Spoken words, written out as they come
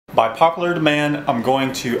By popular demand, I'm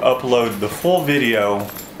going to upload the full video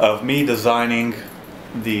of me designing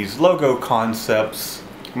these logo concepts.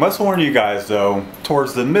 I must warn you guys though,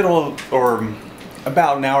 towards the middle or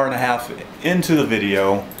about an hour and a half into the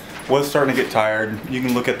video, was starting to get tired. You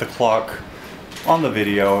can look at the clock on the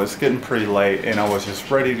video, it's getting pretty late and I was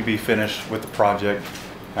just ready to be finished with the project.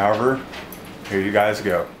 However, here you guys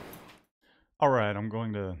go. Alright, I'm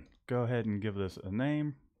going to go ahead and give this a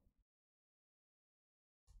name.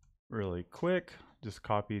 Really quick, just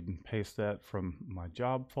copied and paste that from my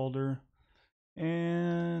job folder,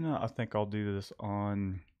 and I think I'll do this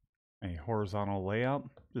on a horizontal layout,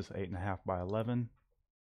 just 8.5 by 11.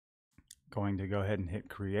 Going to go ahead and hit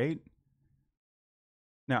create.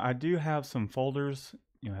 Now I do have some folders,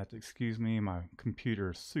 you have to excuse me, my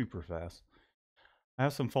computer is super fast. I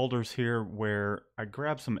have some folders here where I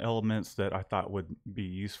grabbed some elements that I thought would be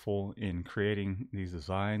useful in creating these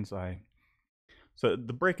designs. So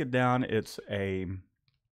to break it down, it's a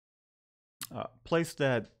place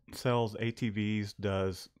that sells ATVs,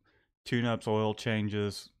 does tune-ups, oil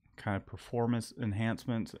changes, kind of performance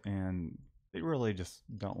enhancements, and they really just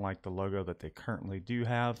don't like the logo that they currently do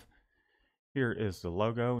have. Here is the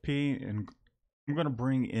logo. And I'm going to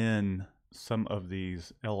bring in some of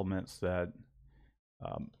these elements that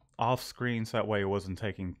off screen, so that way it wasn't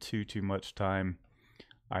taking too much time.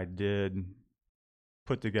 I did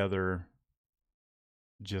put together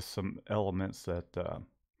just some elements that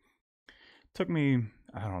took me,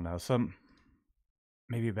 I don't know,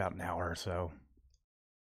 maybe about an hour or so,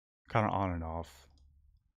 kind of on and off.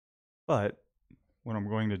 But what I'm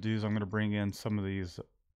going to do is I'm going to bring in some of these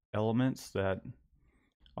elements that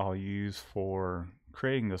I'll use for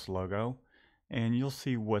creating this logo, and you'll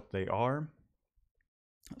see what they are.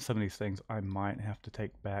 Some of these things I might have to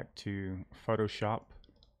take back to Photoshop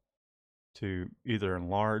to either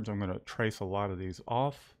enlarge. I'm going to trace a lot of these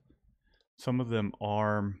off. Some of them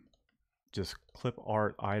are just clip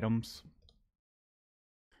art items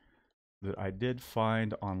that I did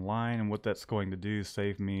find online, and what that's going to do is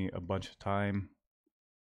save me a bunch of time,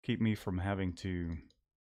 keep me from having to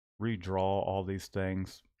redraw all these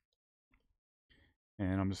things.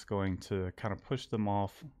 And I'm just going to kind of push them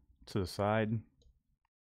off to the side.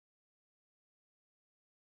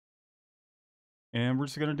 And we're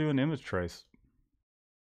just going to do an image trace.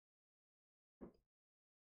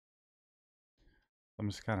 I'm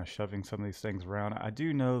just kind of shoving some of these things around. I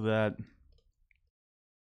do know that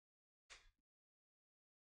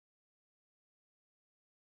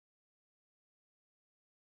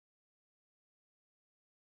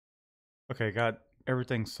okay, got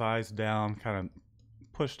everything sized down, kind of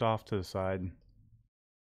pushed off to the side.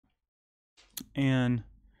 And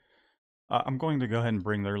I'm going to go ahead and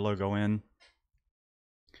bring their logo in.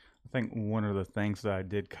 I think one of the things that I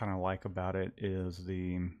did kind of like about it is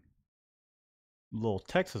the little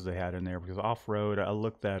texts they had in there, because off-road, I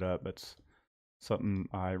looked that up. It's something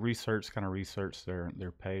I researched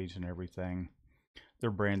their page and everything,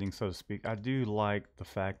 their branding, so to speak. I do like the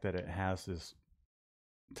fact that it has this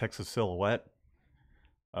Texas silhouette.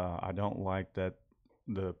 I don't like that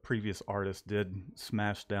the previous artist did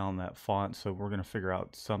smash down that font, so we're going to figure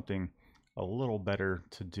out something a little better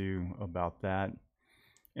to do about that.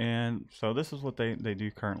 And so this is what they do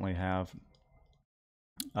currently have.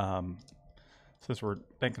 Since we're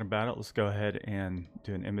thinking about it, let's go ahead and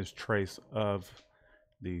do an image trace of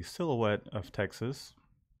the silhouette of Texas.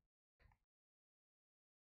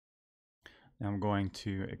 Now I'm going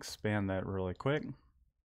to expand that really quick.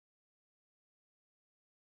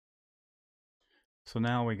 So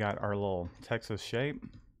now we got our little Texas shape.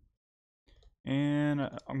 And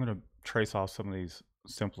I'm going to trace off some of these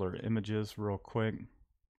simpler images real quick,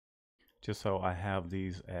 just so I have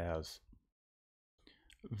these as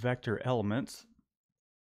vector elements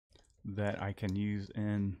that I can use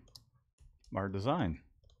in our design.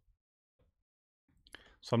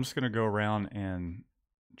 So I'm just going to go around and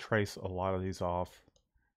trace a lot of these off,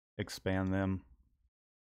 expand them.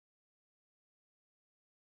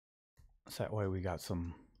 So that way we got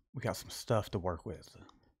some stuff to work with.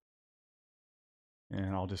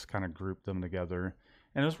 And I'll just kind of group them together.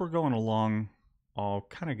 And as we're going along, I'll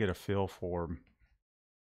kind of get a feel for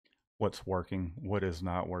what's working, what is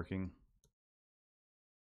not working.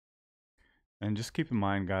 And just keep in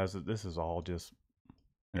mind, guys, that this is all just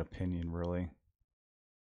an opinion, really.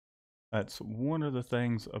 That's one of the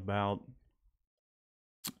things about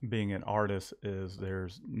being an artist, is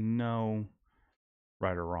there's no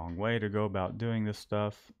right or wrong way to go about doing this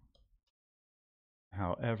stuff.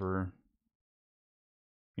 However,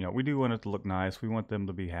 you know, we do want it to look nice. We want them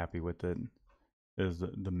to be happy with it, is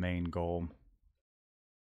the main goal.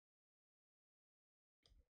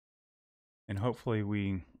 and hopefully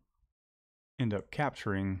we end up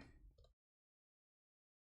capturing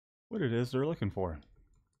what it is they're looking for.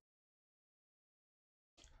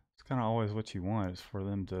 It's kind of always what you want, is for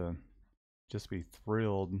them to just be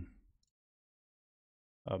thrilled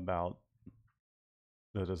about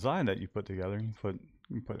the design that you put together.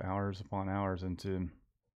 You put hours upon hours into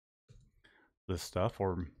this stuff,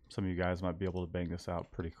 or some of you guys might be able to bang this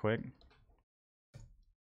out pretty quick.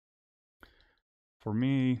 For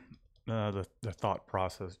me, the thought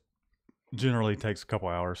process generally takes a couple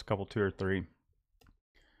hours, two or three,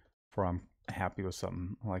 before I'm happy with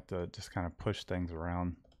something. I like to just kind of push things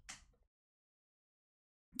around,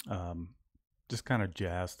 just kind of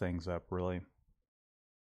jazz things up, really.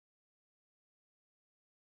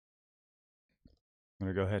 I'm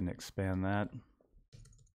going to go ahead and expand that.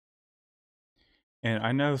 And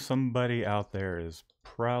I know somebody out there is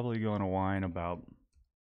probably going to whine about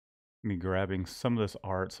me grabbing some of this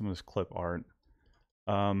art, some of this clip art.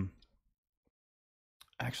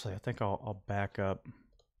 Actually, I think I'll back up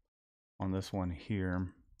on this one here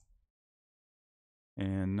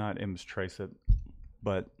and not image trace it,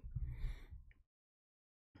 but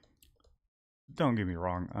don't get me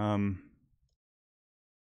wrong.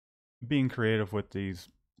 Being creative with these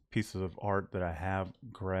pieces of art that I have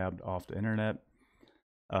grabbed off the internet,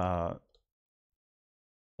 a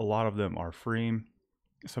lot of them are free.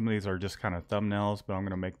 Some of these are just kind of thumbnails, but I'm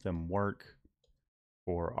going to make them work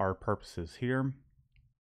for our purposes here.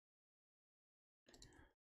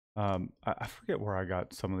 I forget where I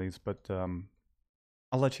got some of these, but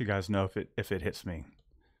I'll let you guys know if it hits me.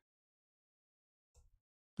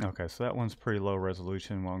 Okay, so that one's pretty low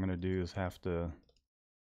resolution. What I'm going to do is have to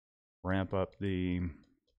ramp up the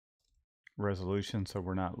resolution so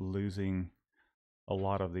we're not losing a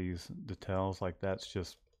lot of these details. Like, that's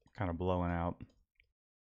just kind of blowing out.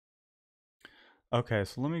 Okay,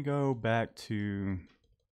 so let me go back to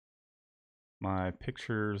my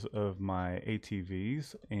pictures of my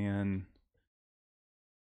ATVs, and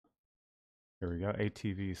here we go,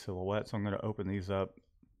 ATV silhouette. So I'm going to open these up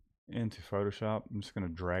into Photoshop. I'm just going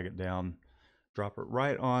to drag it down, drop it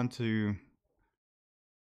right onto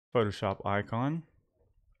Photoshop icon,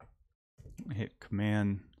 hit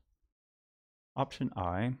Command Option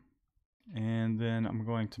I, and then I'm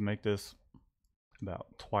going to make this about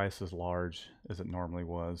twice as large as it normally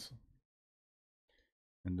was,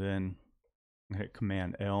 and then hit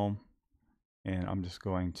Command L, and I'm just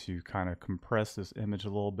going to kind of compress this image a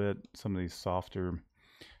little bit. Some of these softer,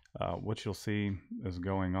 what you'll see is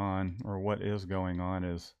going on, or what is going on,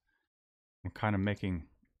 is I'm kind of making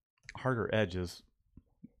harder edges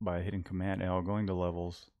by hitting Command L, going to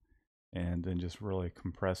levels, and then just really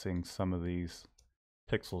compressing some of these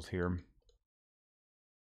pixels here.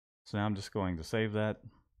 So now I'm just going to save that,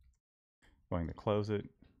 going to close it.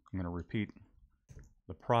 I'm going to repeat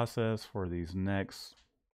the process for these next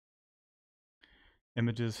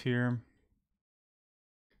images here,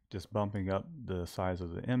 just bumping up the size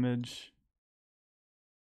of the image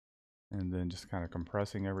and then just kind of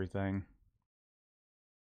compressing everything.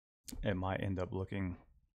 It might end up looking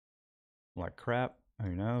like crap,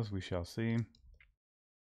 who knows, we shall see.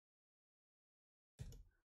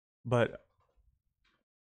 But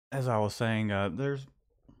as I was saying,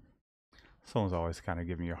 someone's always kind of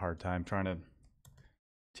giving me a hard time trying to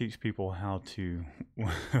teach people how to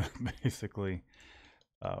basically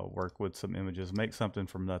work with some images, make something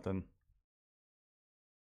from nothing.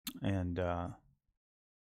 And got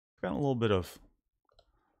a little bit of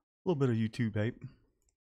YouTube hate.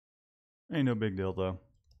 Ain't no big deal though.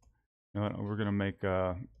 You know what, we're gonna make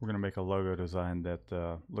a logo design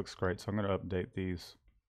that looks great. So I'm gonna update these,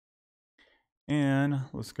 and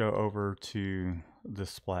let's go over to this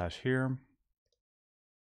splash here.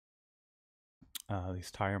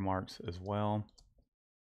 These tire marks as well.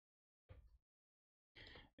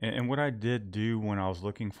 And what I did do when I was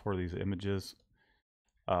looking for these images,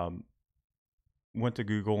 went to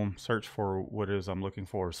Google, searched for what it is I'm looking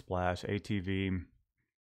for: splash, ATV,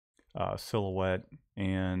 silhouette,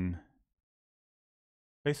 and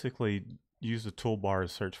basically use the toolbar to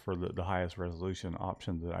search for the highest resolution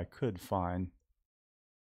option that I could find.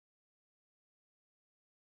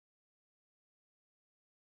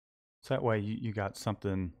 So that way you got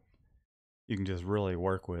something you can just really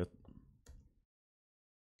work with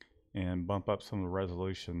and bump up some of the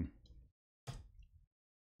resolution.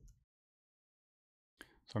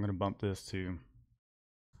 So I'm going to bump this to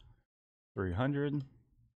 300.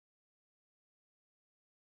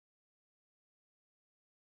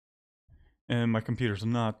 And my computer's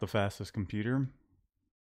not the fastest computer.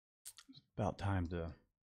 It's about time to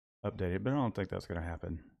update it, but I don't think that's going to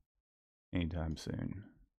happen anytime soon.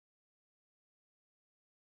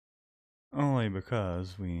 Only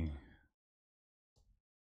because we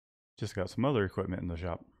just got some other equipment in the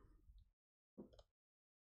shop.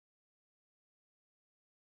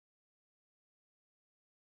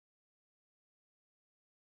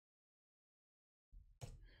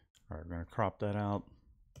 All right, we're going to crop that out.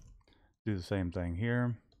 Do the same thing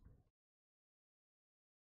here.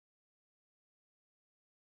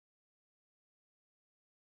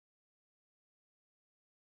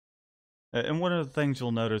 And one of the things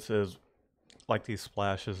you'll notice is like these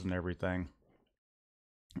splashes and everything,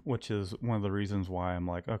 which is one of the reasons why I'm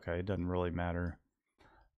like, okay, it doesn't really matter.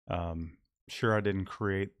 Sure, I didn't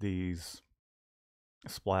create these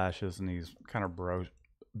splashes and these kind of blah,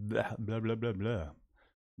 blah, blah, blah, blah,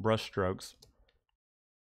 brush strokes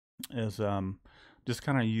is just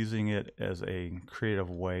kind of using it as a creative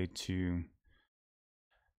way to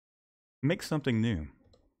make something new.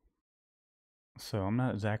 So I'm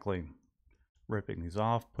not exactly ripping these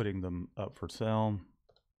off, putting them up for sale.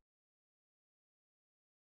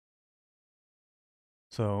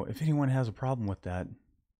 So if anyone has a problem with that,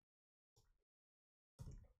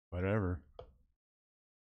 whatever.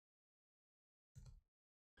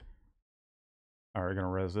 All right, we're gonna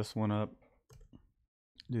res this one up.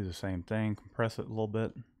 Do the same thing, compress it a little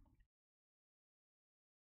bit.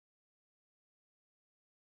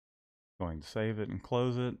 Going to save it and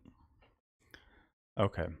close it.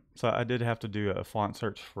 Okay, so I did have to do a font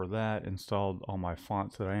search for that, installed all my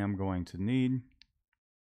fonts that I am going to need.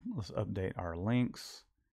 Let's update our links.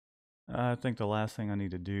 I think the last thing I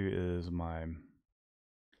need to do is my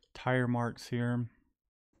tire marks here.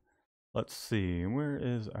 Let's see, where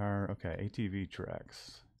is our, okay, ATV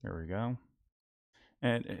tracks. There we go.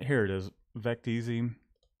 And here it is, VectEasy.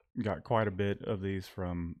 Got quite a bit of these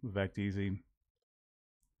from VectEasy,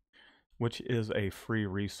 which is a free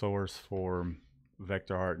resource for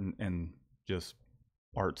vector art and just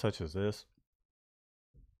art such as this.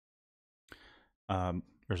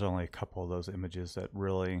 There's only a couple of those images that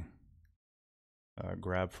really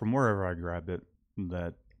grab from wherever I grabbed it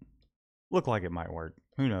that look like it might work.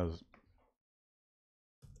 Who knows?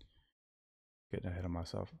 Getting ahead of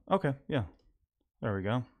myself. Okay, yeah. There we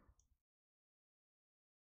go.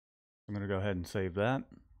 I'm going to go ahead and save that.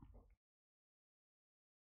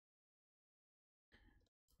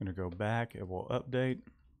 I'm going to go back. It will update.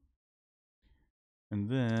 And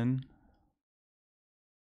then,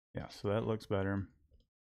 yeah, so that looks better.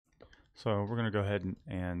 So we're going to go ahead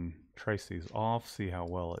and trace these off, see how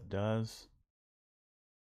well it does.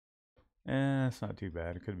 It's not too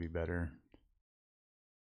bad. It could be better.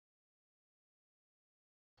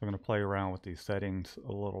 So I'm going to play around with these settings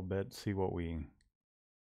a little bit, see what we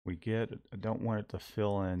get. I don't want it to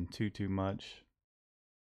fill in too much.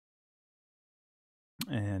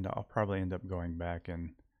 And I'll probably end up going back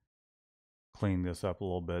and clean this up a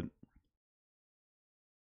little bit.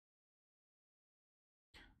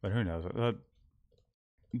 But who knows?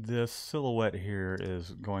 This silhouette here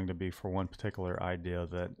is going to be for one particular idea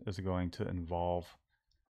that is going to involve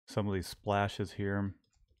some of these splashes here.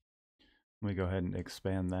 Let me go ahead and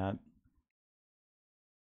expand that.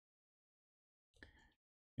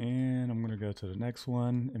 And I'm going to go to the next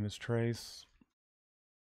one, image trace.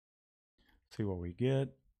 See what we get.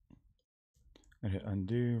 And hit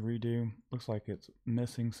undo, redo. Looks like it's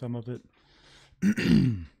missing some of it.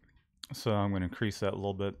 So I'm going to increase that a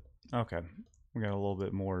little bit. Okay, we got a little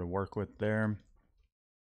bit more to work with there.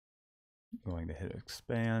 Going to hit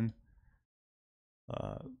expand.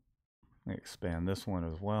 Expand this one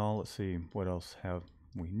as well. Let's see, what else have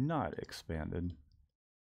we not expanded?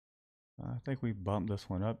 I think we bumped this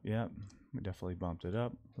one up. Yep, we definitely bumped it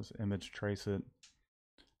up. Let's image trace it.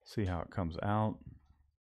 See how it comes out.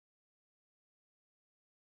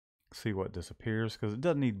 See what disappears, because it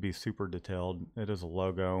doesn't need to be super detailed. It is a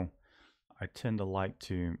logo. I tend to like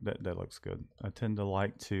to, that looks good. I tend to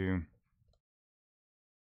like to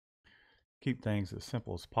keep things as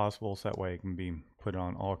simple as possible, so that way it can be put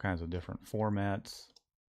on all kinds of different formats,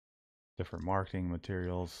 different marketing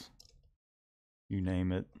materials, you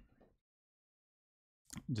name it.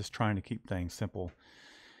 Just trying to keep things simple.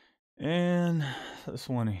 And this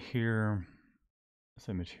one here, this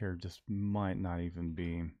image here just might not even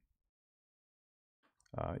be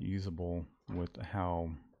usable with how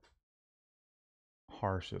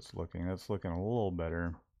harsh it's looking. That's looking a little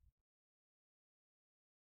better.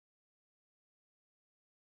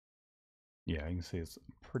 Yeah, you can see it's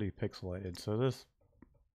pretty pixelated. So this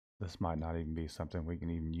might not even be something we can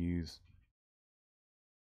even use.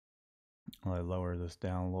 I'll lower this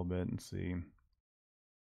down a little bit and see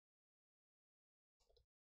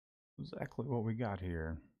exactly what we got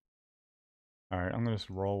here. All right, I'm gonna just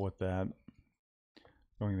roll with that.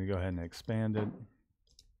 Going to go ahead and expand it.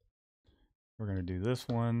 We're going to do this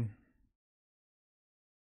one.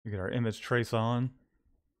 We get our image trace on.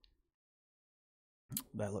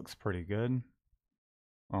 That looks pretty good.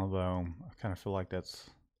 Although I kind of feel like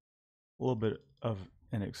that's a little bit of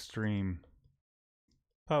an extreme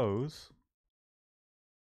pose.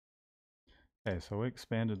 Okay, so we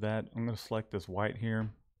expanded that. I'm going to select this white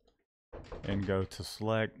here and go to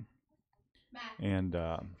select and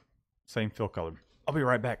same fill color. I'll be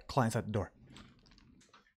right back. Client's at the door.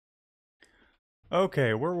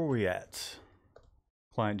 Okay, where were we at?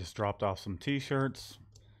 Client just dropped off some t-shirts.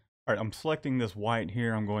 All right, I'm selecting this white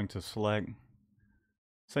here. I'm going to select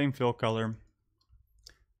same fill color.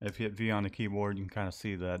 If you hit V on the keyboard, you can kind of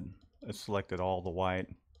see that it's selected all the white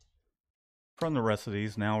from the rest of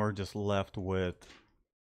these. Now we're just left with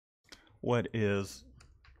what is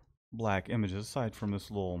black images aside from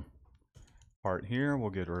this little part here.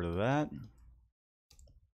 We'll get rid of that.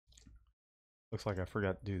 Looks like I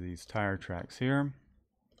forgot to do these tire tracks here.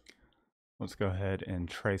 Let's go ahead and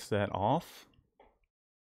trace that off.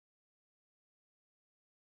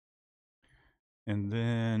 And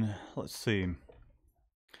then let's see.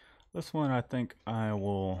 This one, I think I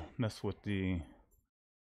will mess with the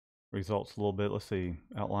results a little bit. Let's see,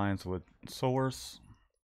 outlines with source.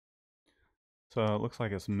 So it looks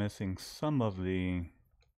like it's missing some of the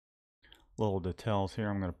little details here.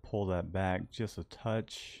 I'm going to pull that back just a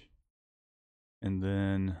touch. And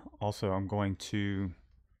then also I'm going to,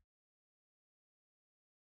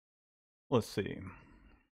 let's see,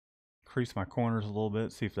 increase my corners a little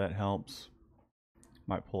bit, see if that helps.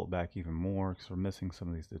 Might pull it back even more because we're missing some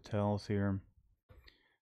of these details here.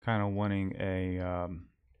 Kind of wanting a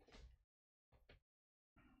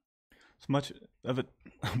as much of it.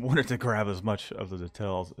 I wanted to grab as much of the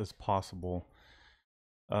details as possible.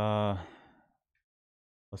 Let's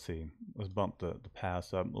see. Let's bump the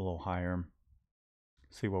pass up a little higher.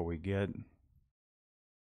 See what we get.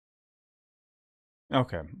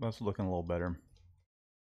 Okay, that's looking a little better.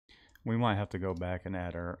 We might have to go back and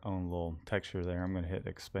add our own little texture there. I'm going to hit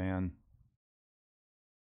expand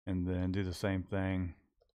and then do the same thing.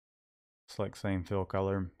 Select same fill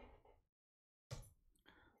color.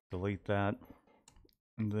 Delete that.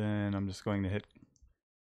 And then I'm just going to hit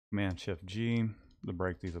Command Shift G to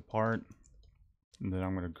break these apart. And then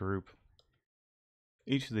I'm going to group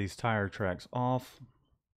each of these tire tracks off.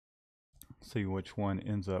 See which one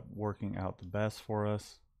ends up working out the best for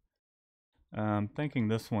us. I'm thinking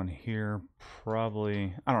this one here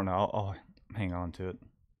probably, I don't know, I'll hang on to it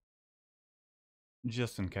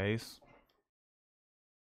just in case.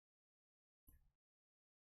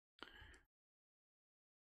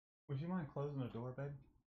 Would you mind closing the door, babe?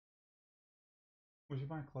 Would you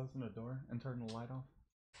mind closing the door and turning the light off?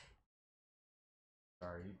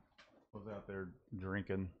 Sorry, he was out there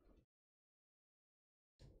drinking.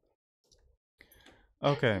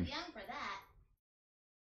 Okay. I'm too young for that.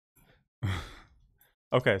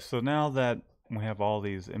 Okay, so now that we have all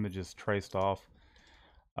these images traced off,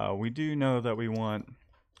 we do know that we want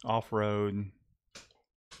off-road.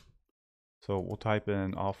 So we'll type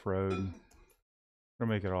in off-road. We'll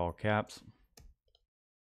make it all caps.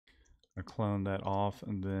 I'll clone that off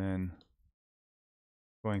and then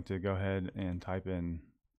going to go ahead and type in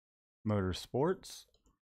motorsports.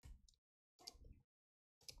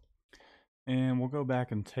 And we'll go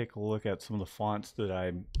back and take a look at some of the fonts that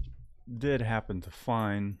I did happen to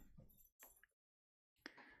find.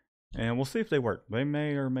 And we'll see if they work. They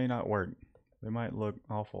may or may not work. They might look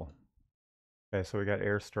awful. Okay, so we got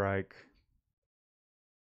Airstrike.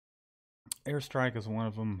 Airstrike is one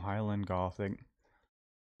of them. Highland Gothic.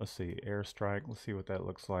 Let's see, Airstrike. Let's see what that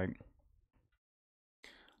looks like.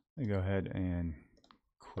 Let me go ahead and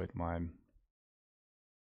quit mine.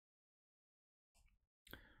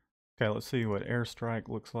 Okay, let's see what Airstrike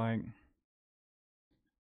looks like.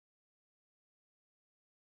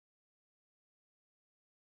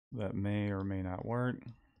 That may or may not work.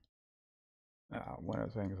 One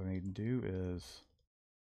of the things I need to do is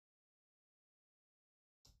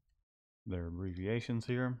their abbreviations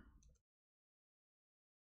here.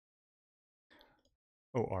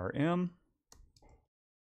 ORM.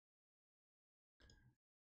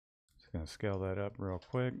 Just going to scale that up real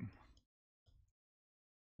quick.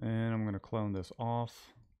 And I'm going to clone this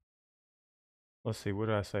off. Let's see, what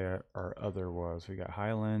did I say our other was? We got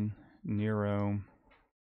Highland, Nero.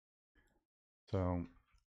 So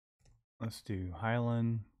let's do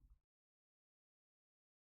Highland.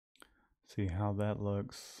 See how that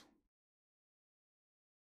looks.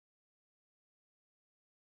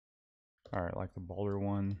 All right, like the bolder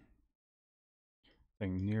one. I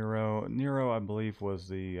think Nero, I believe, was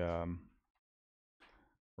the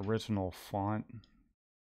original font.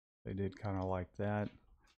 They did kind of like that.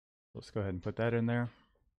 Let's go ahead and put that in there.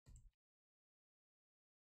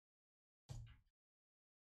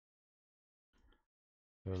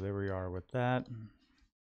 So there we are with that.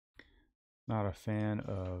 Not a fan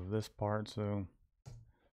of this part, so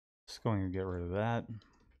just going to get rid of that.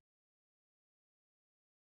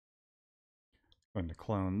 Going to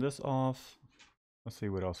clone this off. Let's see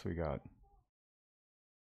what else we got.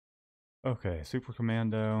 Okay, Super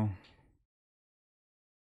Commando.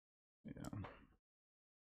 Yeah.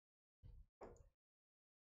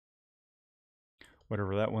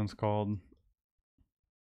 Whatever that one's called.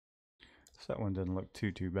 So that one didn't look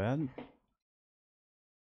too bad.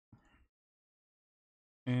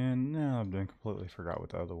 And now I've completely forgot what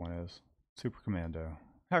the other one is. Super Commando.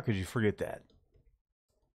 How could you forget that?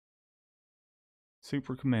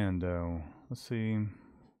 Super Commando. Let's see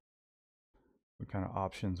what kind of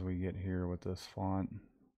options we get here with this font.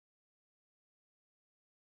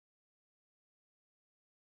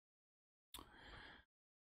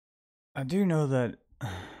 I do know that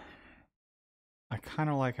I kind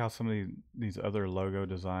of like how some of these other logo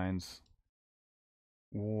designs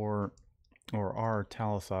or are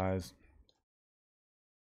italicized.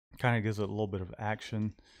 Kind of gives it a little bit of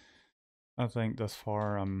action. I think thus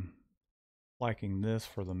far I'm liking this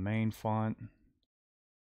for the main font.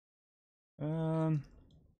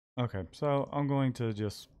 Okay, so I'm going to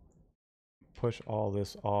just push all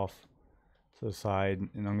this off to the side,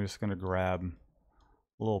 and I'm just going to grab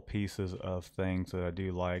little pieces of things that I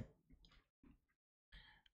do like,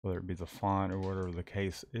 whether it be the font or whatever the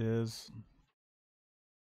case is.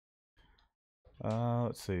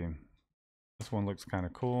 Let's see. This one looks kind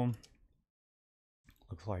of cool.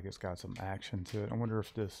 Looks like it's got some action to it. I wonder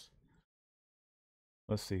if this,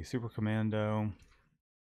 let's see, Super Commando.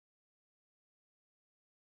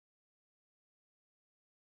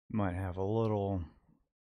 Might have a little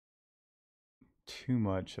too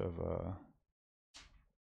much of a,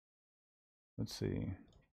 let's see.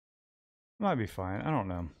 Might be fine. I don't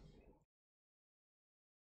know.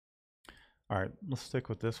 All right, let's stick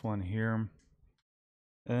with this one here.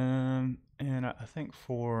 And I think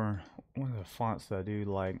for one of the fonts that I do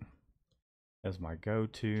like as my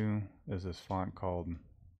go-to is this font called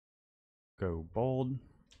Go Bold.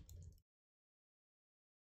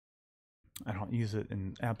 I don't use it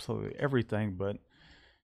in absolutely everything, but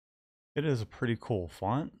it is a pretty cool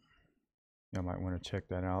font. You might want to check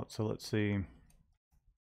that out. So let's see.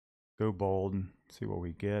 Go Bold, see what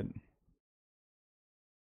we get.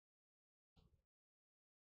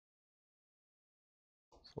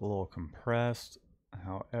 It's a little compressed,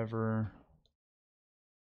 however,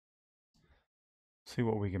 see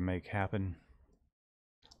what we can make happen.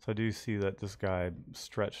 So I do see that this guy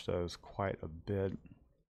stretched those quite a bit.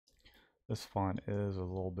 This font is a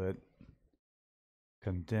little bit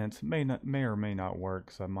condensed. May or may not work,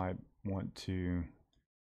 so I might want to,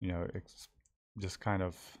 you know, just kind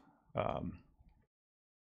of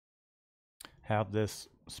have this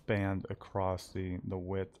spanned across the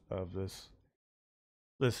width of this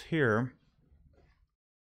here.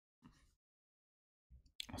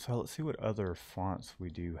 So let's see what other fonts we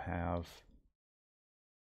do have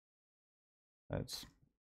that's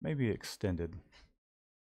maybe extended.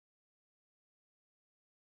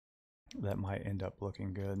 That might end up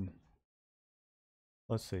looking good.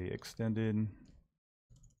 Let's see, extended.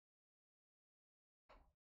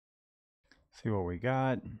 See what we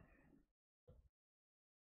got.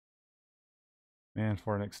 Man,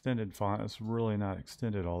 for an extended font, it's really not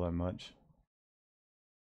extended all that much.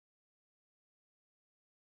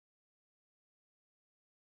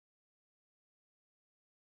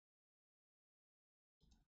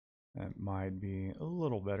 That might be a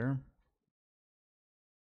little better.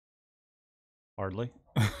 Hardly.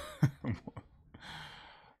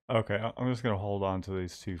 Okay, I'm just going to hold on to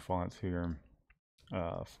these two fonts here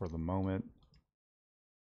for the moment.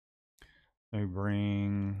 Let me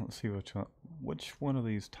bring, let's see which one of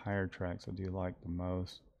these tire tracks I do like the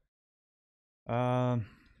most. I'm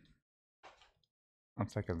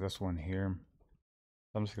thinking this one here.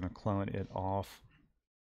 I'm just going to clone it off.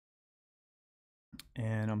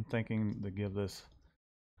 And I'm thinking to give this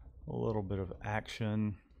a little bit of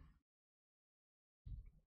action.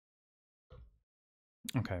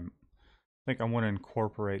 Okay, I think I want to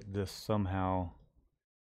incorporate this somehow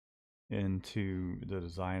into the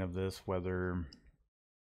design of this, whether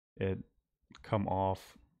it come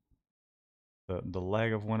off the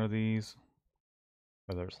leg of one of these,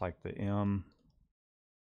 whether it's like the M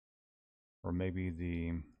or maybe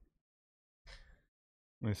the,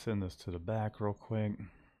 let me send this to the back real quick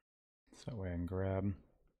so that way I can grab.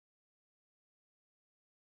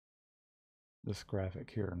 this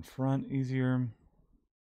graphic here in front easier.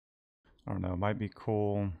 I don't know, it might be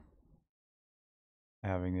cool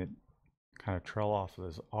having it kind of trail off of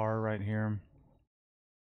this R right here.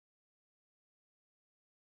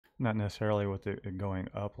 Not necessarily with it going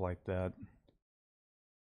up like that.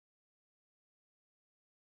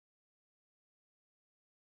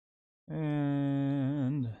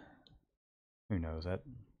 And who knows, that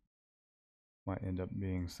might end up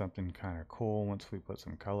being something kind of cool once we put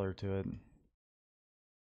some color to it.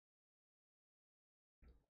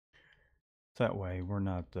 That way we're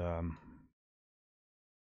not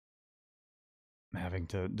having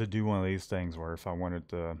to do one of these things where if I wanted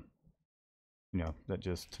to, you know, that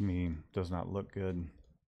just to me does not look good.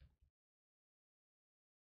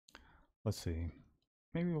 Let's see,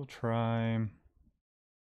 maybe we'll try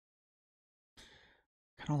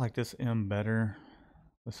kind of like this M better.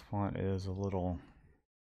 This font is a little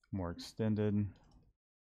more extended.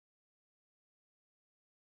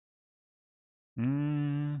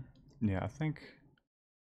 Yeah, I think,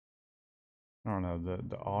 I don't know,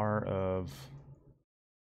 the R of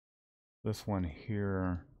this one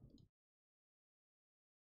here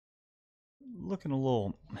looking a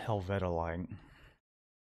little Helvetica-like.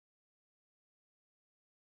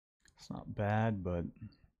 It's not bad, but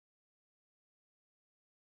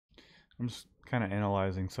I'm just kind of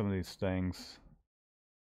analyzing some of these things,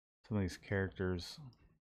 some of these characters.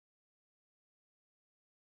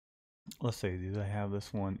 Let's see, do they have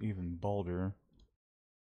this one even bolder?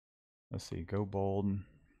 Let's see, go bold.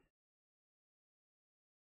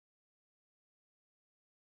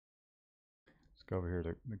 Let's go over here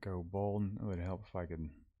to go bold. It would help if I could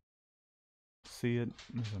see it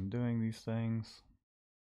as I'm doing these things.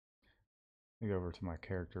 Let me go over to my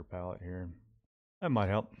character palette here. That might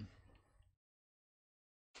help.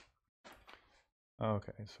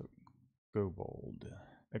 Okay, so go bold,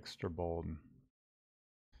 extra bold.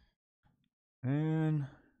 And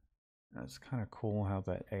that's kind of cool how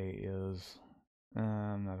that A is.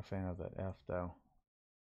 I'm not a fan of that F though.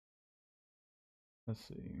 Let's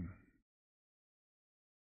see.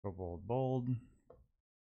 Go bold, bold.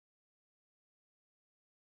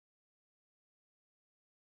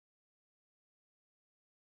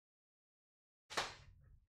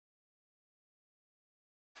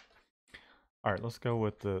 All right, let's go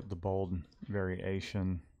with the bold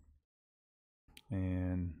variation.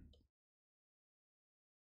 And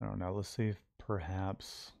I don't know, let's see if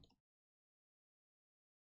perhaps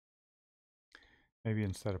maybe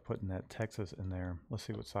instead of putting that Texas in there, let's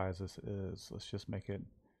see what size this is. Let's just make it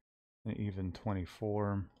an even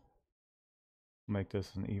 24. Make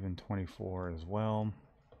this an even 24 as well.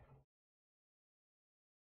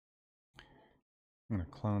 I'm going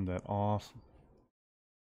to clone that off.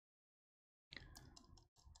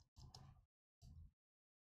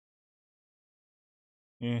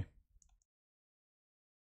 I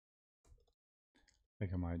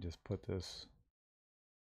think I might just put this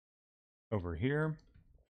over here.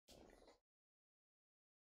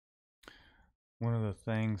 One of the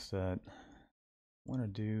things that I want to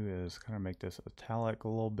do is kind of make this italic a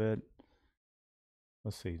little bit.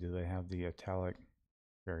 Let's see, do they have the italic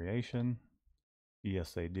variation?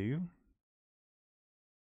 Yes, they do.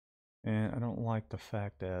 And I don't like the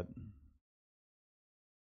fact that,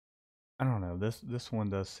 I don't know, this one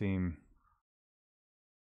does seem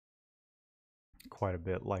quite a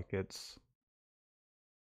bit like it's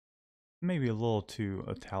maybe a little too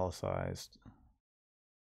italicized.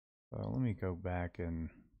 So let me go back and,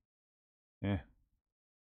 maybe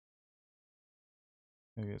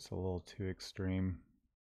it's a little too extreme.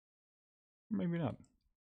 Maybe not.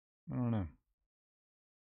 I don't know.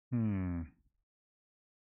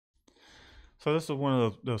 So this is one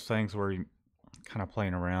of those things where you kind of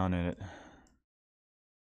playing around and it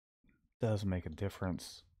does make a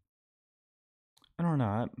difference. I don't know,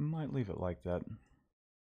 I might leave it like that. I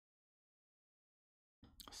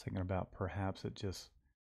was thinking about perhaps it just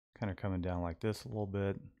kind of coming down like this a little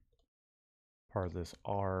bit. Part of this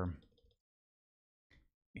R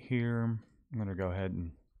here. I'm going to go ahead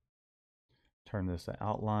and turn this to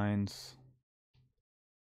outlines.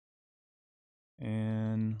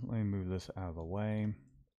 And let me move this out of the way.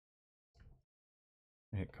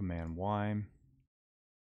 Hit Command Y. I'm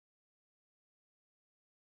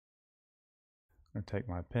going to take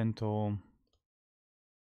my pen tool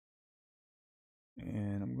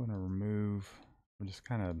and I'm going to remove, or just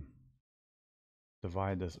kind of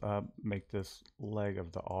divide this up, make this leg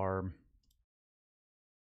of the R a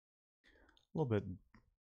little bit,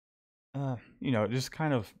 you know, just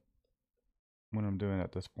kind of what I'm doing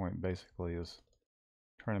at this point basically is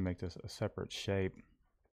trying to make this a separate shape.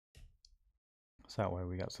 So that way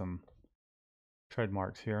we got some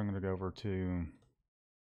trademarks here. I'm going to go over to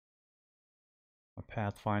a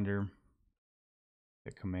Pathfinder,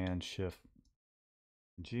 hit Command Shift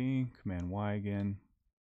G, Command Y again.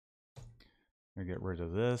 I'm going to get rid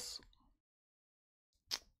of this.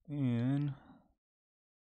 And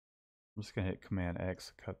I'm just going to hit Command X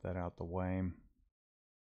to cut that out the way.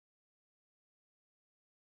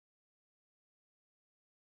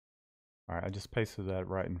 Alright, I just pasted that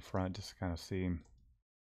right in front just to kind of see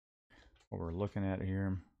what we're looking at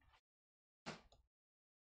here. I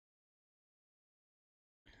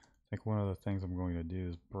think one of the things I'm going to do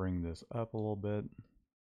is bring this up a little bit.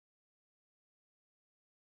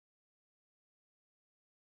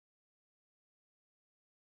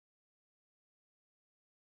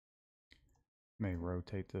 May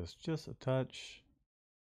rotate this just a touch.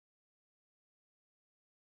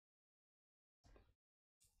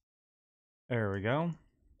 There we go.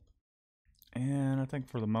 And I think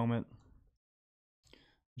for the moment,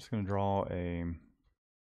 I'm just going to draw a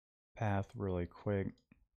path really quick.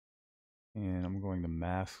 And I'm going to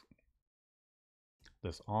mask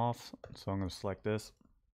this off. So I'm going to select this,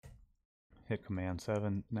 hit Command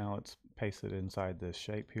 7. Now it's pasted inside this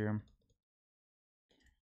shape here.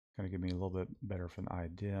 Kind of give me a little bit better of an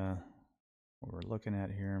idea what we're looking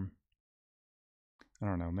at here. I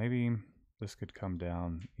don't know, maybe this could come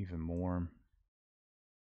down even more.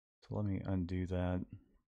 So let me undo that.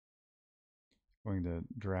 I'm going to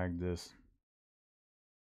drag this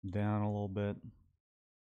down a little bit.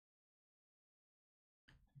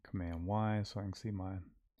 Command Y so I can see my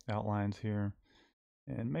outlines here.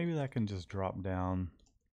 And maybe that can just drop down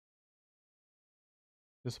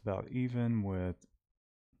just about even with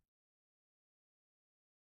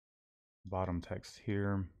bottom text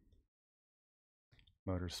here.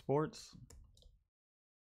 Motorsports.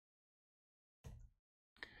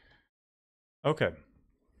 Okay.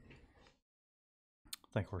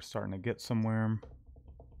 I think we're starting to get somewhere.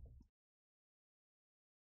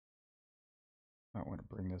 I want to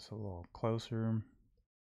bring this a little closer.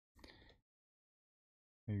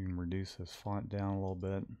 Maybe even reduce this font down a little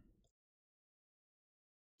bit. And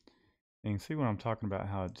you can see what I'm talking about,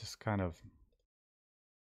 how it just kind of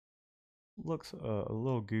looks a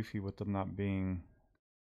little goofy with them not being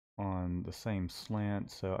on the same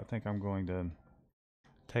slant. So I think I'm going to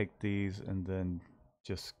take these and then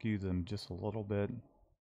just skew them just a little bit.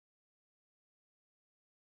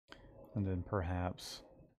 And then perhaps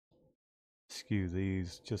skew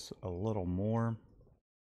these just a little more.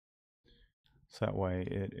 So that way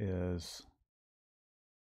it is,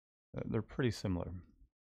 they're pretty similar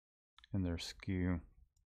in their skew.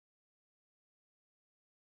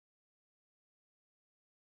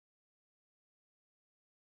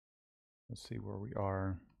 Let's see where we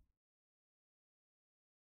are.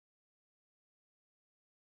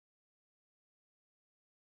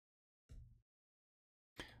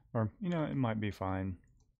 Or, you know, it might be fine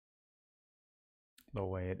the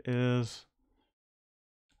way it is.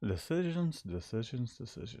 Decisions, decisions,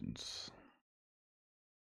 decisions.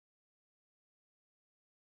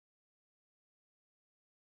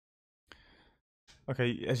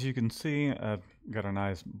 Okay, as you can see, I've got a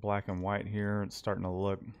nice black and white here. It's starting to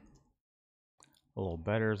look a little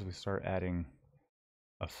better as we start adding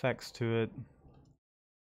effects to it.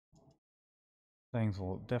 Things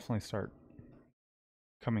will definitely start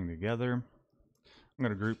coming together. I'm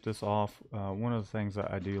going to group this off. One of the things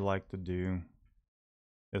that I do like to do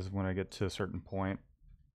is when I get to a certain point,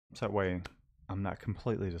 so that way I'm not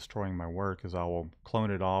completely destroying my work, is I will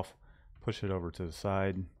clone it off, push it over to the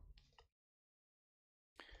side,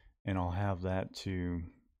 and I'll have that to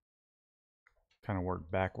kind of work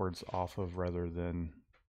backwards off of rather than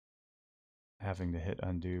having to hit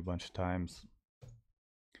undo a bunch of times.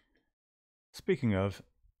 Speaking of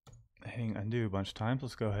hitting undo a bunch of times,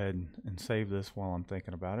 let's go ahead and save this while I'm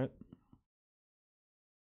thinking about it.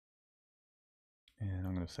 And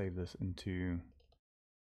I'm going to save this into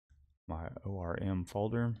my ORM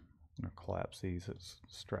folder. I'm going to collapse these, it's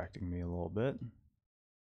distracting me a little bit.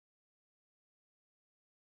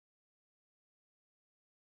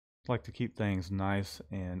 I like to keep things nice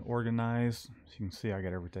and organized. As you can see, I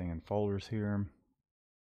got everything in folders here.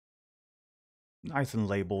 Nice and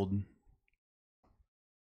labeled.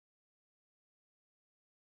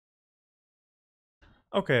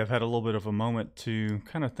 Okay, I've had a little bit of a moment to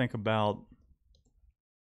kind of think about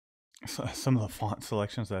some of the font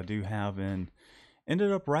selections that I do have, and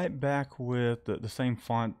ended up right back with the same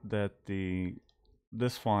font that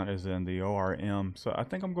this font is in, the ORM. So I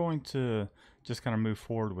think I'm going to just kind of move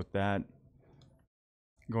forward with that.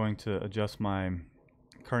 I'm going to adjust my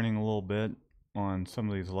kerning a little bit on some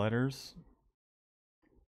of these letters,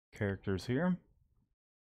 characters here.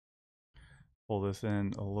 Pull this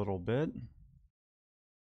in a little bit.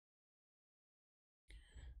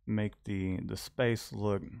 Make the space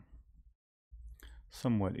look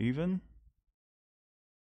somewhat even.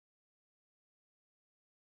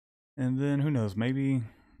 And then who knows, maybe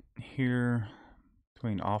here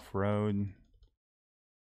between off-road,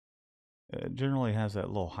 it generally has that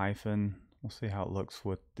little hyphen. We'll see how it looks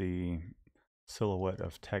with the silhouette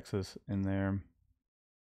of Texas in there.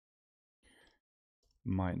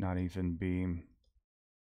 Might not even be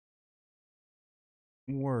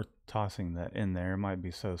worth tossing that in there. It might be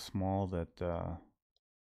so small that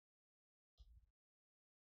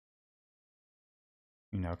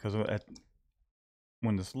you know, because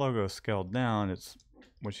when this logo is scaled down, it's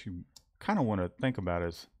what you kind of want to think about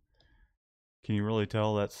is, can you really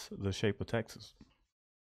tell that's the shape of Texas?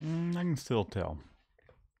 I can still tell.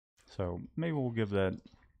 So maybe we'll give that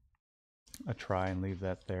a try and leave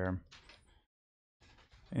that there.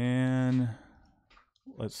 And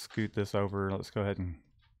let's scoot this over. Let's go ahead and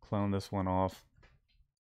clone this one off.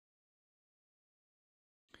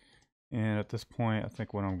 And at this point, I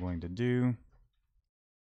think what I'm going to do,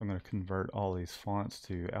 I'm going to convert all these fonts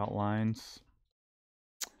to outlines.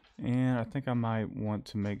 And I think I might want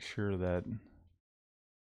to make sure that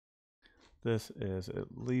this is at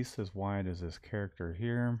least as wide as this character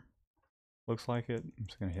here. Looks like it. I'm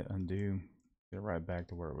just going to hit undo, get it right back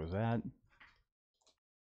to where it was at.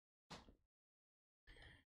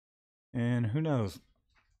 And who knows,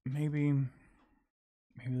 maybe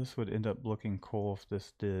this would end up looking cool if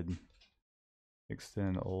this did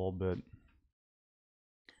extend a little bit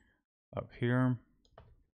up here.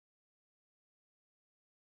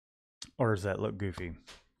 Or does that look goofy?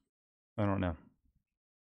 I don't know.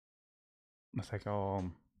 I think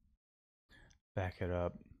I'll back it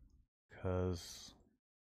up because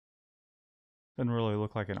it doesn't really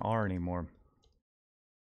look like an R anymore.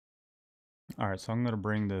 Alright, so I'm going to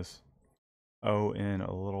bring this O in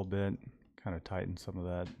a little bit, kind of tighten some of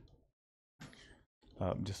that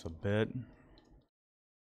up just a bit.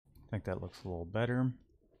 I think that looks a little better.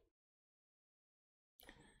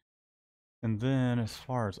 And then as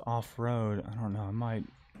far as off-road, I don't know, I might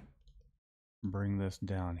bring this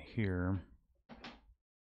down here.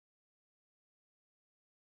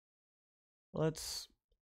 Let's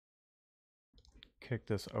kick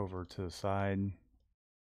this over to the side.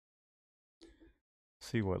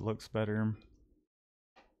 See what looks better.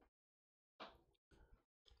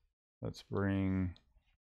 Let's bring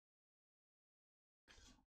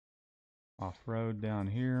off-road down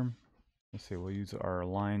here. Let's see, we'll use our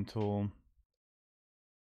align tool.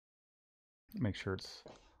 Make sure it's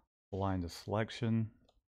aligned to selection.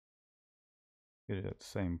 Get it at the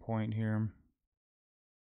same point here.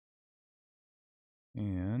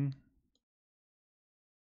 And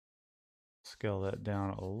scale that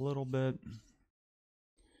down a little bit.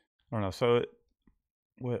 I don't know, so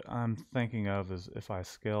what I'm thinking of is if I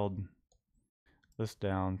scaled this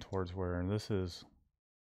down towards where this is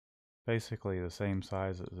basically the same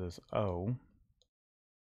size as this O,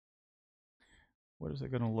 what is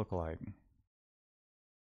it going to look like?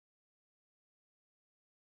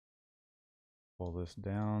 Pull this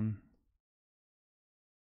down.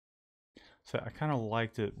 So I kind of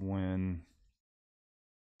liked it when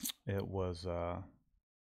it was,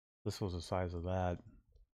 this was the size of that.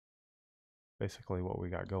 Basically what we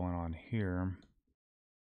got going on here.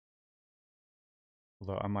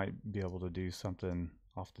 Although I might be able to do something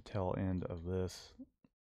off the tail end of this.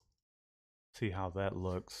 See how that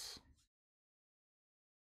looks.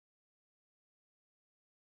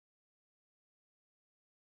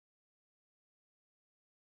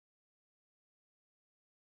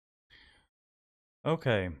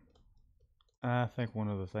 Okay. I think one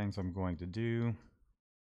of the things I'm going to do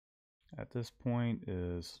at this point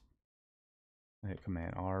is hit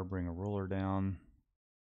Command R, bring a ruler down,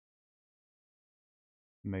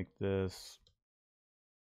 make this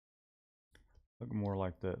look more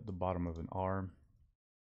like the bottom of an R.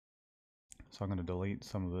 So I'm going to delete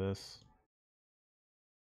some of this.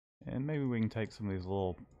 And maybe we can take some of these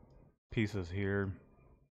little pieces here,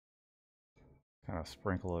 kind of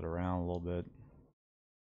sprinkle it around a little bit.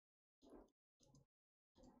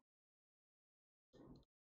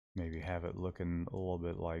 Maybe have it looking a little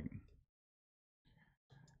bit like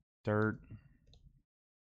dirt.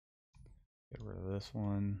 Get rid of this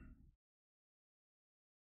one.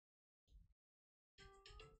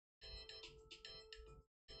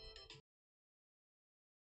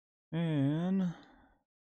 And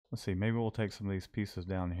let's see, maybe we'll take some of these pieces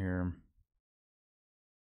down here.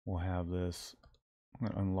 We'll have this. I'm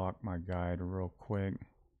going to unlock my guide real quick.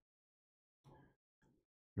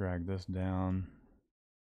 Drag this down.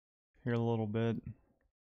 here a little bit.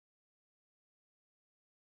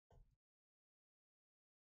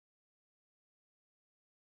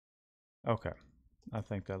 Okay, I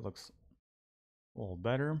think that looks a little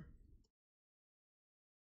better.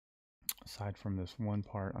 Aside from this one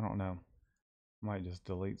part, I don't know. Might just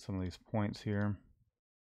delete some of these points here.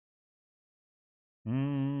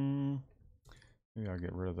 Maybe I'll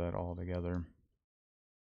get rid of that altogether.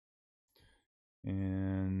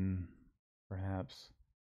 And perhaps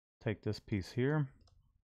take this piece here.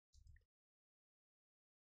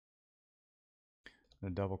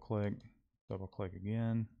 And double click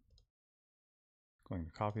again. Going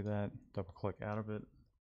to copy that, double click out of it.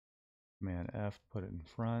 Command F, put it in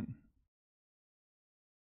front.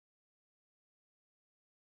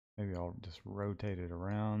 Maybe I'll just rotate it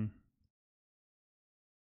around.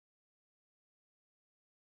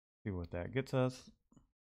 See what that gets us.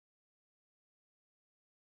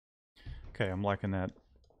 Okay, I'm liking that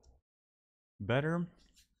better.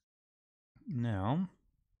 Now,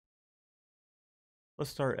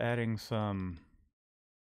 let's start adding some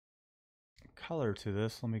color to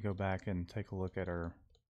this. Let me go back and take a look at our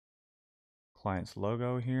client's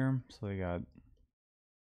logo here. So we got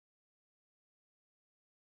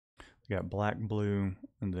black, blue,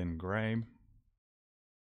 and then gray.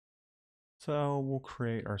 So we'll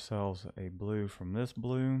create ourselves a blue from this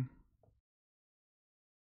blue.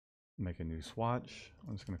 Make a new swatch.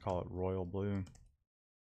 I'm just going to call it royal blue.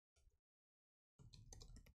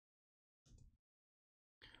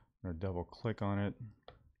 I'm going to double click on it.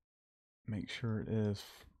 Make sure it is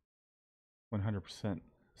 100%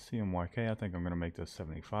 CMYK. I think I'm going to make this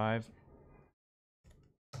 75.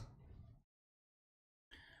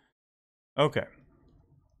 Okay.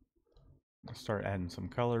 Let's start adding some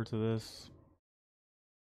color to this.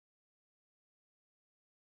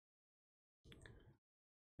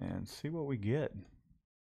 And see what we get. Of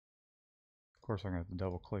course, I'm going to have to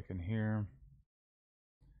double click in here.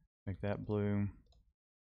 Make that blue.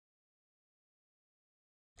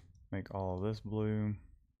 Make all of this blue. I'm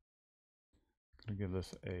going to give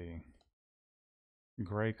this a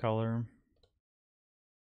gray color.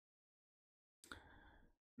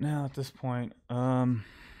 Now at this point, what I'm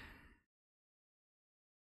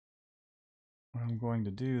going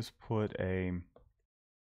to do is put a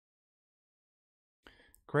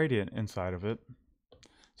gradient inside of it.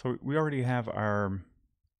 So we already have our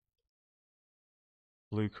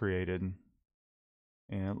blue created.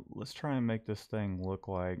 And let's try and make this thing look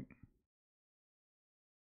like,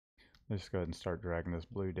 let's go ahead and start dragging this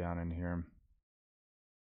blue down in here.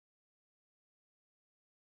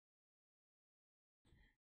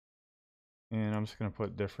 And I'm just going to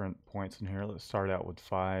put different points in here. Let's start out with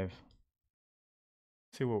 5.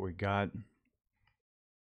 See what we got.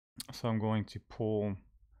 So I'm going to pull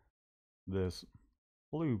this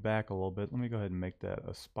blue back a little bit. Let me go ahead and make that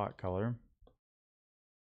a spot color.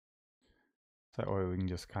 So that way we can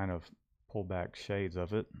just kind of pull back shades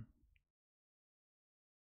of it.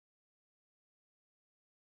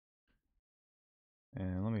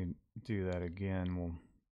 And let me do that again. We'll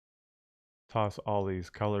toss all these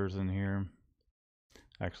colors in here.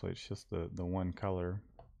 Actually, it's just the one color.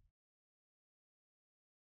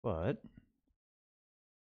 But,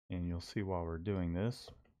 and you'll see while we're doing this,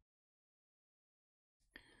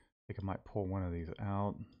 I think I might pull one of these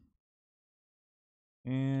out.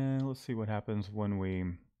 And let's see what happens when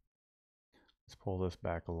let's pull this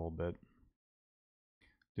back a little bit.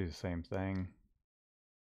 Do the same thing.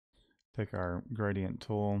 Take our gradient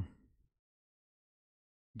tool,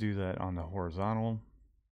 do that on the horizontal.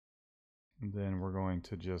 And then we're going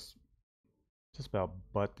to just about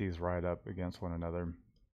butt these right up against one another.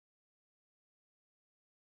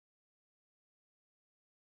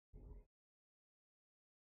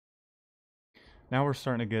 Now we're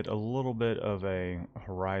starting to get a little bit of a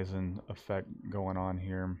horizon effect going on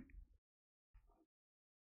here.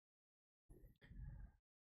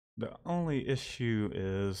 The only issue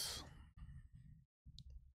is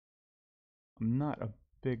I'm not a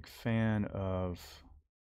big fan of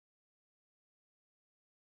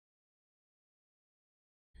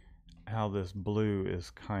how this blue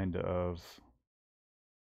is kind of,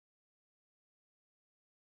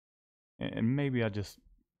 and maybe I just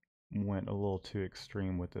went a little too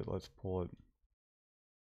extreme with it. Let's pull it.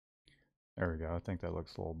 There we go. I think that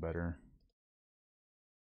looks a little better.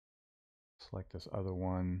 Select this other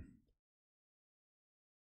one.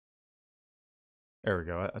 There we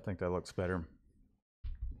go. I think that looks better.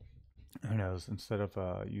 Who knows? Instead of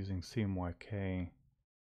using CMYK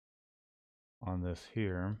on this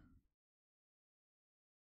here,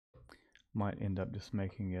 might end up just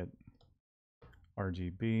making it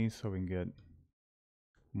RGB so we can get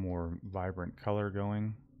more vibrant color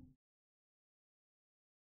going.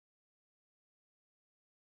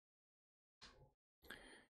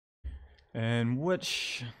 And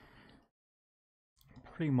which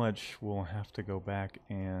pretty much we'll have to go back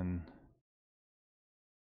and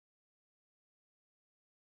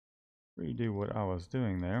redo what I was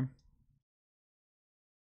doing there.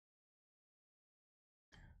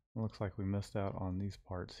 Looks like we missed out on these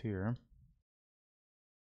parts here.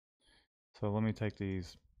 So let me take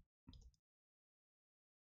these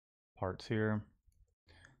parts here,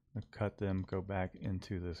 cut them, go back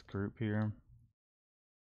into this group here,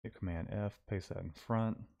 hit Command F, paste that in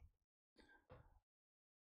front.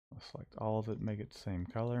 I'll select all of it, make it the same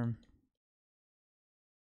color.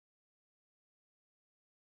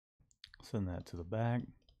 Send that to the back.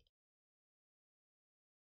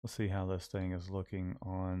 Let's see how this thing is looking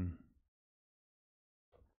on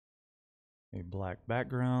a black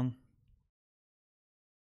background.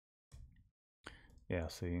 Yeah,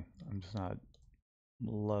 see, I'm just not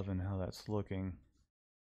loving how that's looking.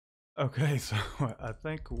 Okay, so I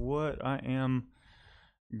think what I am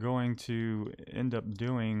going to end up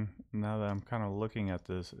doing now that I'm kind of looking at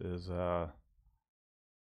this is I'm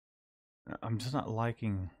just not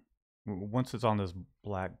liking, once it's on this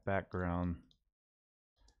black background,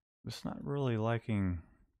 just not really liking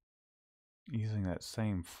using that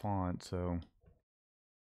same font. So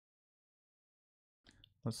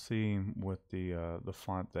let's see what the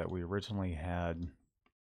font that we originally had.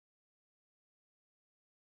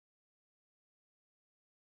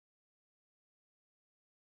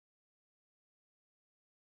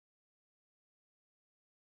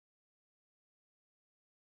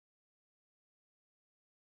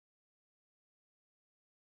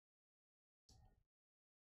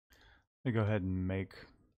 Let me go ahead and make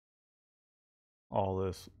all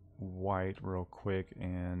this white real quick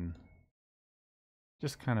and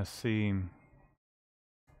just kind of see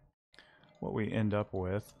what we end up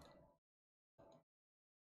with.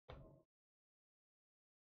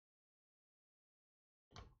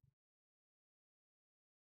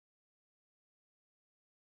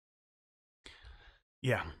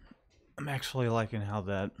 Yeah, I'm actually liking how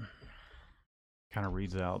that kind of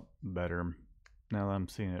reads out better now that I'm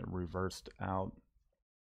seeing it reversed out.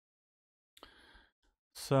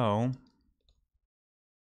 So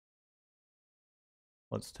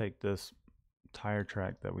let's take this tire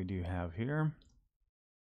track that we do have here.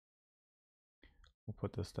 We'll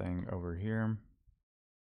put this thing over here.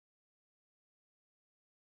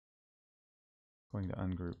 Going to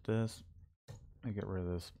ungroup this and get rid of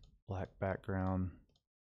this black background.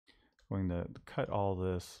 Going to cut all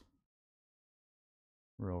this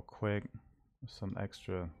real quick. Some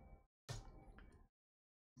extra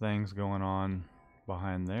things going on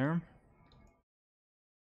behind there.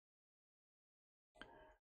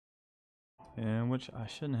 And which I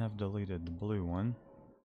shouldn't have deleted the blue one.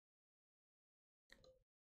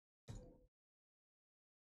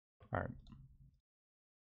 All right.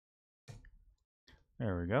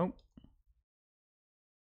 There we go.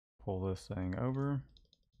 Pull this thing over.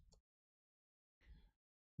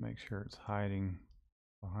 Make sure it's hiding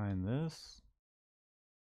behind this.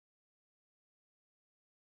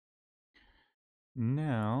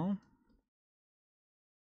 Now,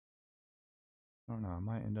 I don't know, I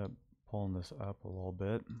might end up pulling this up a little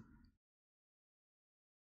bit.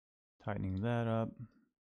 Tightening that up,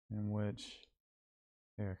 in which,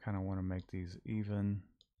 yeah, I kind of want to make these even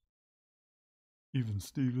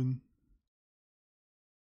Steven.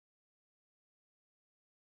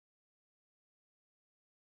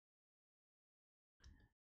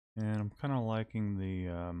 And I'm kind of liking the,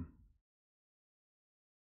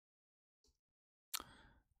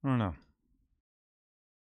 I don't know.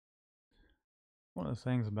 One of the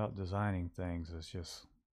things about designing things is just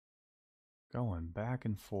going back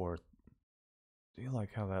and forth. Do you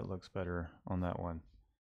like how that looks better on that one?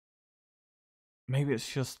 Maybe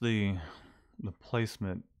it's just the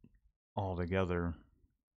placement altogether.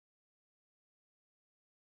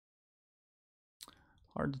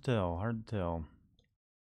 Hard to tell, hard to tell.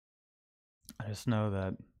 I just know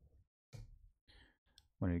that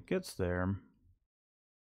when it gets there,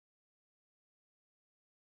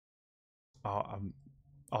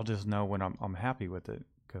 I'll just know when I'm happy with it,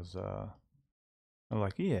 because I'm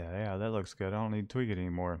like, yeah, that looks good. I don't need to tweak it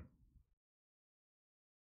anymore.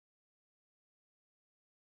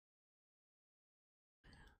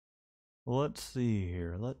 Let's see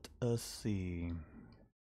here. Let us see.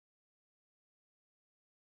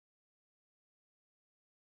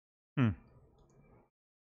 Hmm.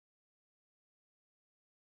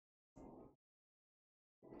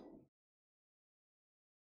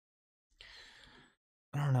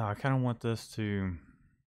 I don't know, I kind of want this to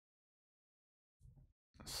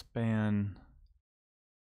span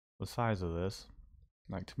the size of this.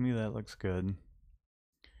 Like, to me that looks good.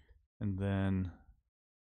 And then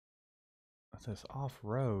with this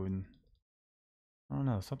off-road, I don't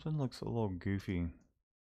know, something looks a little goofy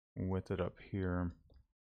with it up here.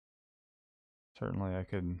 Certainly I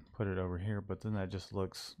could put it over here, but then that just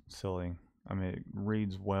looks silly. I mean, it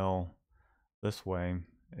reads well this way.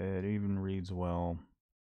 It even reads well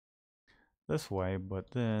this way,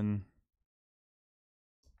 but then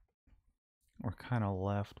we're kind of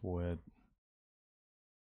left with,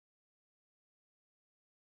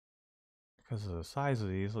 because of the size of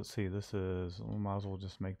these, let's see, this is, we might as well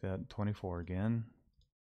just make that 24 again.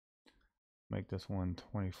 Make this one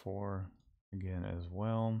 24 again as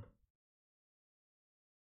well.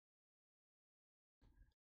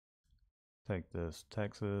 Take this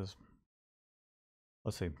Texas.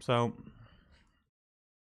 Let's see. So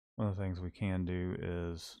one of the things we can do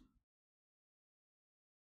is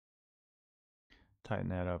tighten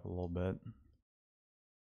that up a little bit.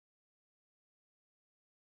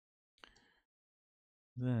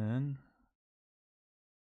 Then,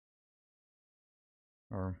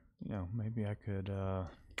 or, you know, maybe I could, I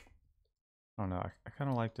don't know, I kind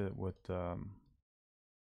of liked it with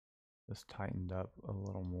this tightened up a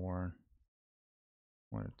little more.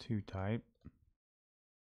 One or two tight.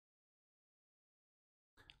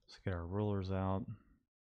 Let's get our rulers out.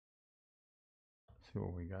 See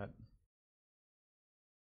what we got.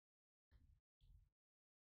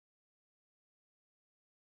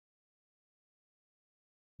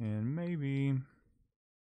 And maybe,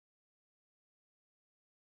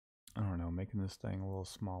 I don't know, making this thing a little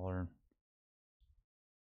smaller.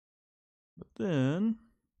 But then,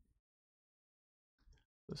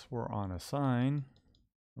 this we're on a sign.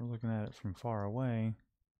 We're looking at it from far away.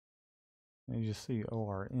 And you just see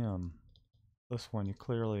ORM. This one you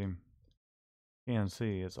clearly can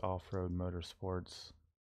see it's off-road motorsports.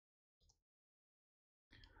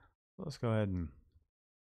 Let's go ahead and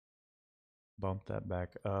bump that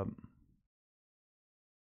back up.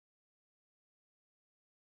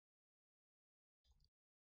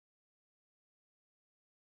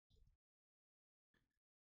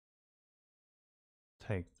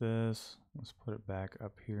 Take this, let's put it back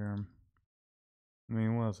up here. I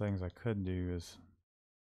mean, one of the things I could do is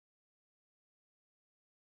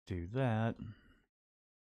do that.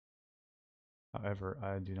 However,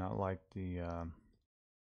 I do not like the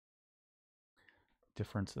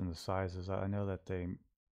difference in the sizes. I know that they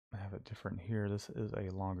have it different here. This is a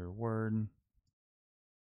longer word.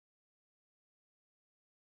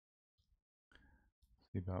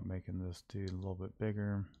 See about making this dude a little bit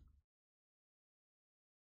bigger.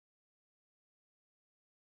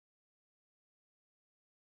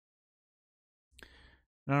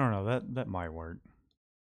 I don't know, that might work.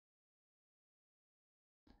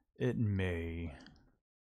 It may.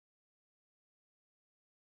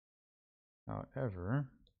 However,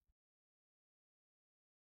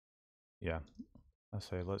 yeah, I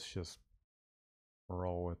say let's just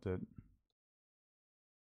roll with it.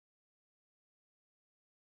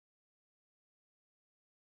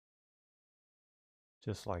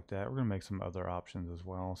 Just like that. We're going to make some other options as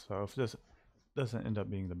well. So if this doesn't end up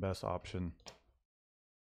being the best option,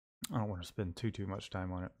 I don't want to spend too much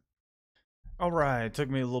time on it. All right, it took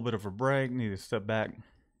me a little bit of a break. Need to step back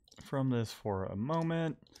from this for a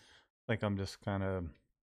moment. I think I'm just kind of,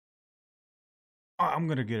 I'm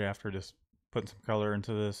going to get after just putting some color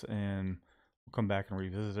into this, and we'll come back and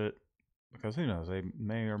revisit it, because who knows, they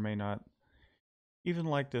may or may not even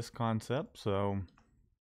like this concept. So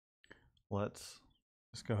let's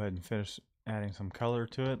just go ahead and finish adding some color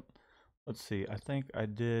to it. Let's see, I think I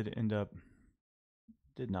did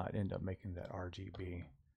not end up making that RGB.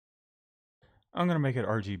 I'm going to make it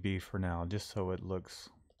RGB for now, just so it looks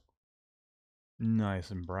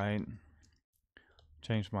nice and bright.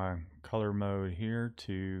 Change my color mode here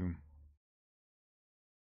to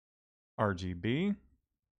RGB.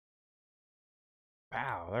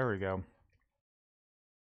 Wow, there we go.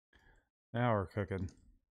 Now we're cooking.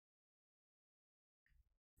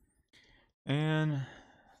 And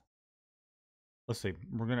let's see,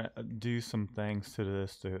 we're going to do some things to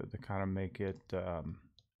this to kind of make it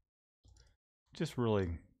just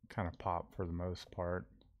really kind of pop for the most part.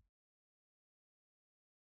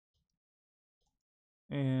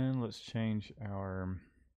 And let's change our,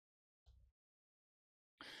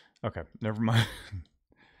 okay, never mind.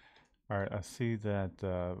 All right, I see that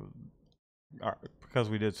because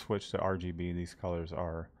we did switch to RGB, these colors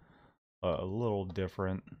are a little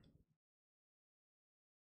different.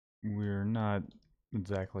 We're not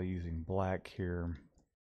exactly using black here.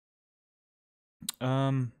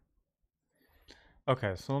 Um,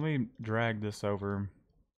 okay, so let me drag this over. I'm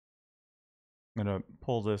gonna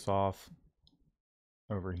pull this off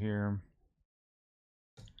over here.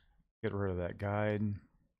 Get rid of that guide.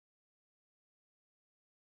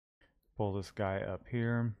 Pull this guy up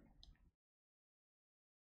here.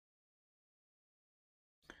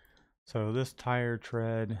 So this tire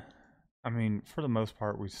tread, I mean, for the most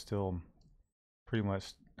part, we still pretty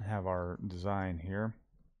much have our design here.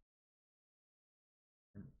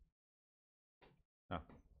 Oh.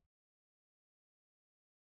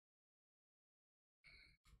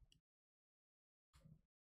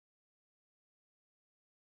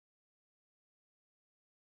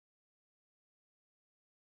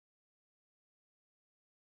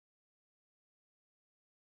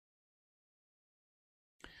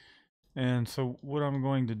 And so what I'm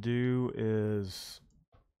going to do is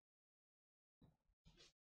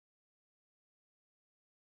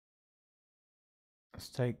let's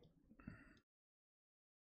take,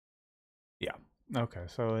 yeah, okay,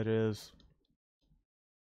 so it is,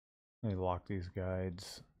 let me lock these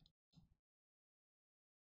guides.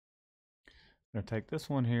 I'm gonna take this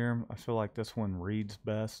one here. I feel like this one reads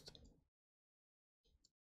best.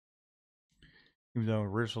 Even though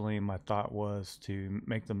originally my thought was to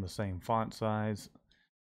make them the same font size,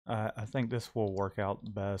 I think this will work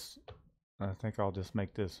out best. I think I'll just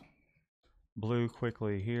make this blue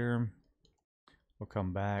quickly here. We'll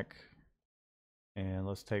come back and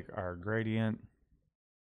let's take our gradient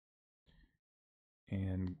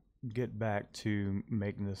and get back to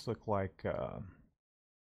making this look like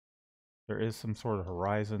there is some sort of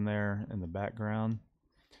horizon there in the background.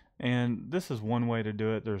 And this is one way to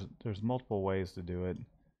do it. There's multiple ways to do it.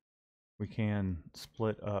 We can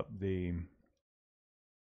split up the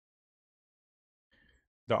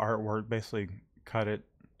artwork, basically cut it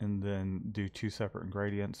and then do two separate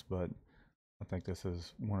gradients, but I think this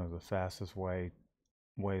is one of the fastest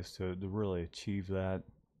ways to really achieve that.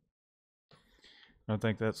 I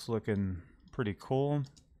think that's looking pretty cool.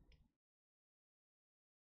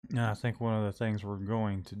 Now I think one of the things we're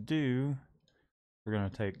going to do, we're going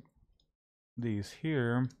to take these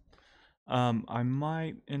here. I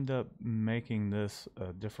might end up making this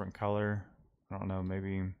a different color. I don't know,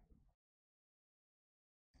 maybe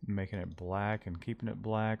making it black and keeping it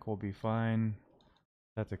black will be fine.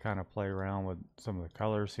 Have to kind of play around with some of the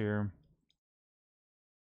colors here.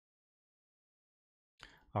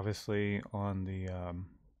 Obviously on the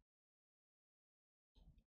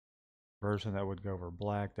version that would go over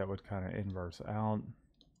black, that would kind of inverse out.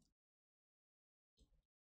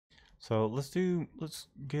 So let's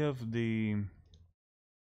give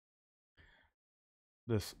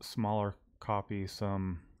this smaller copy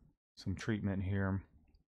some treatment here.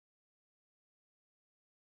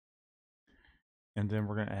 And then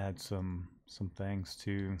we're going to add some things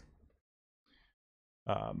to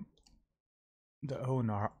the O and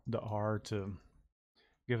the R to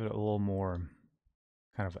give it a little more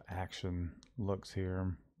kind of action looks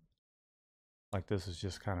here. Like this is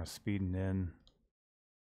just kind of speeding in.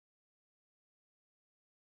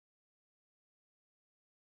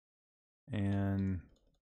 And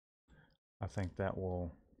I think that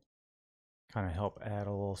will kind of help add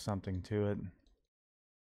a little something to it.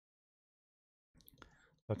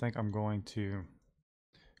 I think I'm going to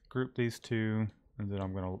group these two and then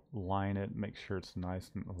I'm going to line it, make sure it's nice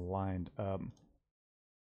and lined up.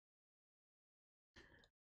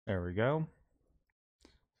 There we go.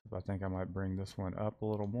 So I think I might bring this one up a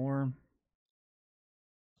little more.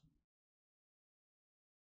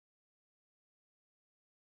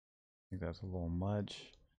 I think that's a little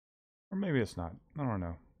much. Or maybe it's not. I don't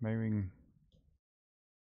know. Maybe we can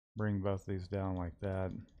bring both these down like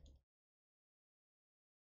that.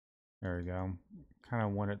 There we go. Kind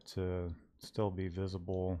of want it to still be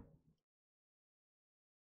visible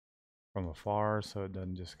from afar so it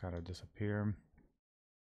doesn't just kind of disappear.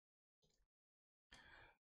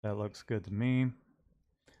 That looks good to me. I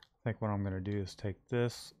think what I'm going to do is take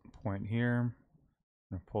this point here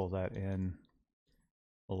and pull that in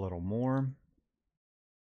a little more.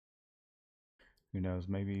 Who knows,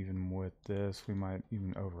 maybe even with this, we might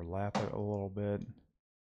even overlap it a little bit.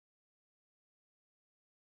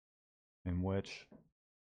 In which,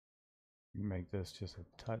 make this just a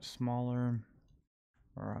touch smaller.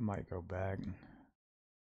 Or I might go back.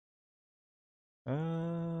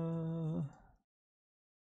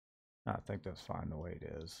 I think that's fine the way it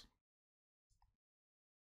is.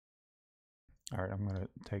 All right, I'm going to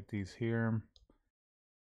take these here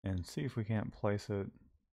and see if we can't place it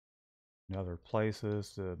in other places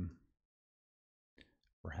to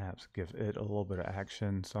perhaps give it a little bit of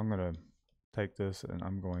action. So I'm going to take this and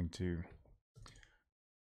I'm going to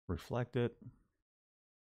reflect it.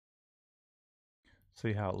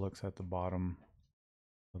 See how it looks at the bottom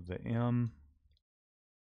of the M.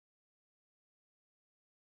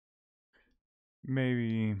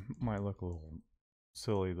 Maybe might look a little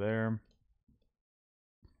silly there.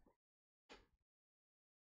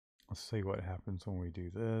 Let's see what happens when we do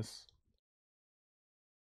this.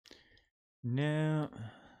 No,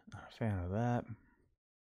 not a fan of that.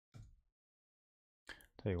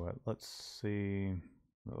 Tell you what, let's see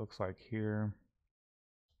what it looks like here.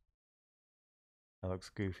 That looks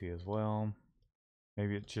goofy as well.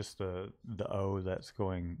 Maybe it's just the O that's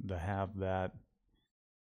going to have that.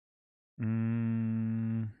 All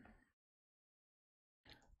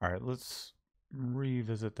right, let's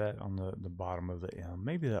revisit that on the bottom of the M.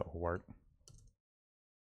 Maybe that will work.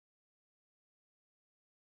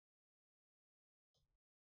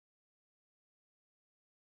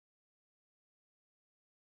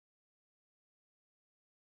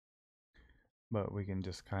 But we can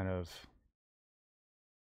just kind of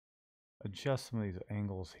adjust some of these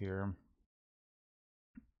angles here.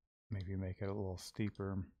 Maybe make it a little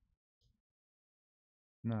steeper.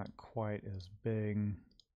 Not quite as big.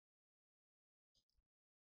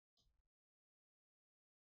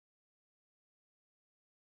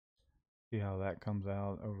 See how that comes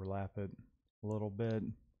out, overlap it a little bit.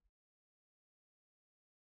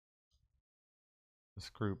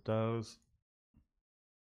 Just group those.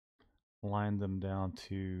 Line them down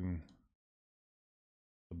to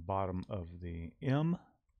the bottom of the M.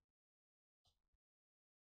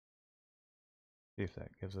 See if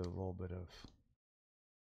that gives it a little bit of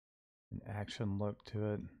an action look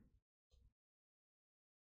to it.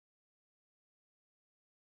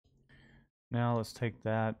 Now let's take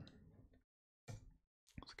that.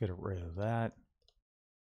 Let's get rid of that.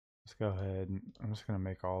 Let's go ahead and I'm just going to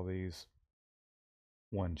make all these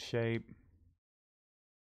one shape.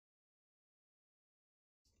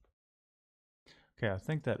 Okay, I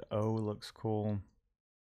think that O looks cool.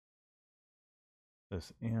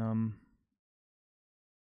 This M,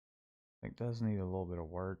 I think does need a little bit of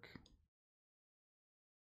work.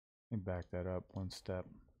 Let me back that up one step.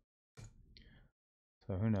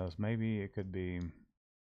 So who knows, maybe it could be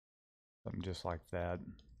something just like that.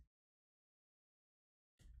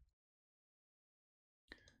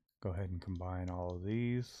 Go ahead and combine all of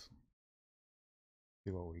these.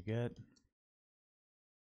 See what we get.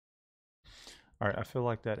 All right, I feel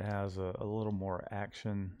like that has a little more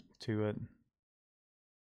action to it.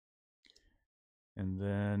 And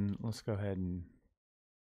then let's go ahead and,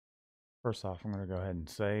 first off, I'm going to go ahead and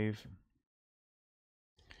save.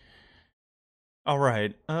 All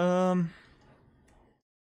right, let's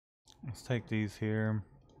take these here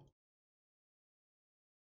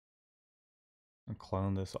and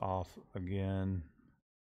clone this off again.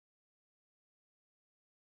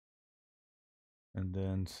 And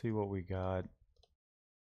then see what we got.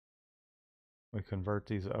 We convert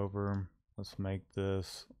these over. Let's make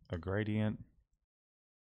this a gradient.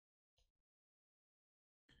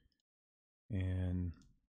 And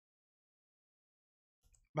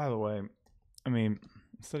by the way, I mean,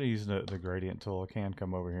 instead of using the gradient tool, I can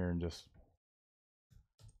come over here and just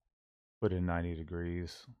put in 90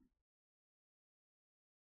 degrees.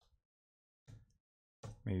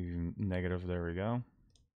 Maybe even negative, there we go.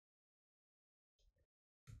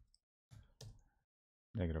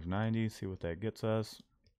 Negative 90, see what that gets us.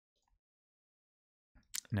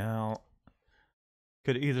 Now,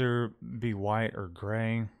 could either be white or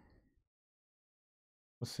gray.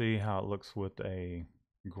 Let's see how it looks with a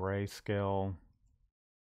grayscale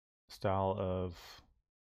style of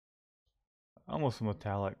almost a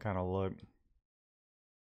metallic kind of look.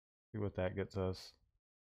 See what that gets us.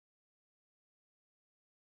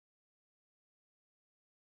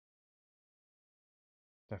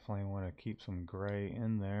 Definitely want to keep some gray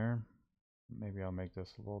in there. Maybe I'll make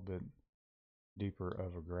this a little bit deeper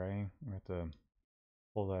of a gray. I have to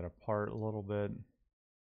pull that apart a little bit.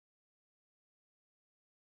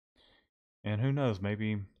 And who knows,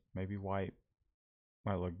 maybe white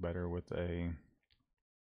might look better with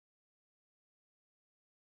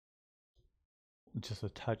just a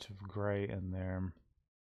touch of gray in there.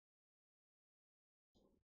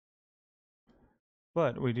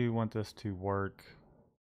 But we do want this to work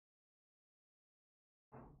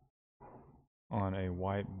on a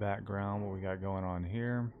white background, what we got going on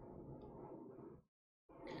here.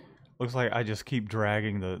 Looks like I just keep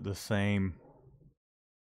dragging the same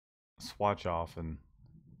swatch off and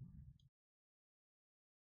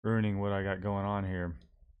ruining what I got going on here.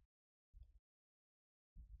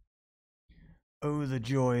 Oh, the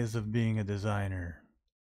joys of being a designer.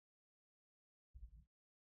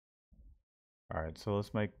 All right, so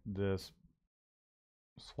let's make this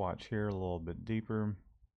swatch here a little bit deeper.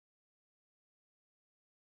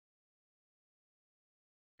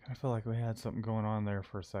 I feel like we had something going on there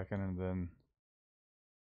for a second and then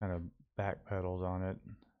kind of backpedaled on it.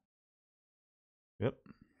 Yep.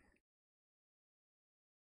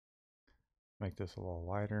 Make this a little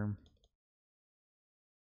lighter.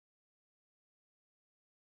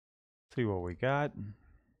 See what we got.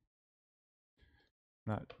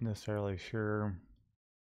 Not necessarily sure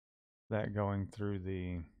that going through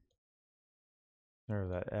there,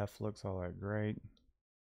 that F looks all that great.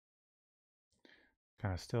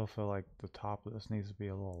 Kind of still feel like the top of this needs to be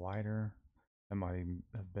a little lighter. That might even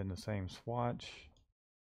have been the same swatch.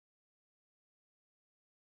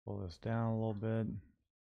 Pull this down a little bit.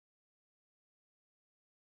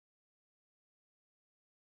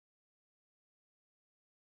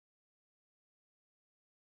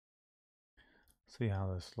 See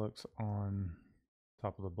how this looks on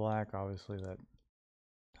top of the black. Obviously that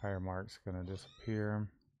tire mark's gonna disappear.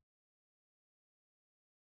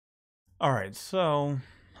 All right, so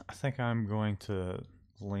I think I'm going to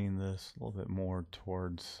lean this a little bit more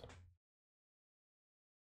towards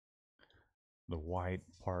the white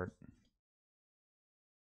part.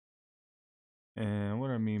 And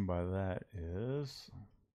what I mean by that is,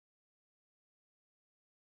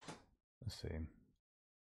 let's see, I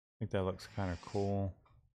think that looks kind of cool.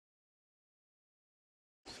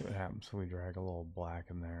 See what happens if we drag a little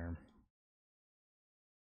black in there.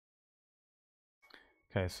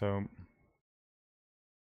 Okay, so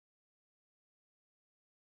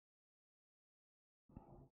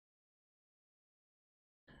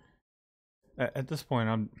at this point,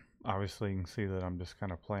 I'm obviously, you can see that I'm just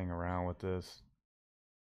kind of playing around with this,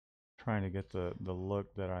 trying to get the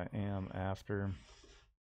look that I am after.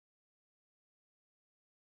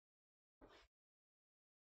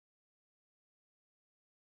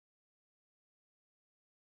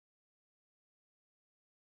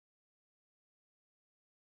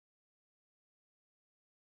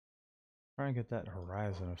 Trying to get that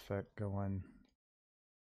horizon effect going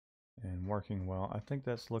and working well. I think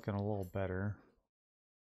that's looking a little better.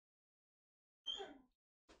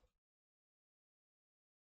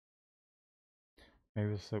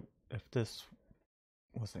 Maybe so if this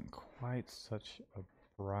wasn't quite such a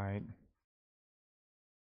bright.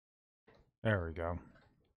 There we go.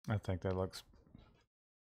 I think that looks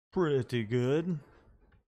pretty good.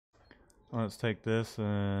 Let's take this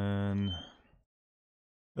and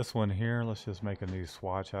this one here. Let's just make a new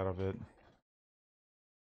swatch out of it.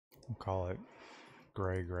 We'll call it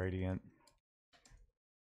gray gradient.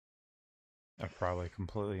 I probably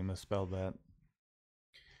completely misspelled that.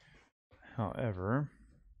 However,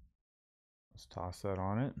 let's toss that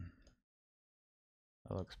on it.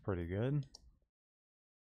 That looks pretty good.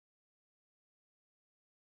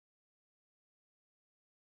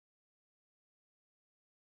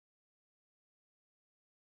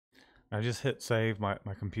 I just hit save. My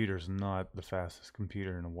computer's not the fastest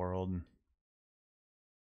computer in the world.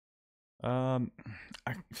 I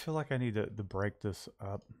feel like I need to break this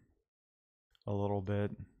up a little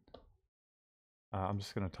bit. I'm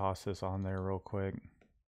just going to toss this on there real quick.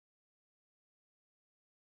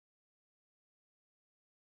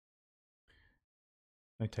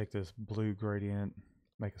 Let me take this blue gradient,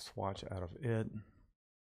 make a swatch out of it.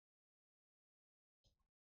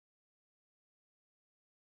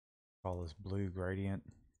 Call this blue gradient.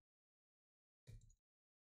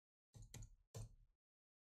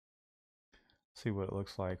 See what it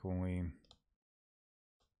looks like when we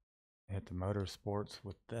hit the motorsports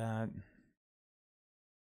with that.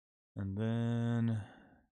 And then,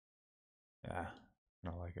 yeah, I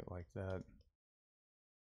don't like it like that.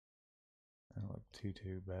 Doesn't look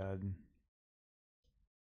too bad.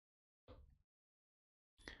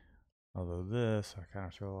 Although this, I kind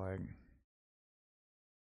of feel like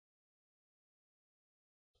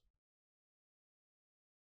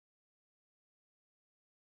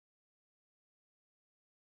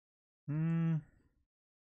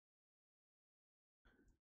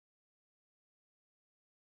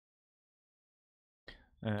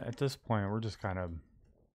at this point, we're just kind of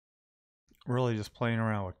really just playing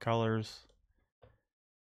around with colors.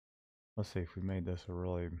 Let's see if we made this a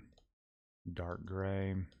really dark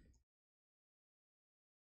gray.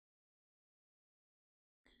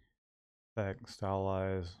 Effect,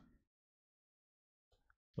 stylize.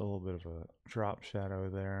 A little bit of a drop shadow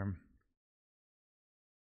there.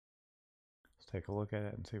 Let's take a look at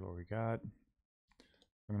it and see what we got.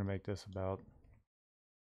 I'm going to make this about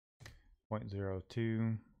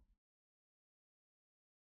 0.02.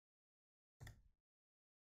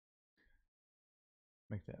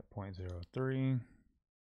 Make that 0.03.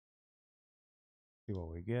 See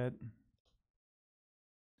what we get.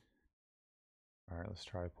 All right, let's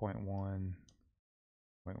try 0.1,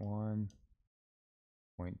 0.1,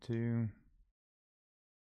 0.2.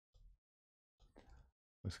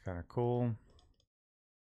 Looks kind of cool.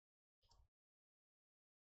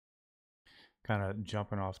 Kind of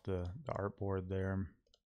jumping off the artboard there.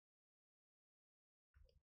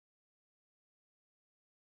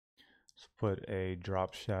 Let's put a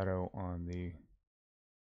drop shadow on the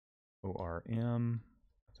ORM.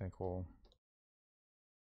 I think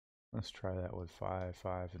let's try that with 5,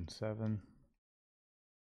 5, and 7.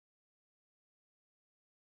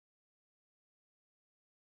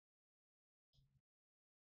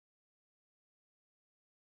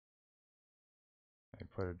 I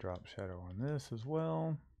put a drop shadow on this as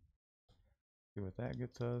well. See what that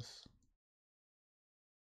gets us.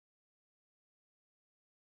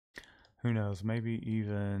 Who knows, maybe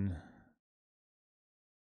even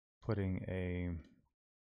putting a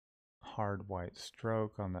hard white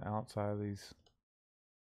stroke on the outside of these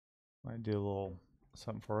might do a little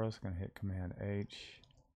something for us. Gonna hit Command H.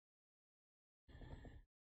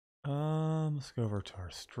 Let's go over to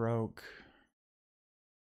our stroke.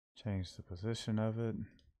 Change the position of it.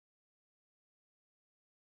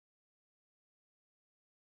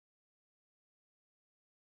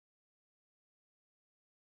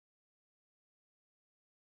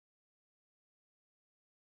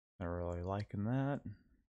 Not really liking that.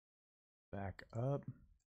 Back up.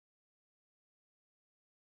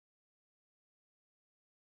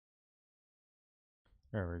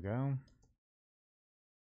 There we go.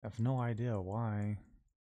 I have no idea why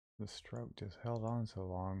the stroke just held on so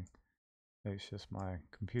long. It's just my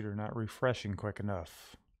computer not refreshing quick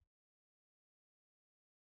enough.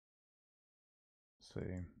 Let's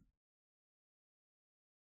see.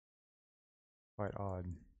 Quite odd.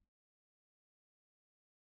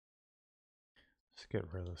 Let's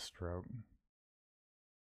get rid of the stroke.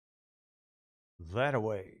 That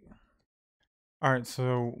away. Alright,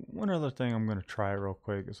 so one other thing I'm going to try real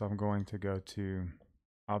quick is I'm going to go to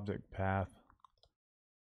Object Path,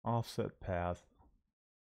 Offset Path.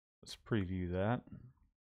 Let's preview that.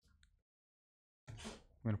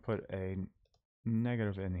 I'm going to put a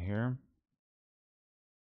negative in here.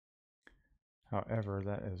 However,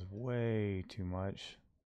 that is way too much.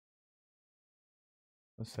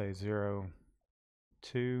 Let's say 0,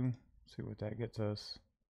 2. See what that gets us.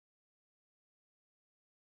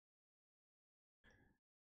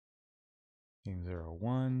 Team 0,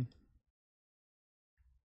 1.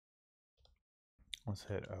 Let's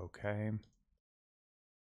hit OK.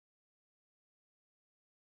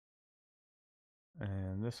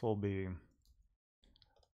 And this will be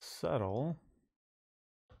subtle,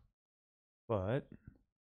 but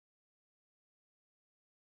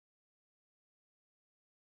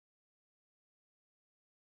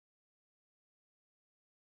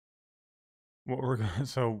what we're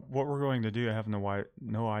going to do, I have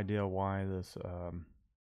no idea why this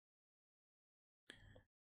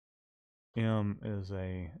M is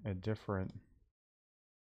a different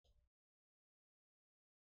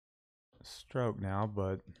stroke now,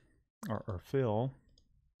 but or fill.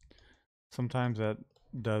 Sometimes that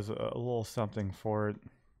does a little something for it.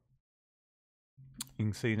 You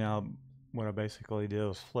can see now what I basically did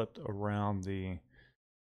was flipped around the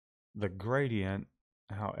gradient.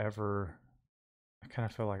 However, I kind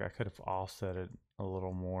of feel like I could have offset it a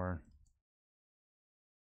little more.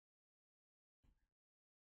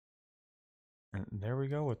 And there we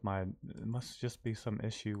go with my, it must just be some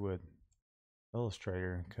issue with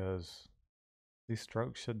Illustrator because these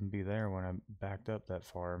strokes shouldn't be there when I backed up that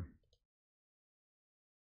far.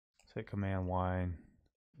 Let's hit Command Y.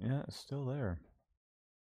 Yeah, it's still there.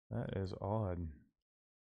 That is odd.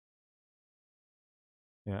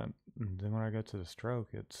 Yeah, and then when I go to the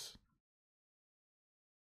stroke, that's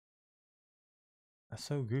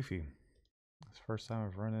so goofy. It's the first time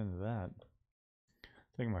I've run into that.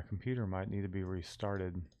 I think my computer might need to be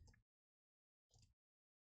restarted.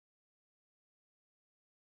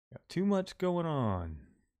 Got too much going on.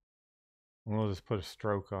 We'll just put a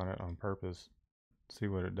stroke on it on purpose. See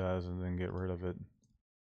what it does and then get rid of it.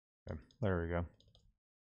 Okay, there we go.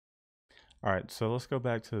 Alright, so let's go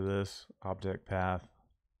back to this object path.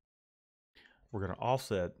 We're going to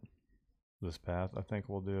offset this path. I think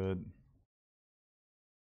we'll do it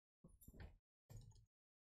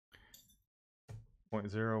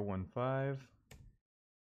 .015.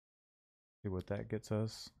 See what that gets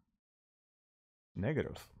us.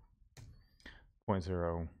 Negative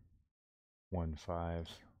 0.015.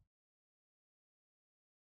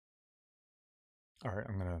 All right,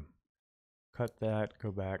 I'm gonna cut that,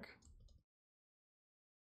 go back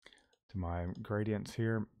to my gradients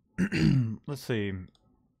here. Let's see.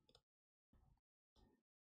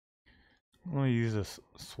 Let me use this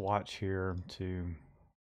swatch here to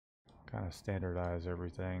kind of standardize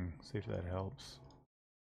everything. See if that helps.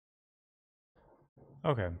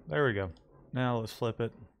 Okay, there we go. Now let's flip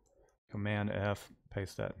it. Command F,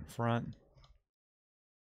 paste that in front.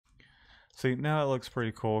 See, now it looks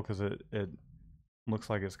pretty cool because it looks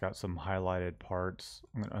like it's got some highlighted parts.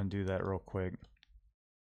 I'm going to undo that real quick.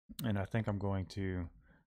 And I think I'm going to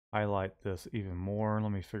highlight this even more.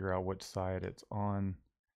 Let me figure out which side it's on.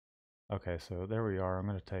 Okay, so there we are. I'm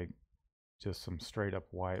going to take just some straight up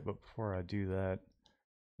white, but before I do that,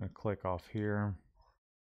 I'm going to click off here.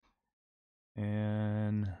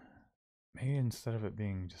 And maybe instead of it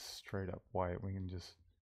being just straight up white, we can just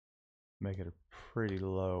make it a pretty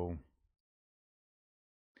low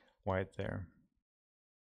white there.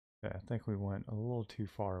 Okay, I think we went a little too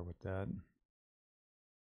far with that.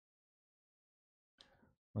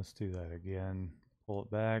 Let's do that again. Pull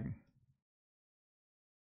it back.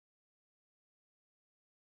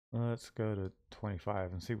 Let's go to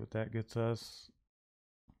 25 and see what that gets us.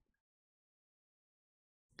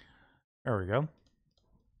 There we go.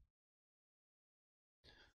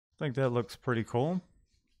 I think that looks pretty cool.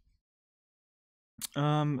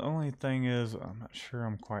 Only thing is, I'm not sure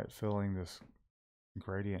I'm quite filling this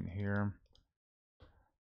gradient here.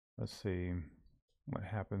 Let's see what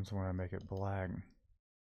happens when I make it black.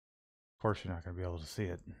 Of course, you're not going to be able to see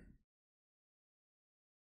it.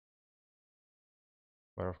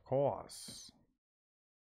 But of course.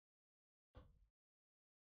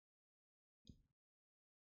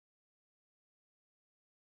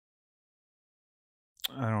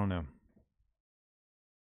 I don't know.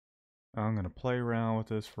 I'm going to play around with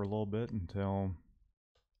this for a little bit until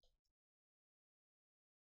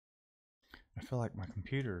I feel like my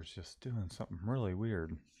computer is just doing something really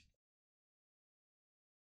weird.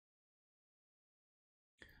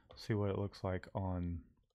 See what it looks like on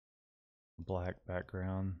black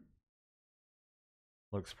background.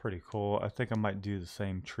 Looks pretty cool. I think I might do the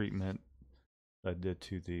same treatment that I did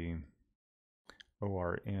to the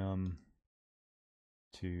ORM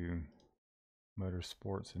to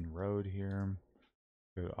motorsports and road here.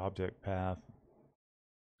 Go to object path,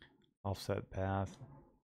 offset path.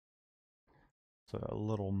 It's a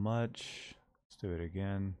little much. Let's do it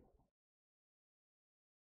again.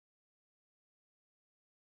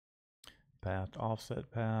 Path,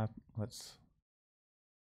 offset path. Let's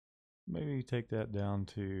maybe take that down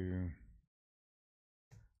to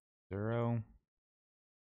 0.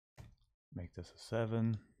 Make this a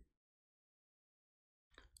 7.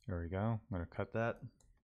 There we go. I'm going to cut that.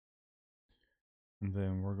 And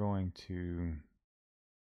then we're going to,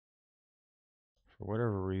 for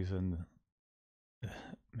whatever reason,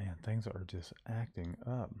 man, things are just acting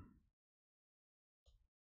up.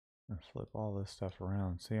 I'm gonna flip all this stuff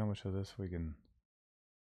around. See how much of this we can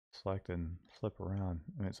select and flip around.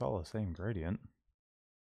 I mean, it's all the same gradient.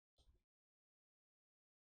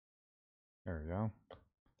 There we go.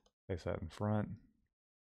 Place that in front.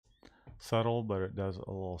 Subtle, but it does a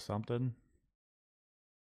little something.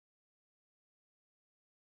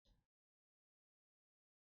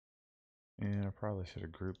 And I probably should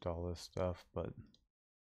have grouped all this stuff, but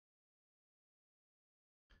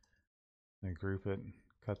I group it,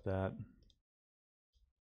 cut that.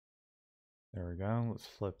 There we go. Let's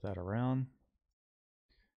flip that around.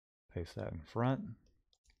 Paste that in front.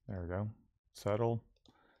 There we go. Subtle,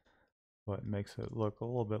 but makes it look a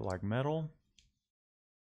little bit like metal.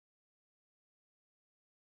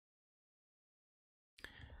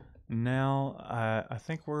 Now, I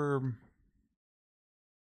think we're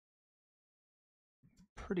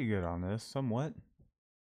pretty good on this, somewhat.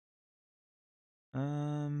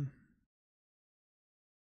 Who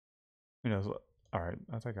knows? All right,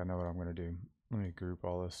 I think I know what I'm going to do. Let me group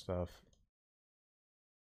all this stuff.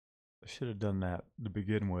 I should have done that to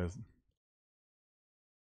begin with.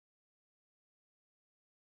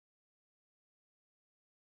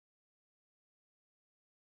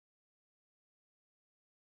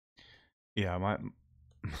 Yeah, my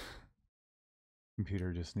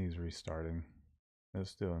computer just needs restarting.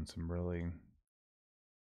 It's doing some really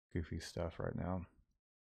goofy stuff right now.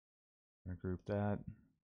 I'm going to group that.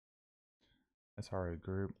 That's already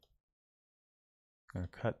grouped. I'm going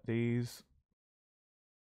to cut these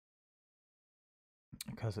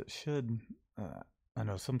because it should, I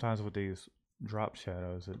know sometimes with these drop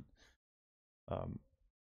shadows, it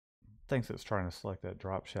thinks it's trying to select that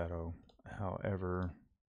drop shadow. However,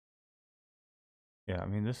 yeah, I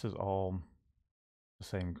mean, this is all the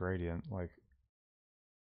same gradient. Like,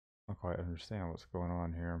 don't quite understand what's going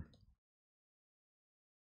on here.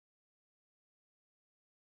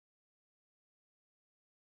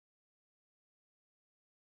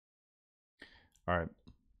 All right,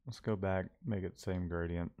 let's go back, make it same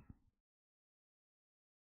gradient.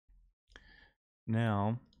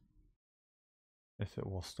 Now, if it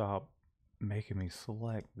will stop making me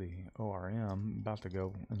select the ORM, I'm about to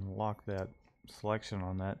go and lock that selection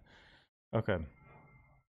on that. Okay,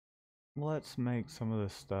 let's make some of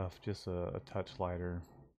this stuff just a touch lighter.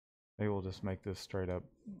 Maybe we'll just make this straight up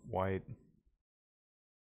white.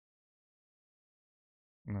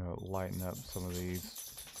 I'm gonna lighten up some of these.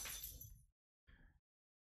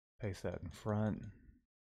 Paste that in front.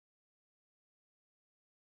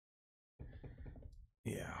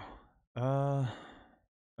 Yeah.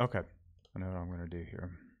 Okay. I know what I'm gonna do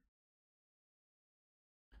here.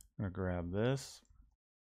 I'm gonna grab this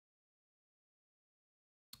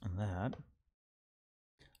and that.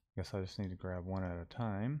 Guess I just need to grab one at a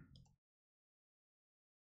time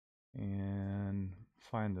and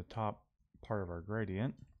find the top part of our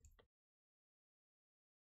gradient.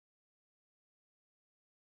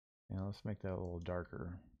 And let's make that a little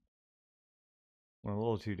darker. Went a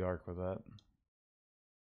little too dark with that.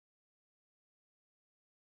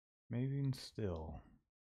 Maybe even still.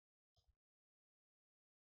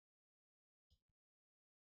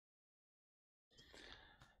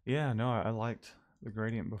 Yeah, no, I liked the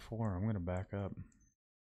gradient before. I'm gonna back up.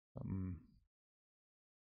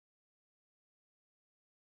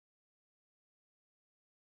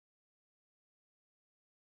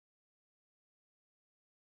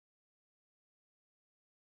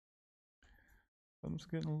 Something's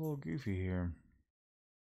getting a little goofy here.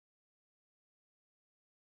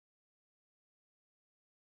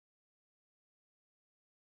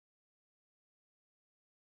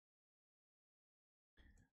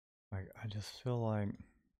 Like, I just feel like,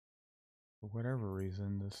 for whatever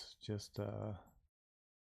reason, this just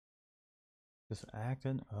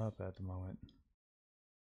acting up at the moment.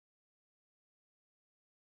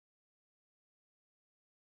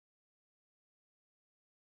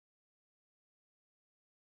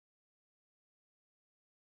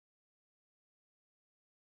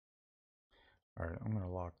 All right, I'm gonna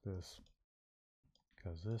lock this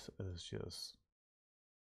because this is just,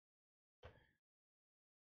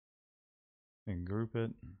 and group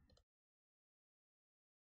it.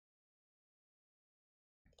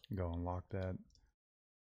 Go and lock that.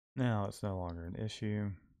 Now it's no longer an issue.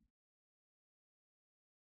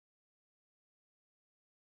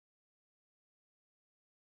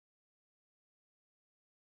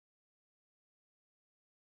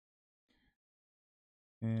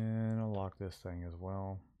 And I'll lock this thing as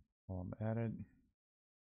well while I'm at it.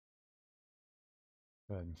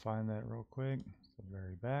 Go ahead and find that real quick. It's the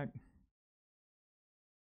very back.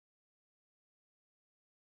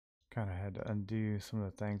 Kind of had to undo some of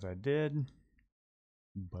the things I did,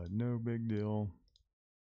 but no big deal.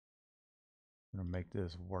 I'm gonna make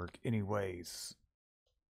this work anyways.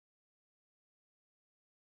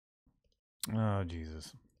 Oh,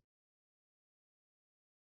 Jesus.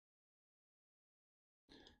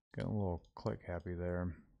 Got a little click happy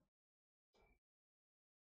there.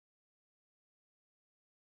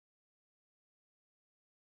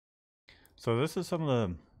 So this is some of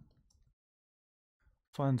the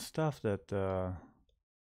fun stuff that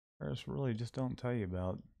artists really just don't tell you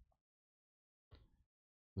about.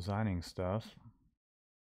 Designing stuff.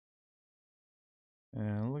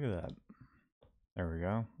 And look at that. There we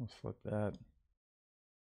go. Let's flip that.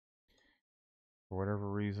 For whatever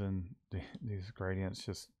reason, these gradients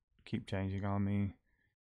just keep changing on me.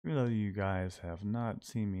 Even though you guys have not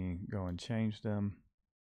seen me go and change them.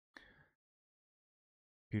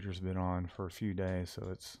 Computer's been on for a few days, so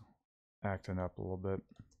it's acting up a little bit.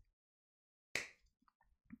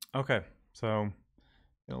 Okay, so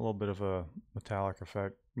a little bit of a metallic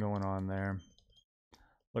effect going on there.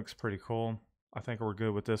 Looks pretty cool. I think we're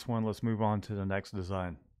good with this one. Let's move on to the next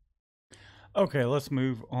design. Okay, let's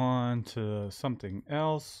move on to something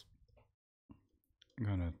else. I'm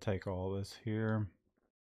gonna take all this here,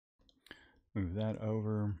 move that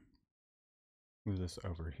over, move this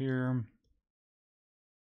over here.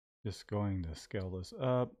 Just going to scale this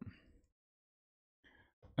up.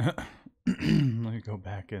 Let me go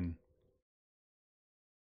back and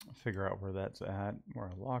figure out where that's at, where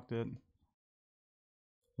I locked it.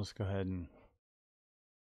 Let's go ahead and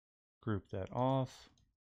group that off.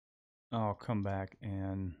 I'll come back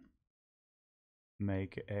and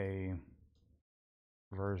make a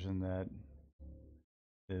version that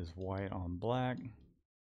is white on black.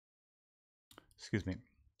 Excuse me,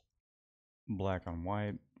 black on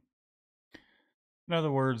white. In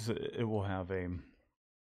other words, it will have a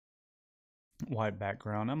white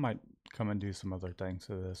background. I might come and do some other things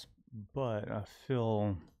to this, but I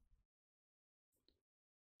feel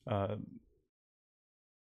uh,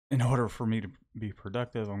 in order for me to be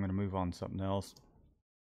productive, I'm going to move on to something else.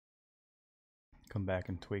 Come back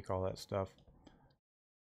and tweak all that stuff.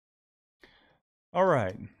 All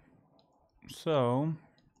right. So,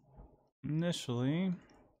 initially,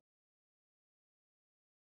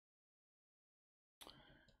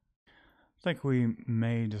 I think we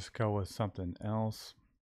may just go with something else.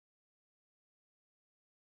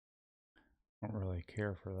 I don't really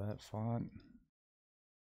care for that font.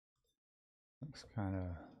 Looks kind of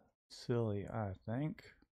silly, I think.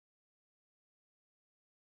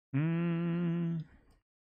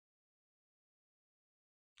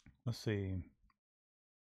 Let's see.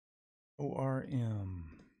 ORM.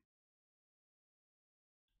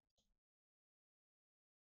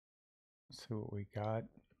 Let's see what we got.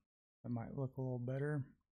 That might look a little better.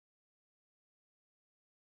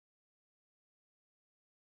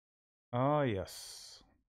 Oh, yes.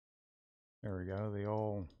 There we go. The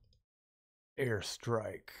old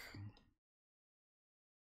airstrike.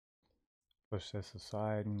 Push this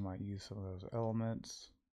aside. We might use some of those elements.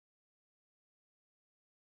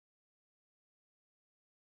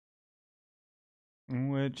 In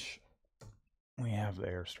which we have the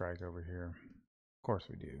airstrike over here. Of course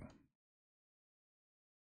we do.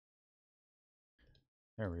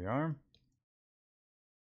 There we are.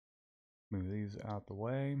 Move these out the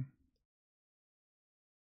way.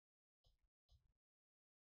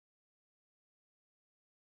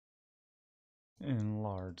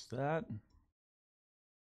 Enlarge that.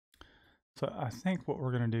 So I think what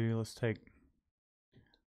we're going to do, let's take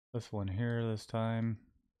this one here this time.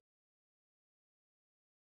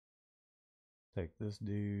 Take this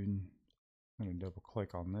dude. I'm going to double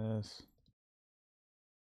click on this.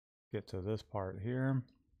 Get to this part here.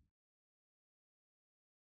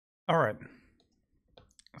 All right.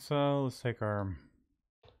 So let's take our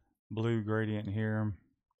blue gradient here.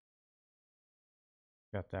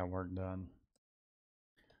 Got that work done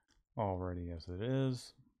already as it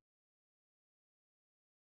is.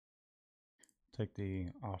 Take the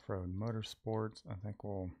off-road motorsports. I think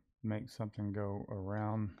we'll make something go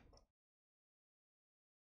around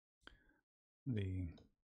the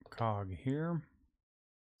cog here.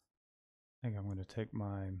 I think I'm going to take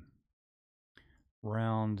my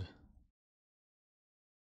round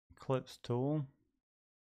eclipse tool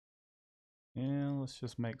and let's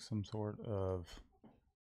just make some sort of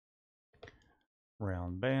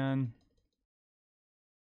round band.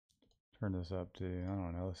 Turn this up to, I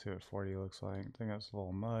don't know, let's see what 40 looks like. I think that's a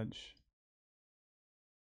little much.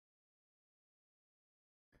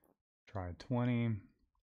 Try 20.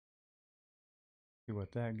 See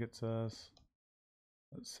what that gets us.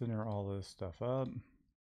 Let's center all this stuff up.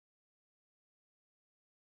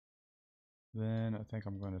 Then I think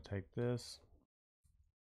I'm going to take this,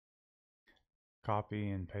 copy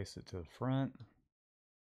and paste it to the front.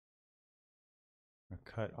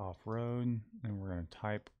 Cut off road, and we're going to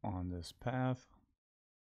type on this path.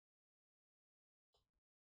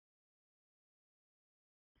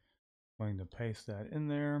 Going to paste that in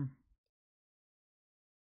there.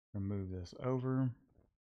 Remove this over.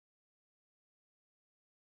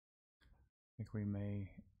 I think we may,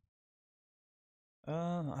 I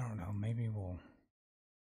don't know, maybe we'll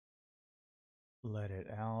let it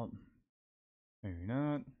out. Maybe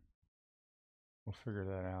not. We'll figure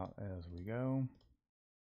that out as we go.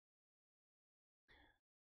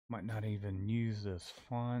 Might not even use this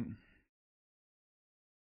font.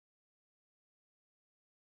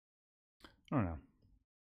 I don't know.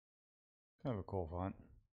 Kind of a cool font.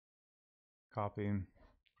 Copy.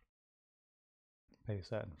 Paste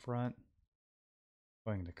that in front.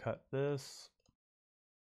 Going to cut this.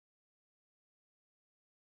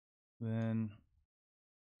 Then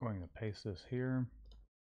going to paste this here.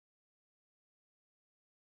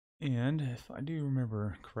 And if I do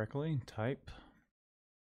remember correctly, type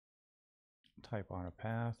on a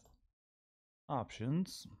path,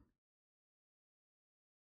 options.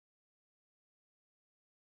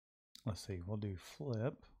 Let's see, we'll do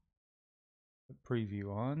flip, put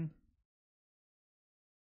preview on,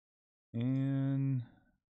 and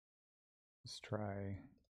let's try.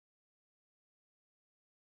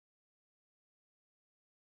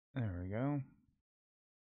 There we go.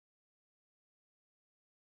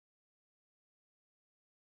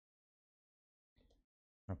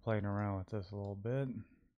 I'm playing around with this a little bit.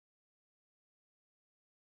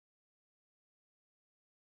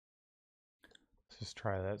 Let's just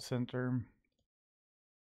try that center.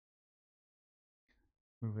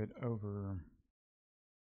 Move it over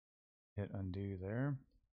Hit undo there.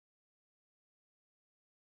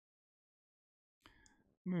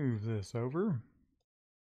 Move this over.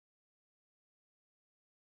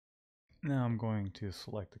 Now I'm going to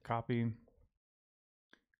select the copy,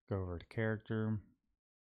 go over to character,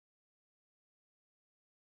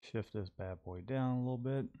 shift this bad boy down a little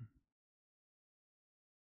bit.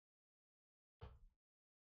 I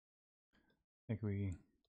think we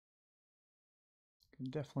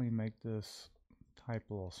can definitely make this type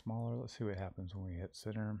a little smaller. Let's see what happens when we hit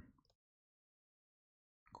center.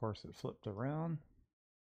 Of course, it flipped around.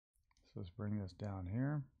 So let's bring this down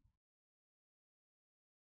here.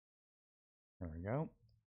 There we go.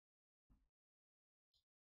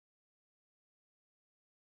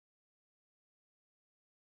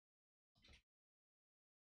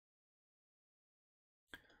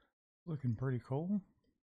 Looking pretty cool.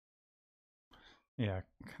 Yeah,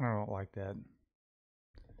 kind of don't like that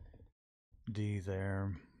D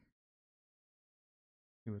there.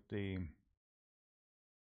 With the,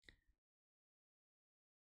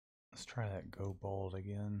 let's try that go bold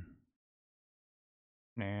again.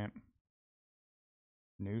 Nah.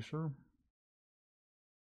 Nooser.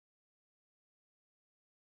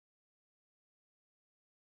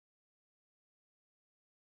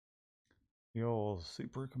 The old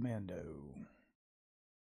Super Commando.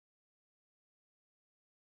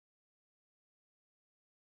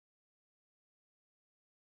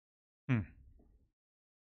 I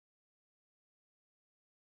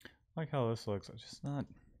like how this looks. I'm just not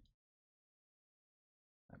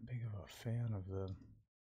that big of a fan of the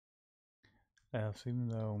F's, even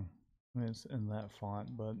though it's in that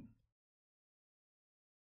font, but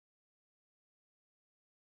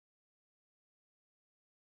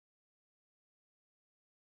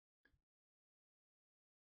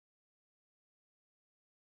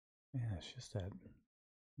yeah, it's just that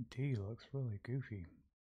D looks really goofy.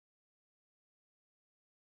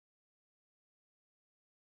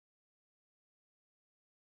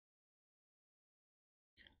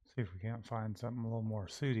 See if we can't find something a little more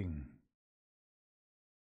suiting.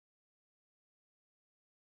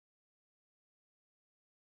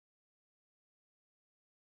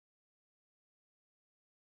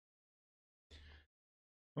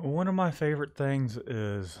 One of my favorite things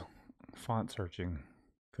is font searching,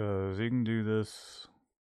 because you can do this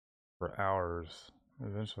for hours.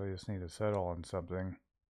 Eventually you just need to settle on something.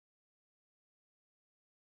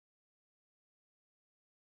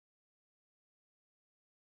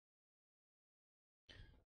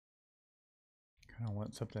 Kind of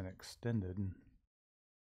want something extended.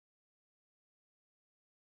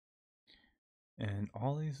 And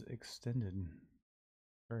all these extended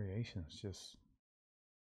variations just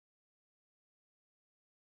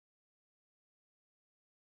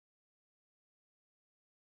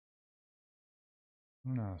I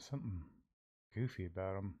don't know, something goofy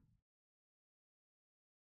about them.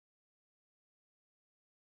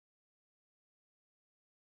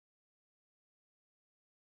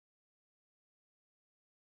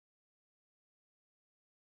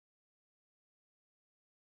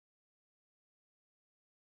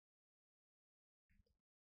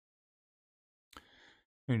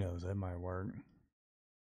 Who knows, that might work.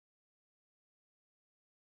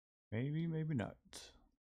 Maybe, maybe not.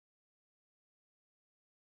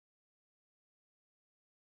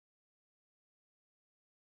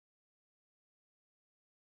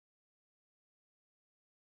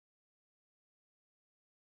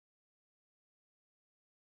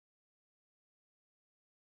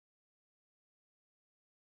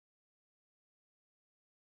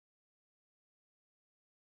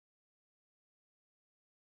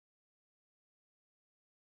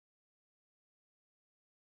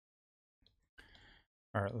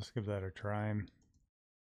 All right, let's give that a try. Let's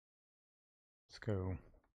go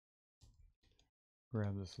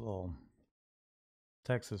grab this little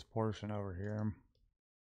Texas portion over here.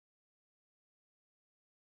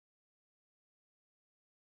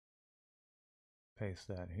 Paste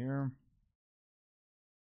that here.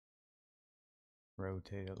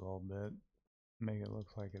 Rotate it a little bit. Make it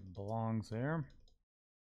look like it belongs there.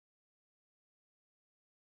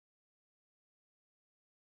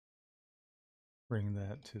 Bring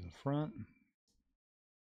that to the front.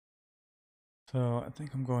 So I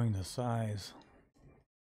think I'm going to size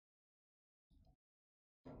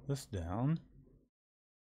this down.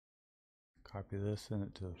 Copy this, send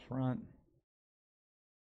it to the front.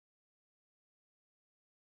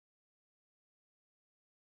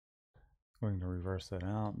 Going to reverse that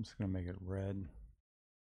out. I'm just going to make it red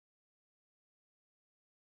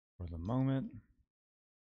for the moment.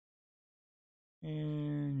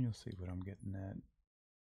 And you'll see what I'm getting at.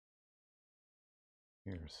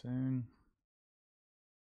 here soon.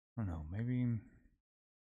 I don't know, maybe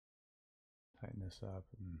tighten this up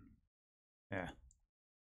and yeah,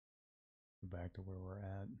 go back to where we're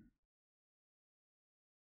at.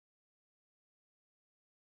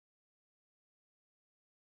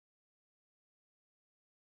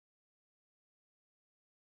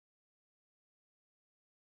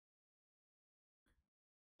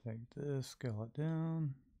 Take this, scale it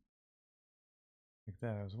down, like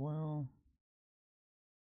that as well.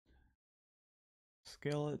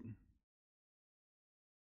 Scale it.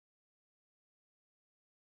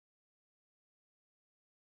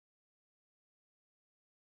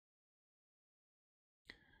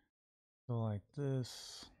 Go like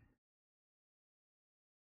this.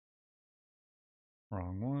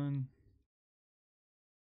 Wrong one.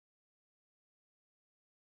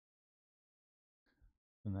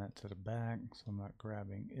 And that to the back, so I'm not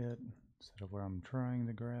grabbing it instead of where I'm trying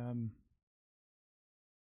to grab.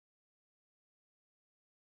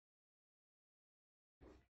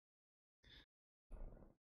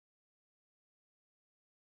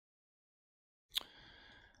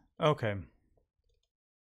 Okay.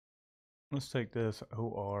 Let's take this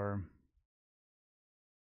OR.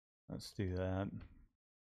 Let's do that.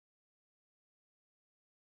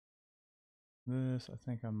 This, I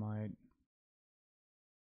think I might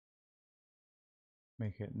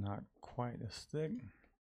make it not quite as thick.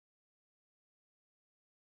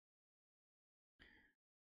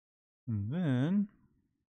 And then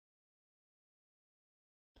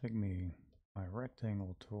take my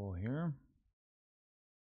rectangle tool here.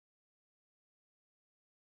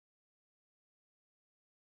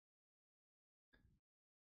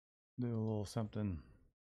 Do a little something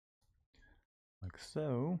like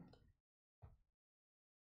so.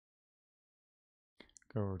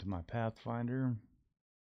 Go over to my Pathfinder.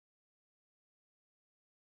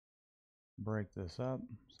 Break this up,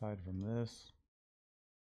 aside from this.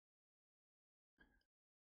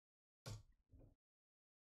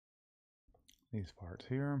 These parts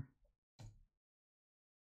here.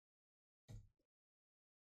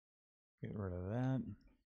 Get rid of that.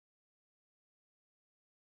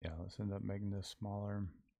 Yeah, let's end up making this smaller.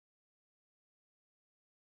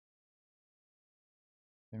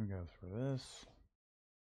 Same goes for this.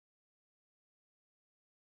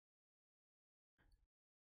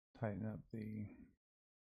 Tighten up the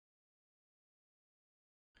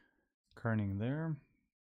kerning there.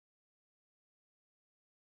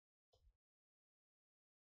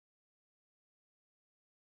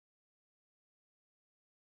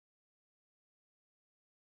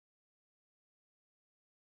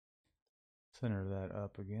 Center that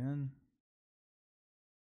up again.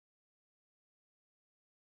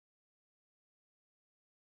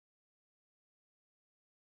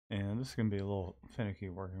 And this is going to be a little finicky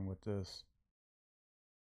working with this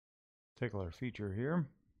particular feature here.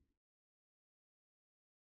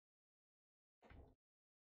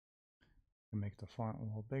 And make the font a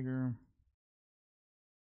little bigger.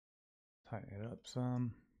 Tighten it up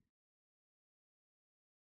some.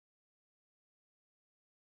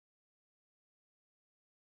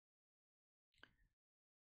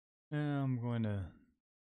 And I'm going to,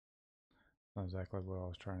 not exactly what I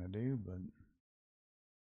was trying to do, but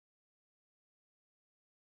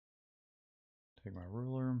take my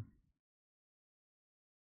ruler,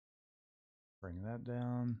 bring that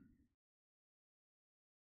down.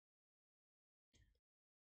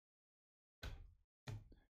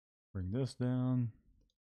 Bring this down.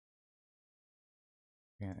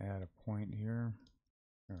 Can't add a point here.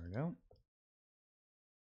 There we go.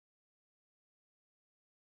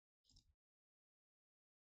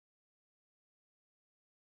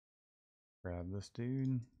 Grab this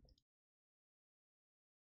dude.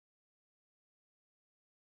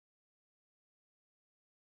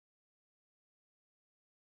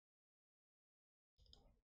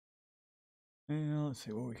 And let's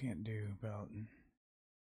see what we can't do about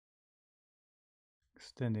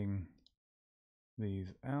extending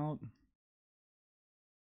these out.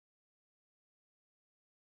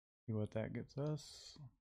 See what that gets us.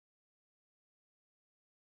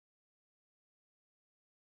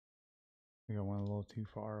 I think I went a little too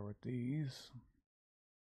far with these.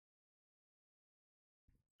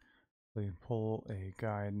 So you pull a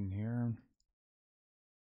guide in here.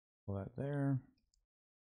 Pull that there.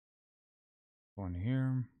 One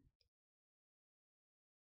here.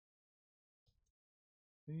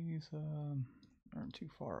 These aren't too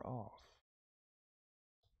far off.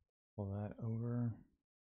 Pull that over.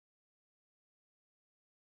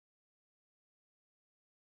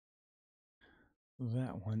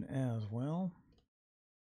 That one as well.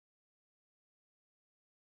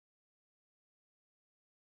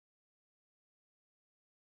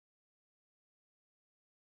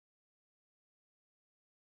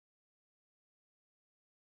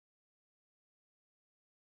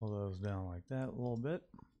 Pull those down like that a little bit.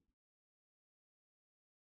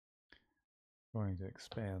 Going to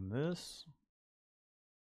expand this.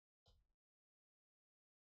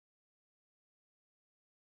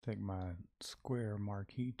 Take my square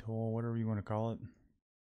marquee tool, whatever you want to call it.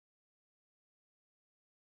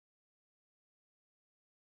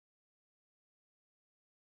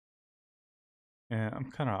 And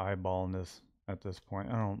I'm kind of eyeballing this at this point.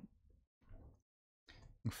 I don't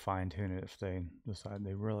fine tune it if they decide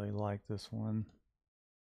they really like this one.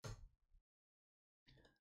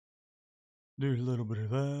 Do a little bit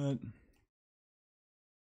of that. I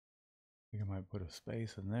think I might put a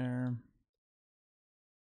space in there.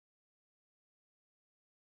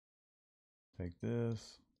 Take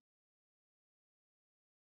this.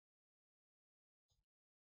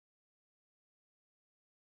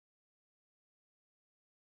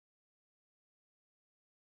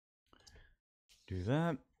 Do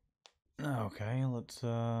that. Okay, let's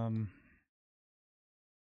I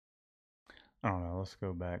don't know, let's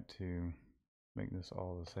go back to make this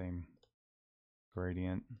all the same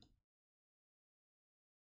gradient. I'm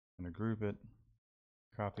gonna group it,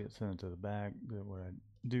 copy it, send it to the back,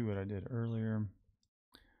 do what I did earlier.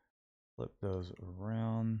 Flip those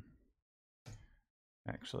around.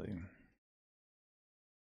 Actually,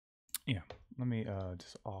 yeah, let me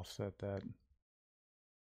just offset that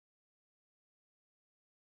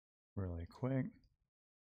really quick.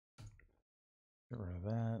 Get rid of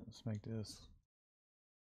that. Let's make this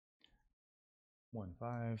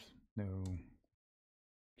 1.5. No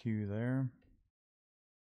Q there.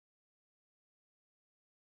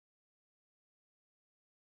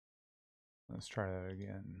 Let's try that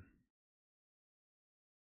again.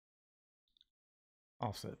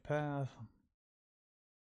 Offset path.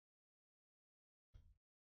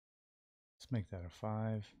 Let's make that a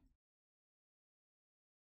 5.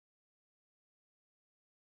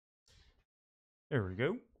 There we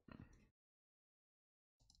go.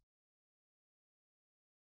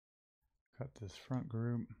 Cut this front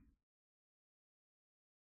group.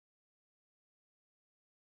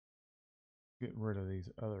 Get rid of these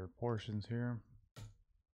other portions here.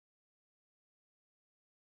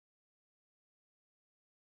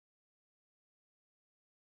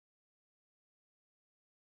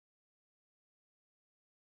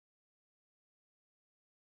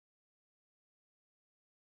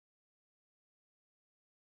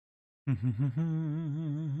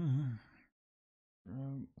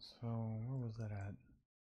 So where was that at?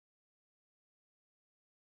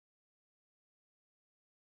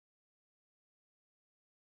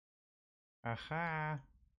 Aha!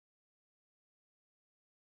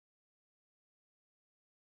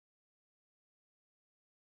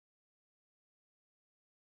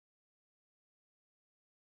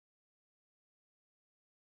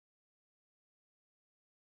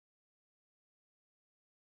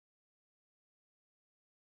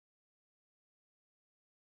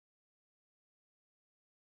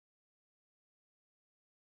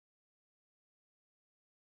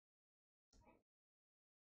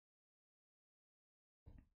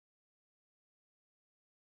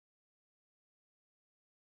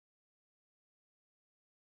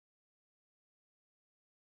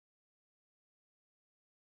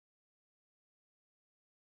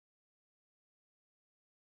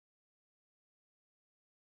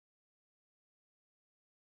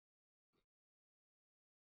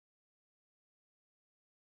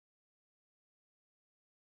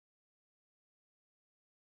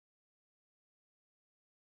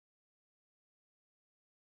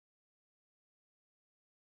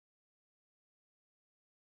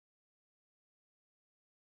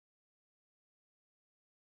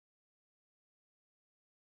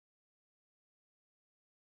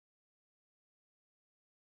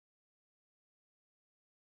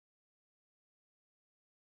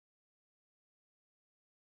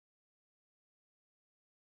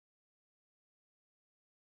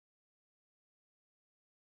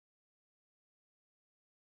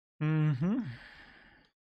 Mm-hmm.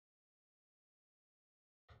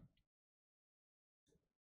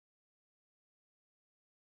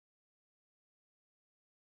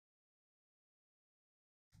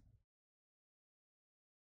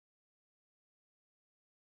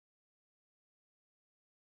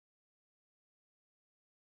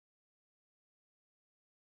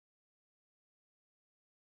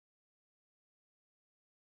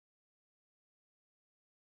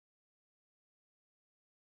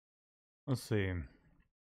 Let's see. I'm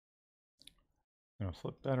gonna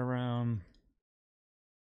flip that around.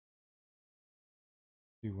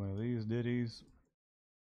 Do one of these ditties.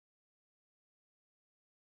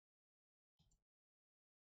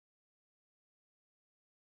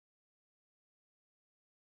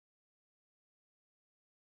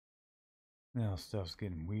 Now stuff's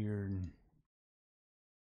getting weird.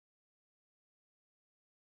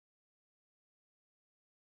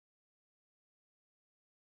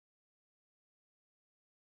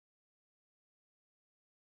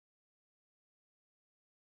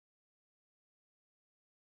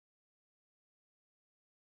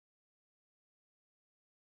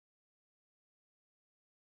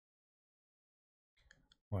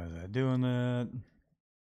 Why is that doing that?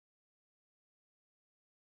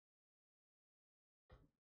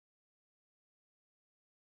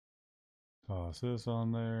 Toss this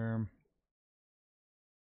on there.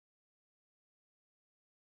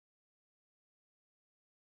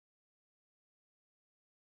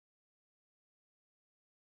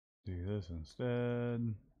 Do this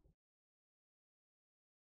instead.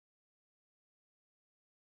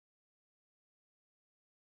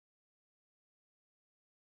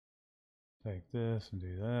 Take this and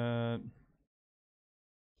do that.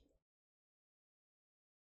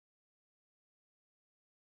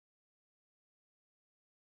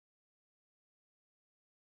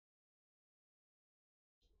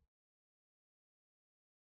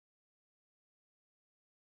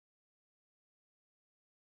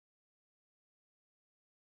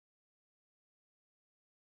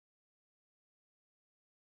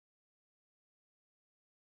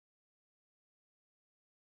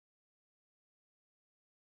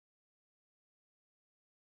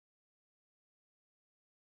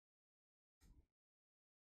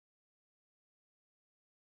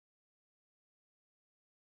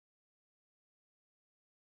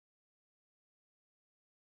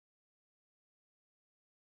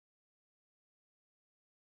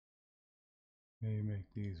 Okay,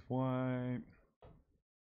 make these white.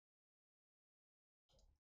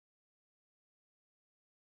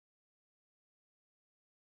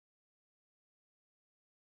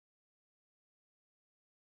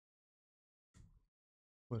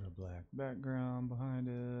 Put a black background behind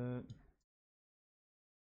it.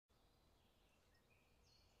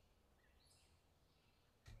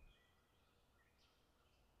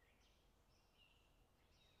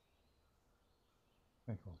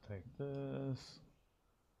 I think I'll take this.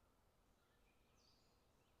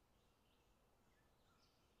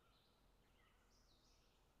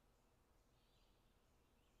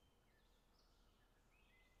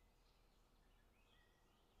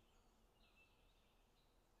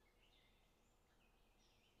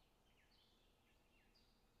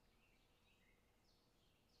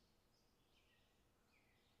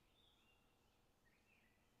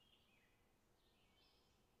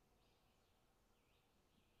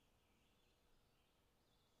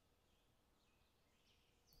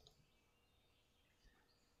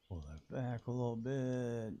 Pull that back a little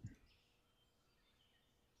bit.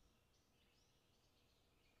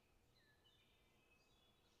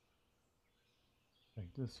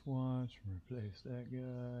 Take this swatch and replace that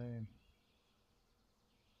guy.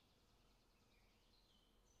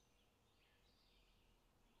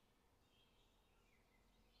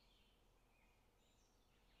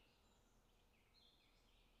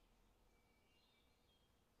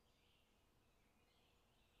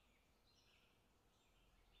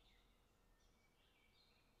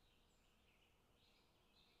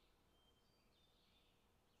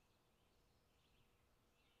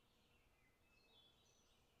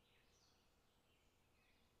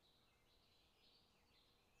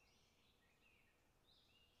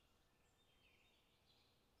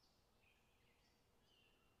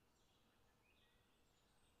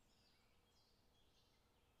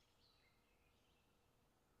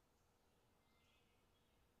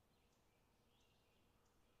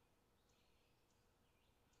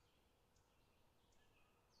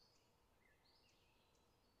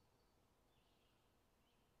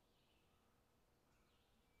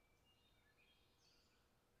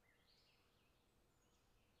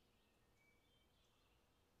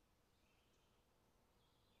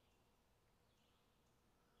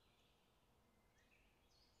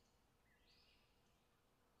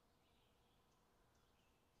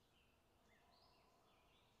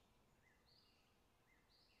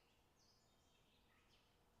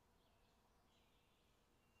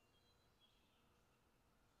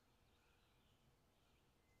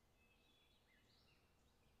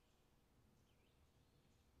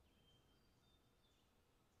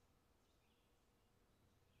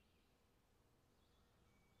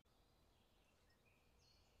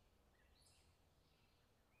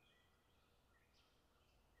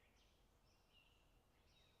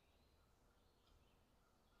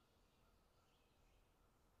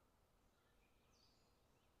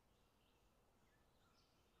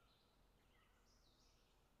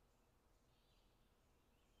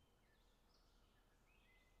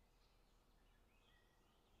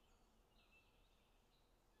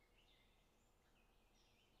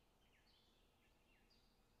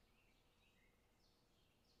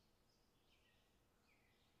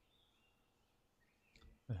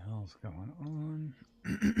 The hell's going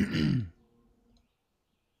on?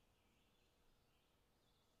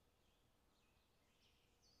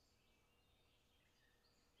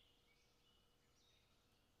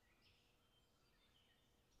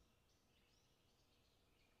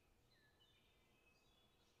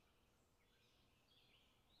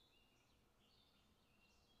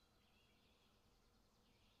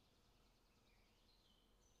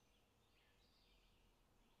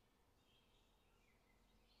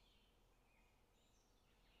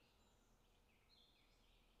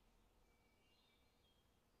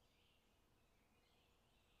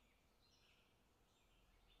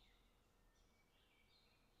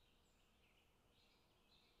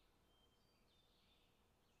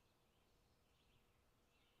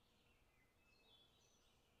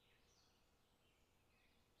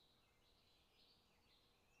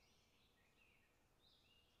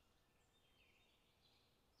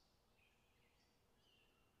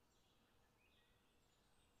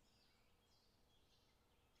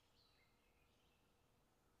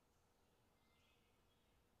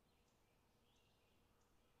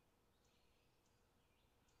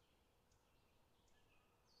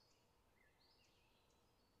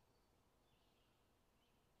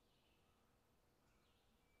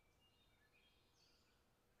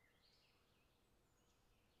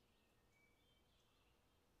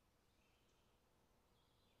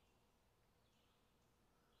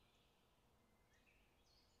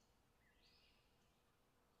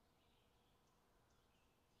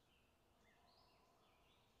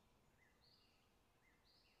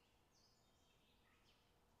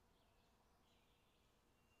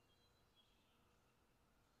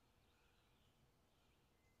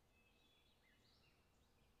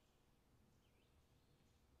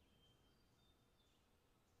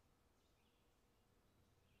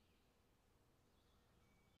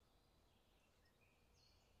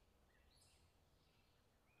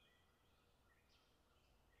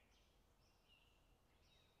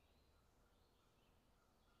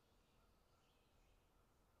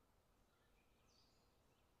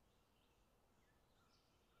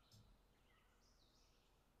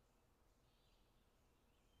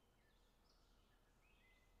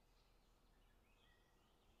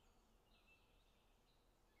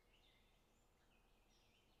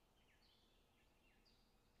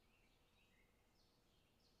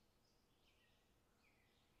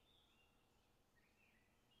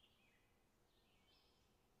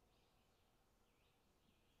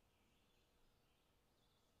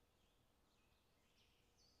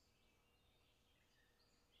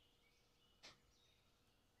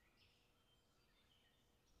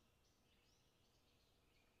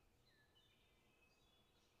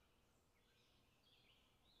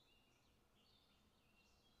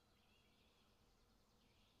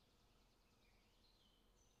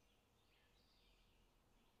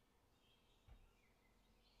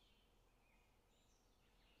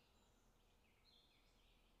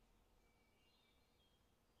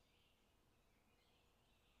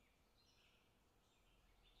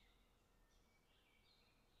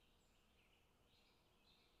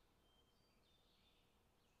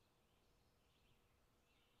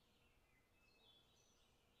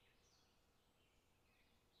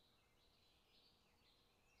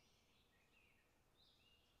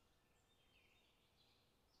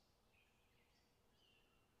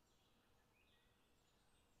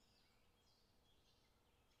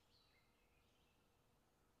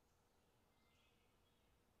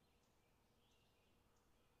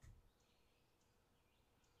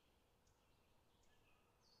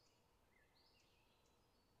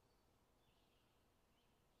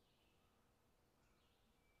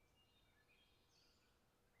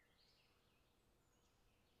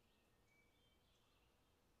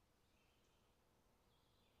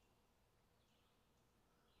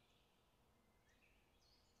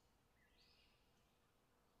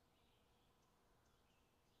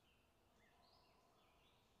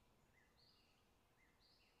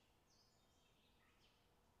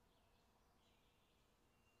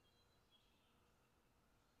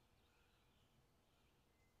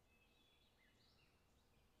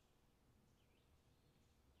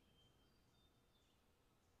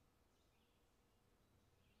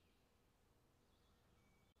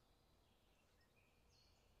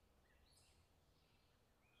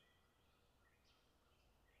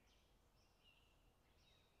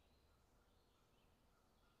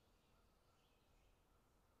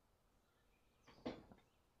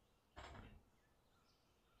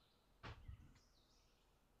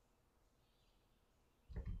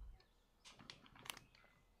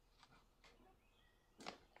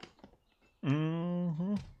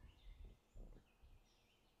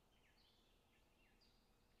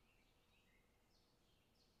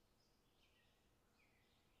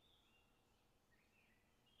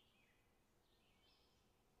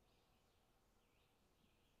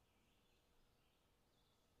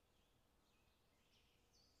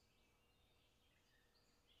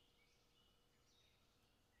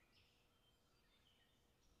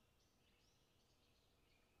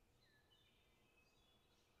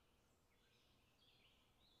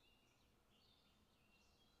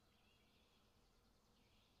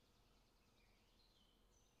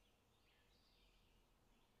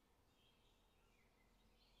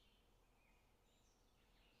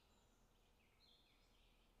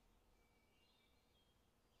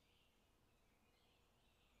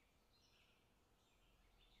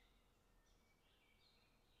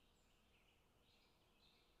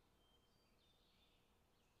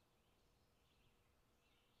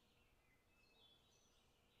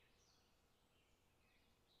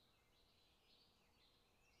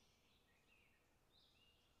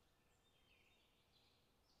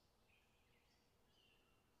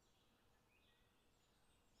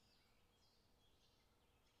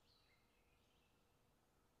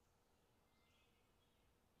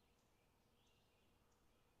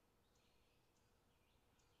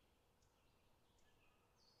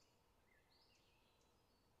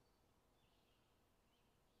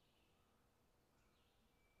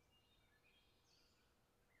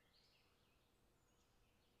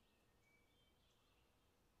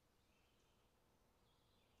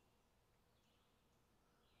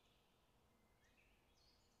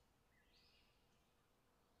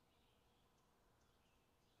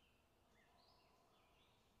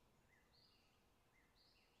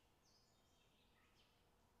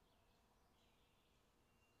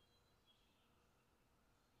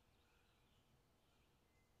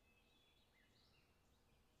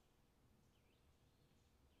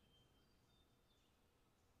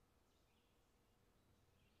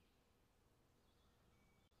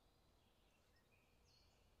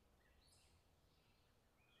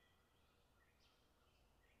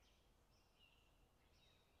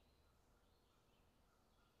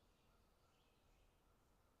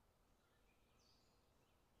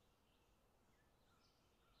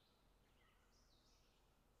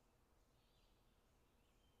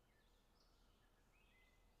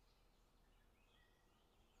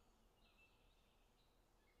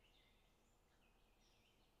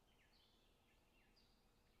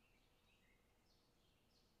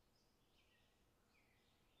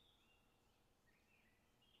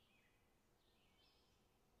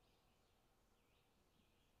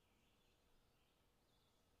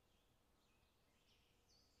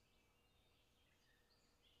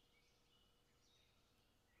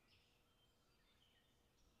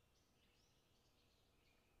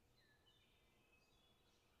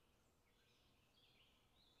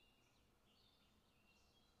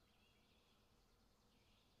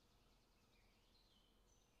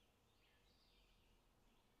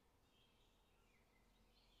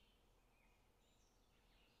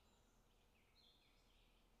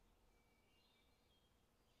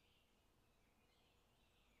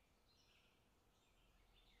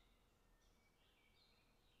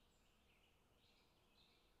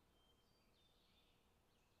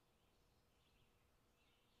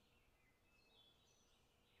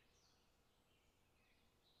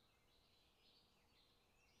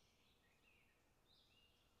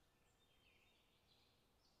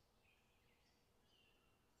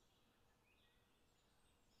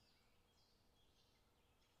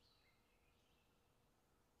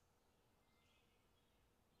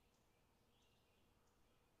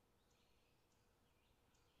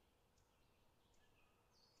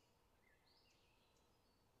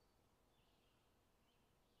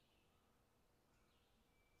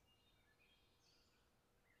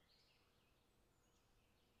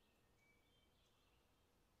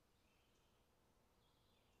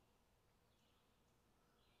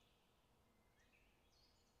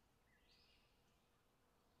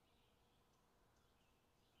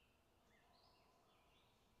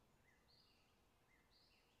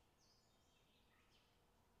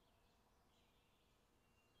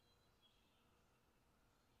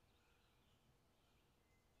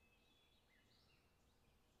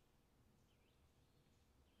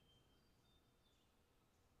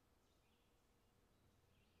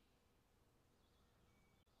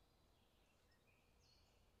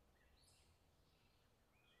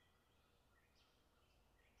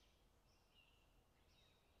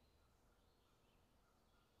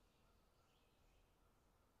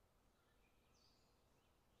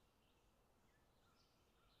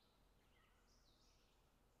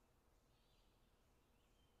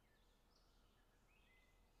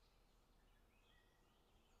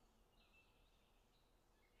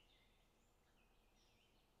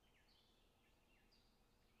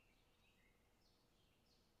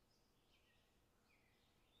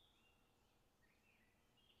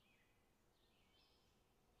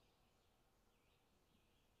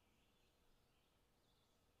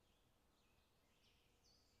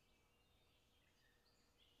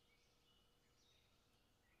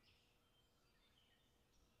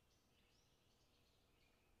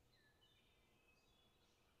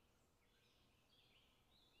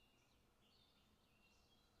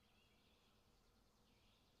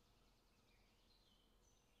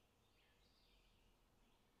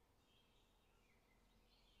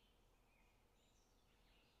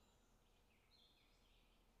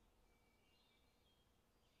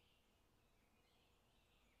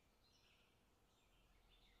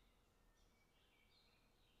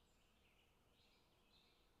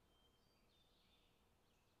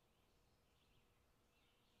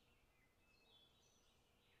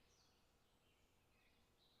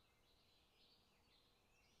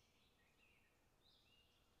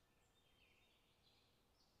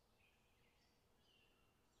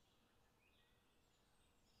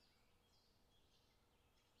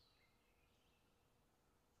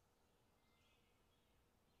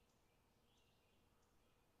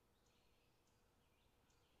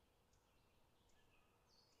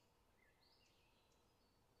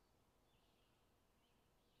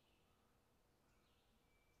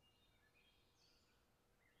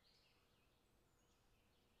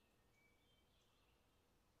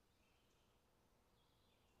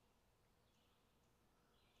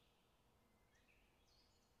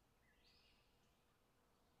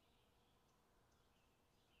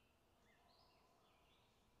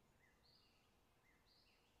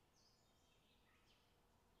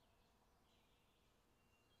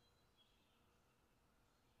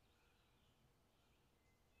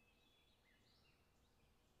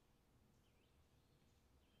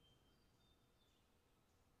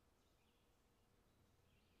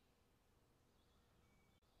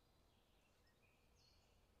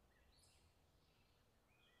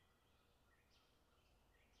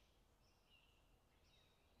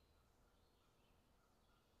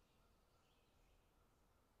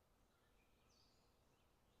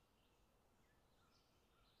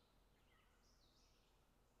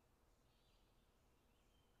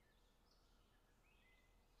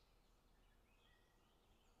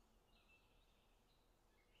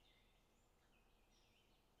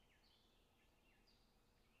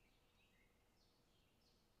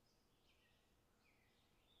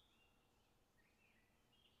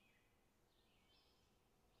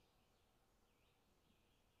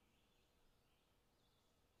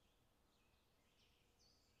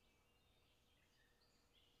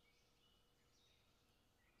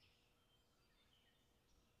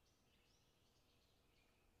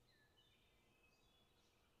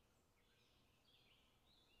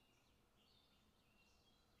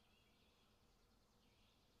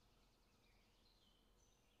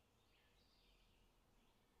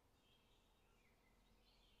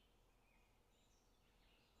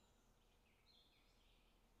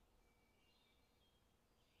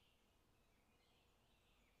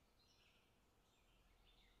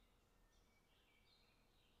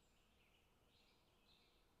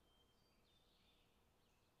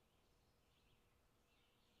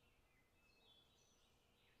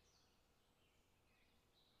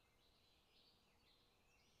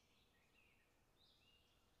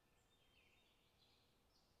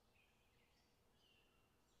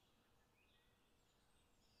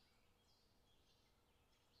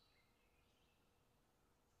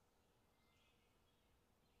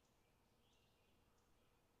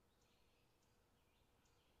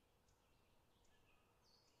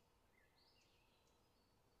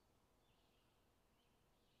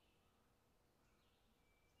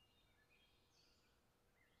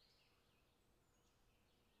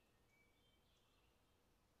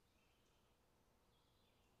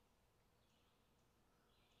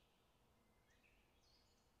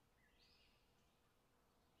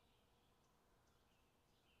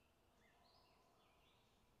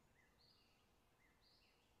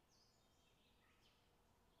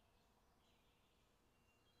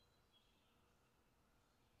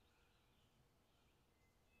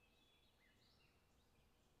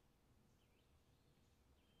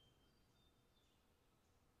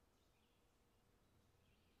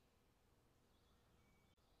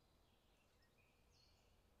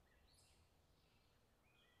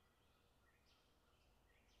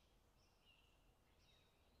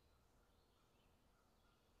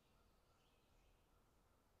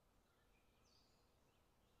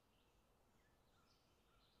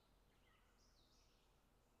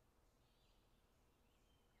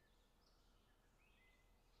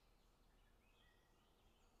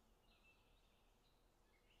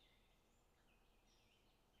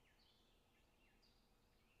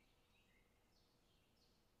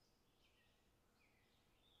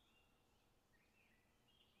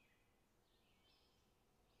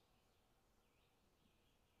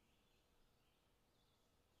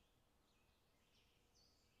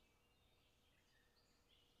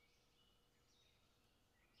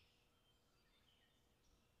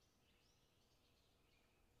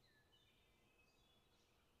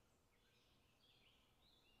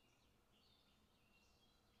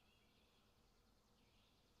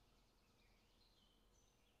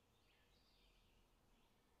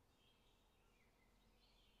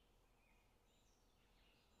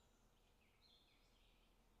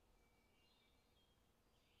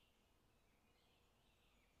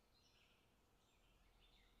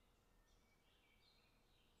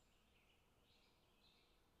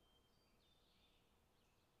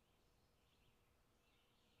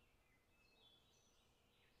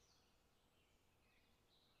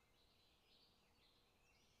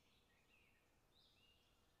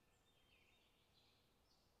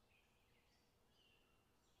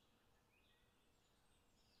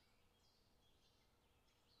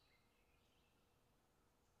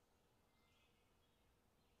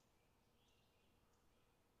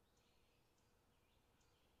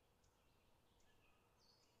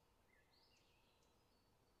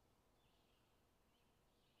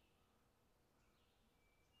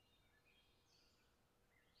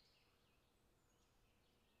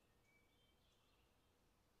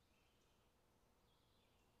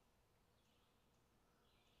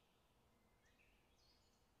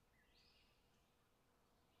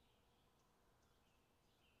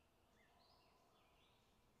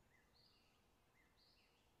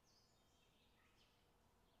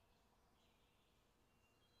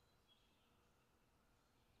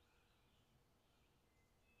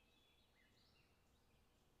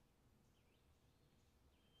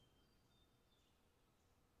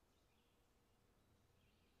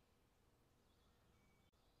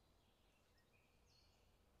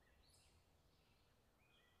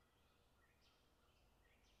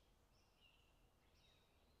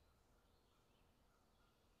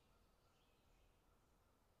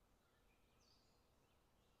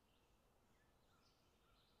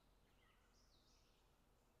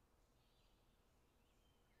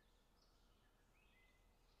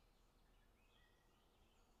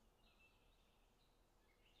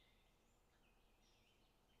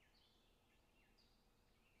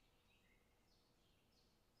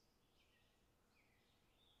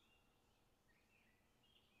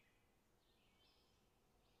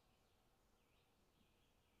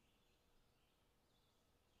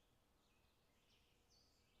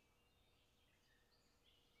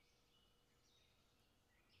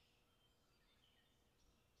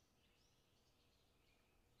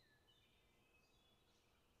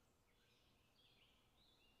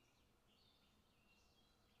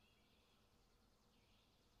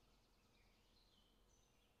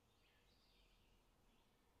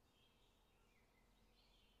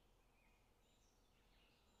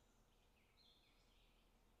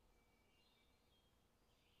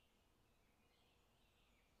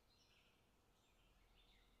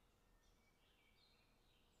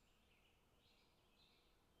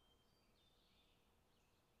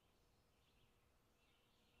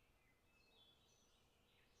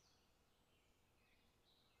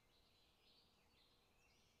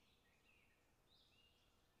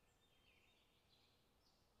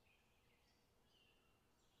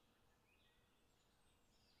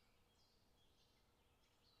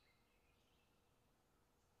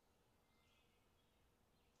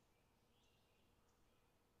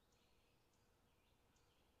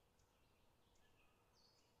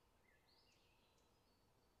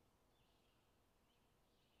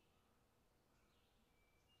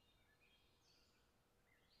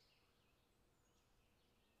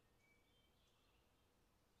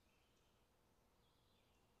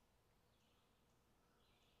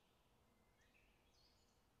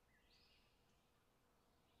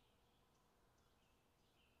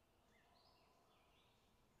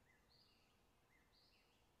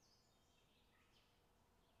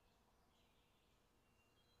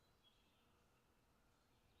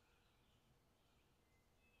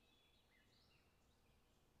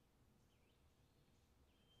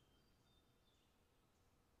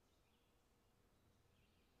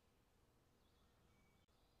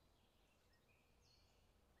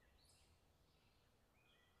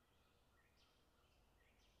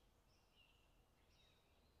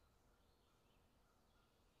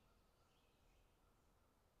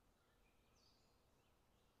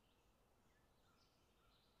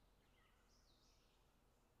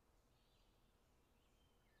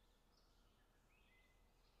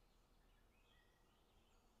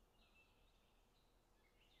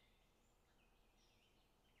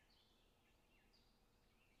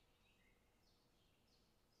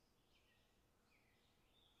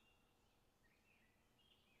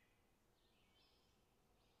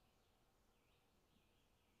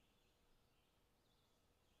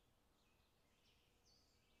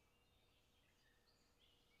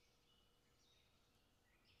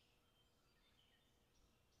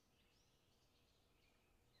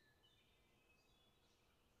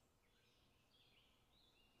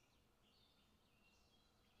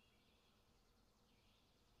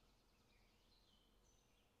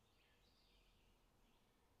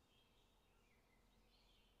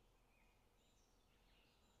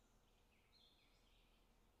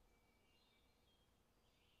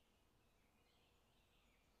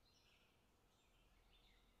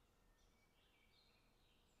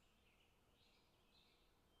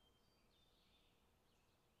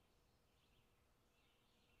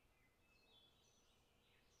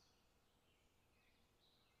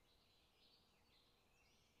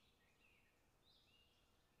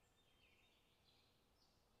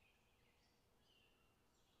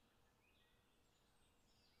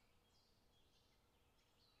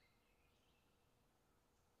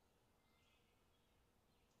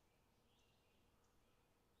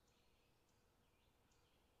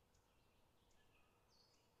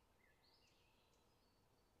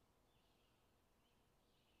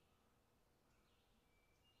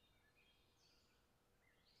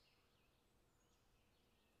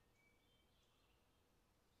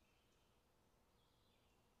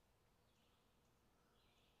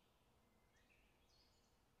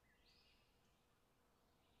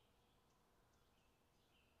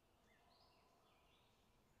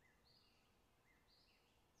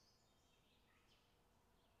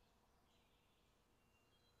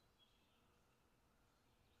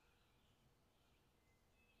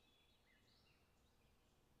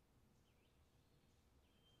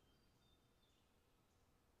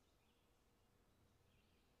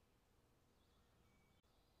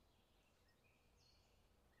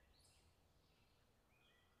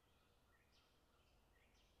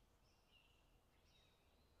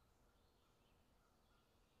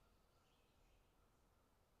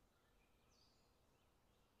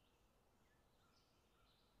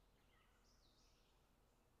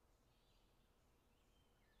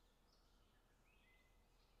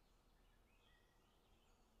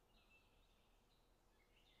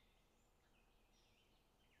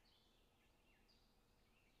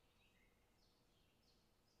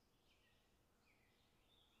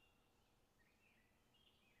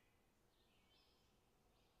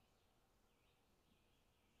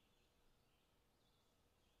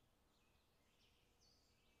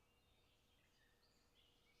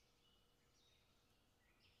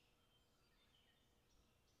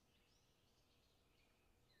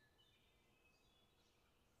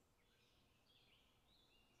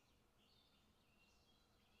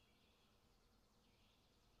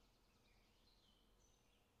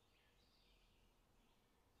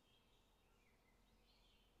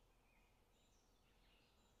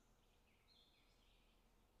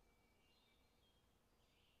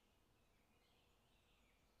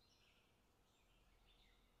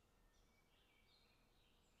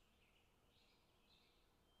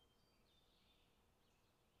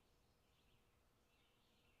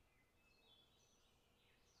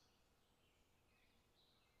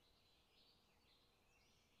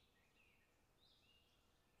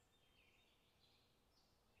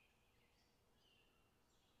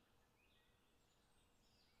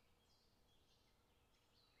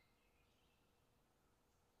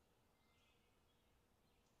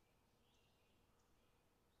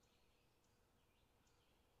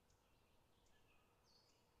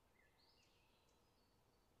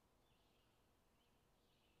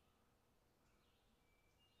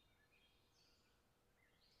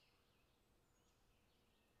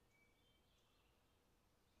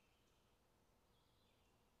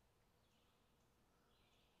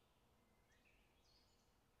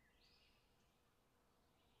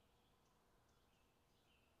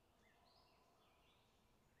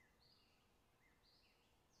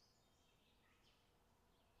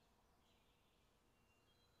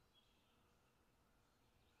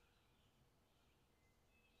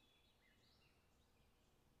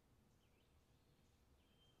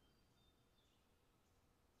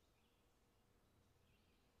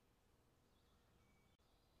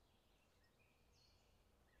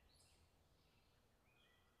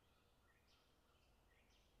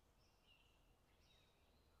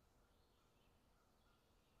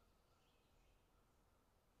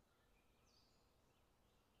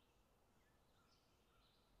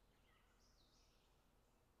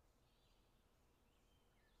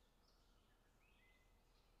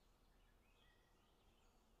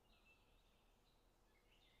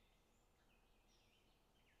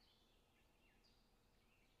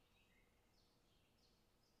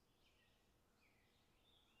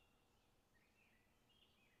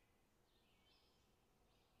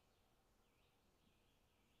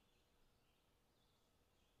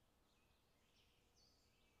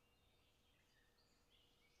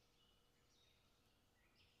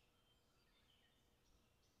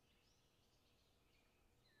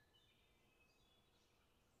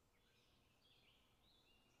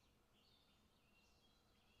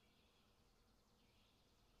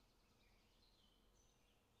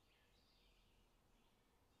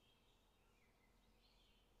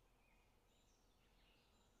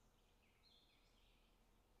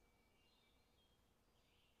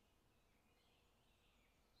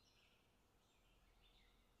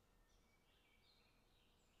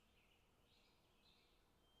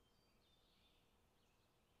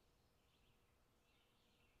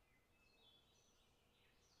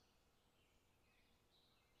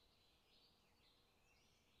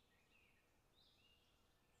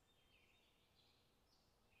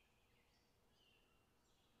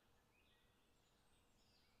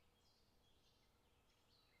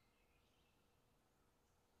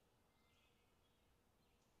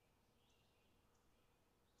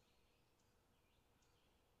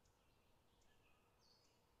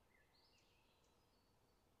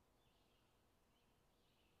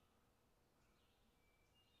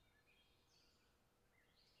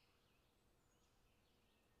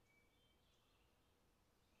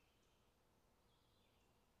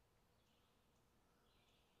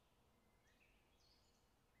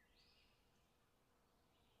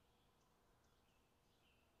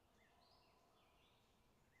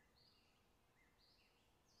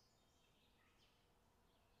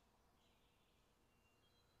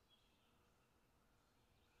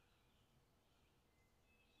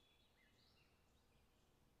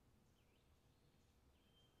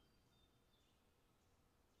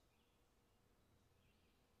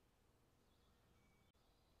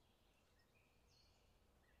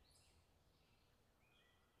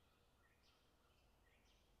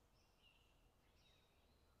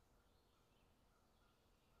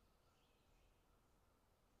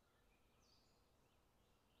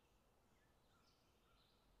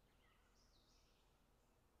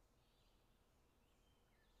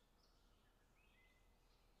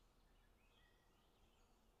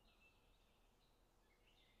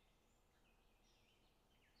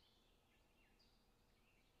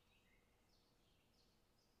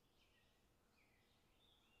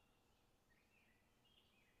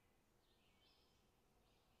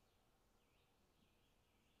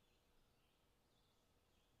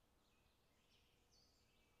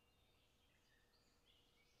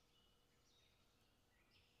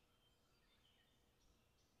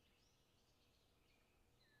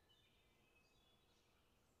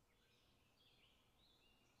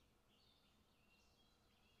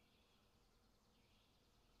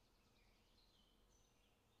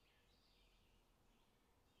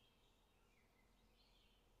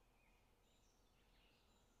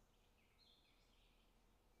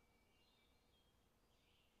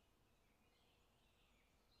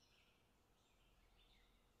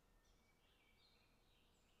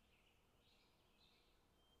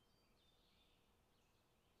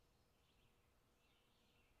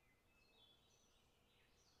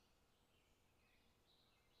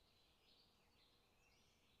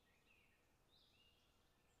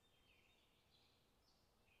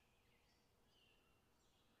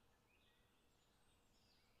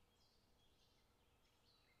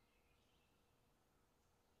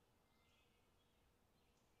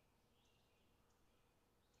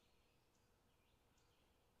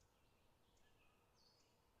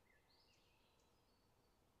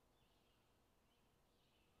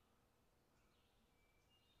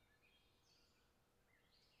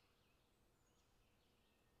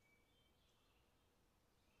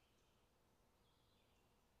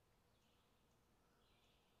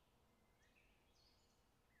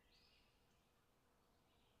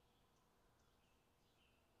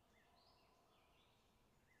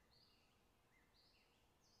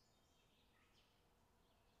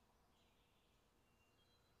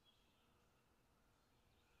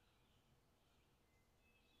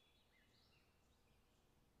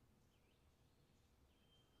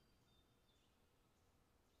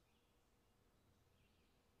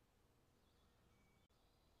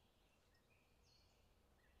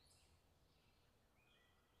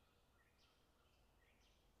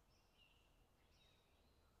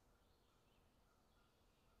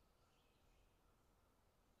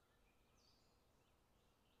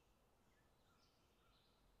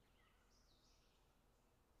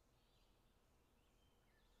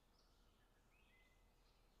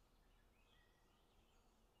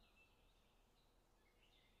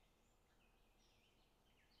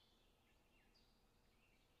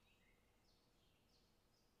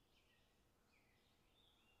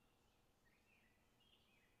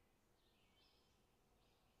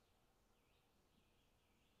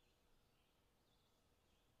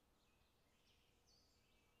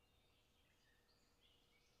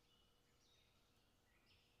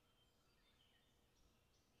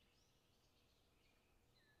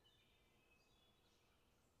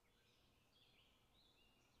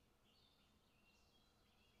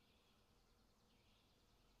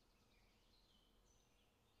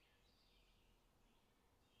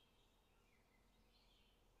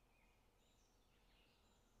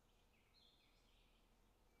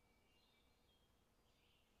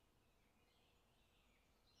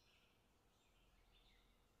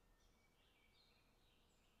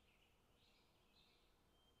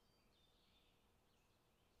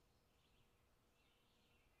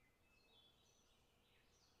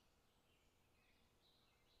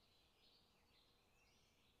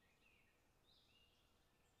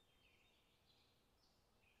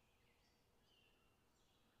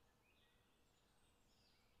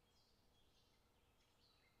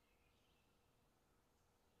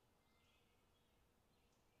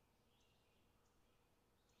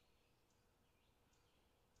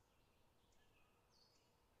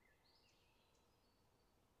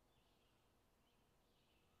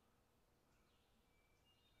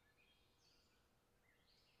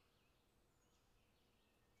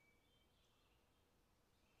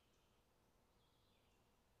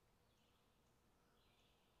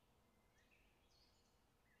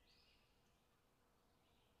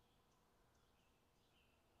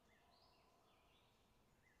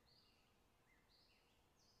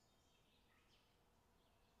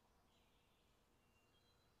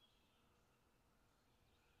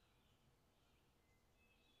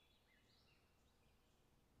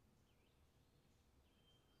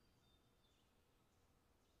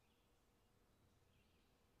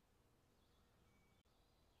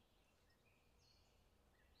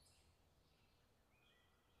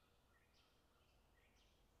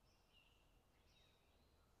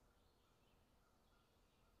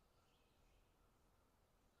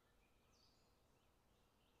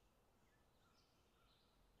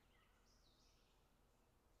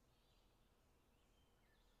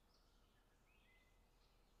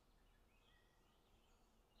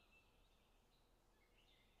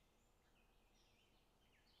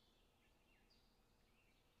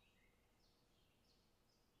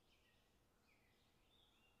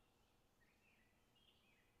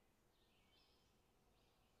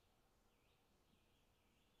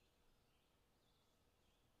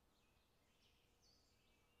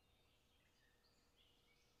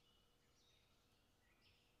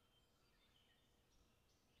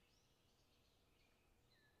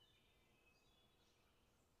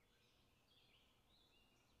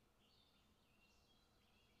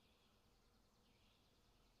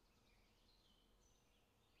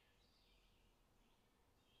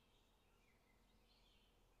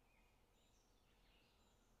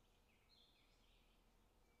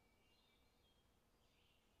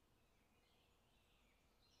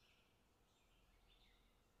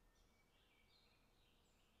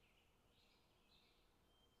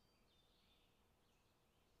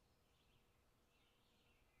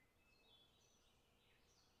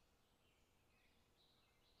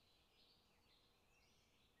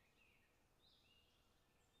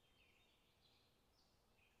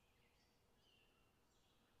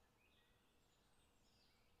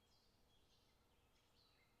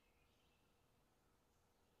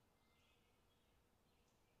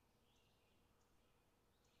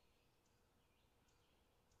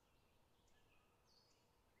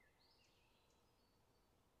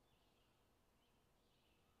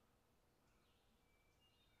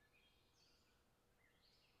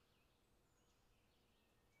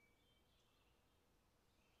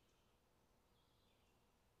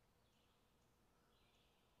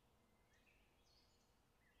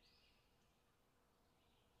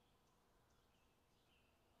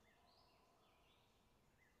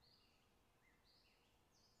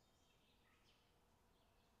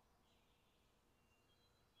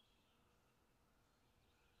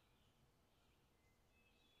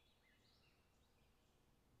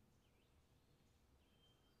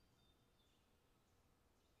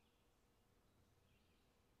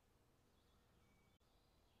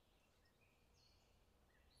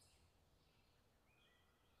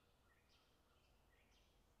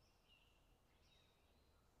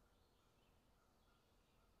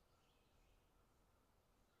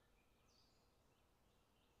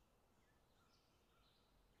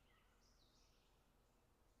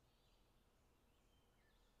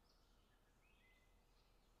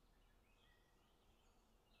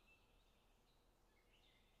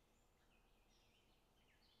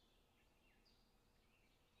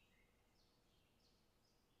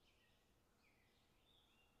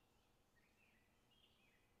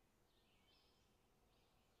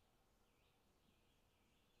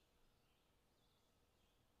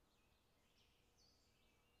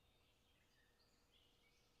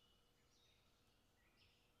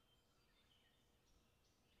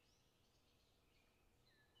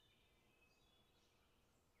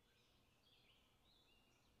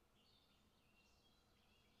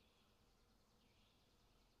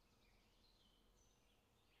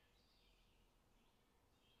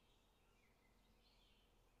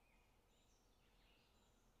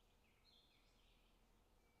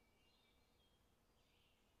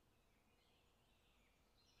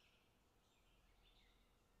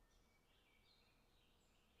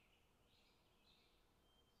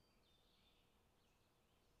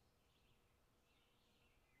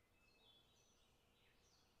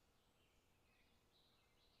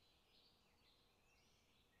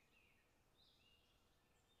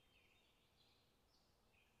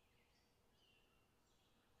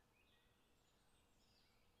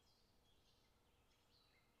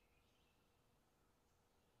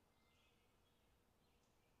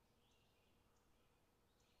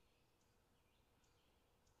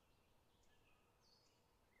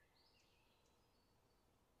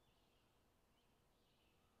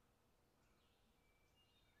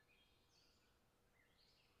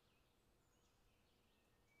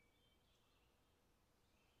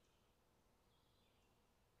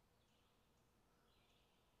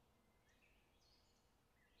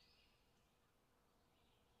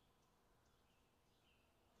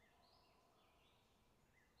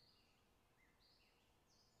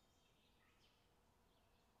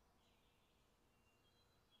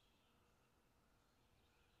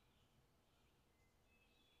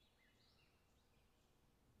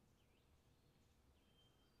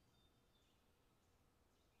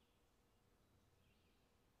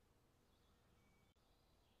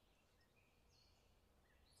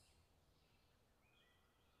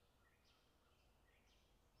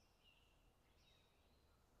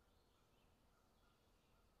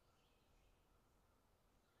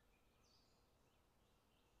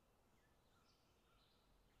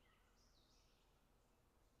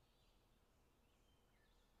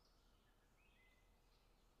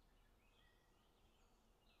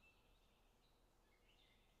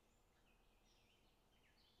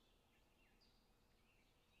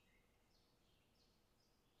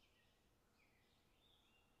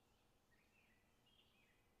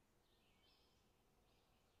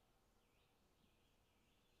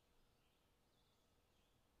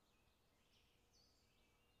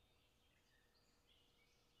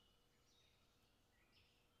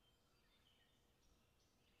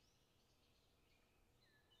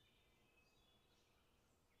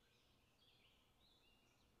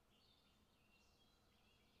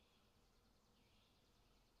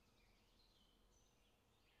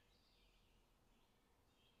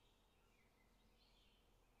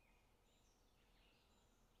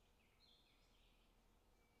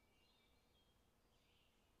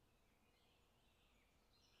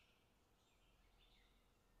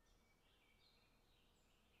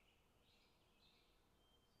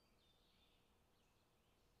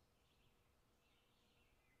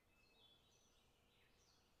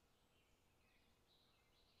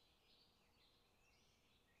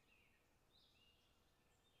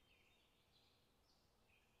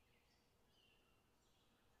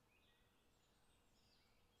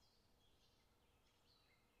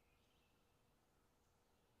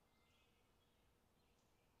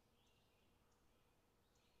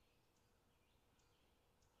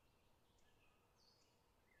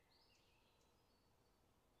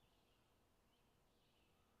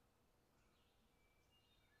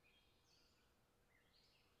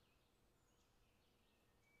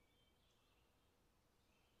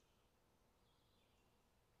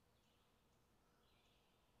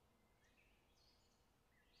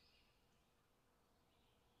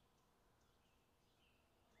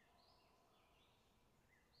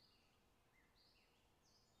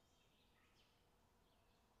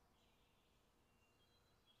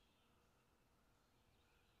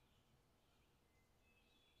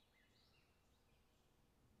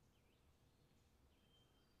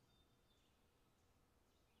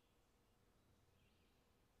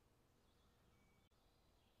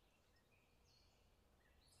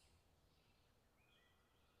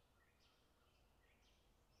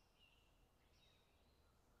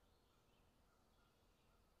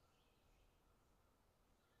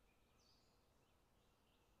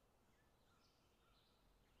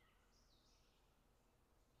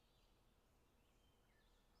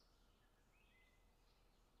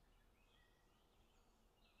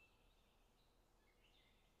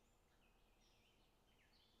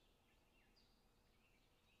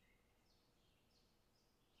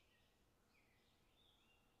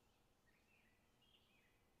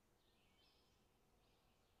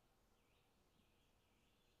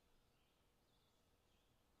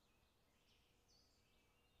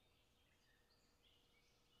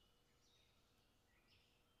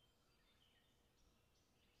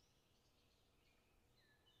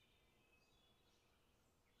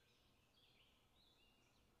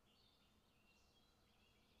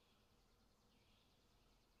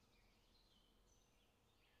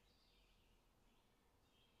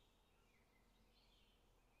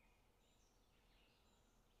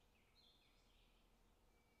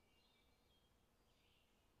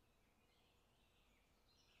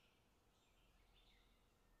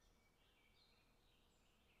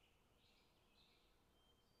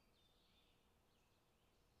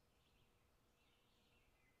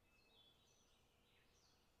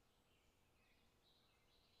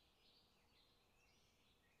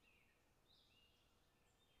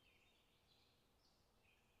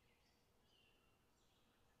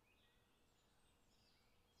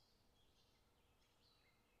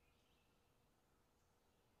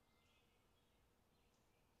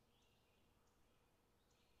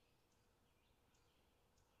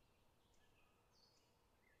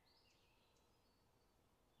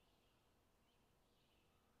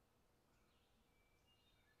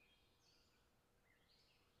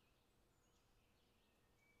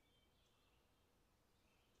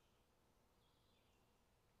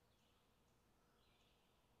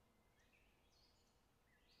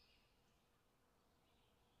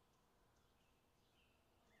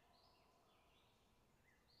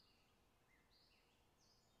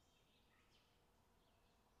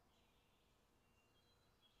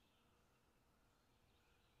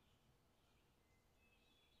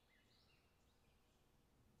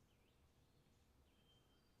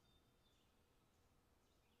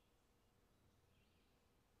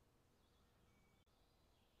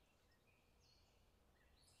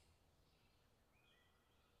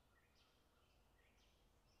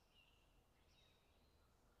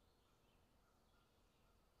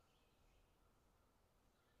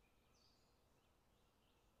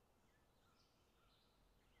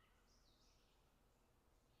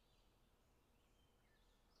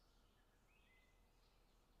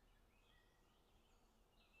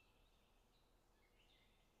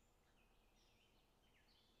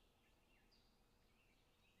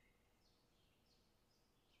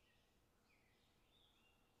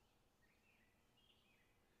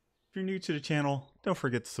 If you're new to the channel, don't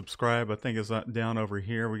forget to subscribe. I think it's down over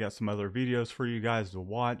here. We got some other videos for you guys to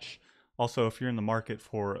watch. Also, if you're in the market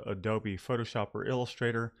for Adobe Photoshop or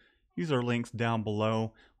Illustrator, these are links down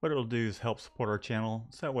below. What it'll do is help support our channel,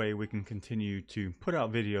 so that way we can continue to put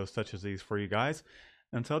out videos such as these for you guys.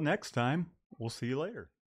 Until next time, we'll see you later.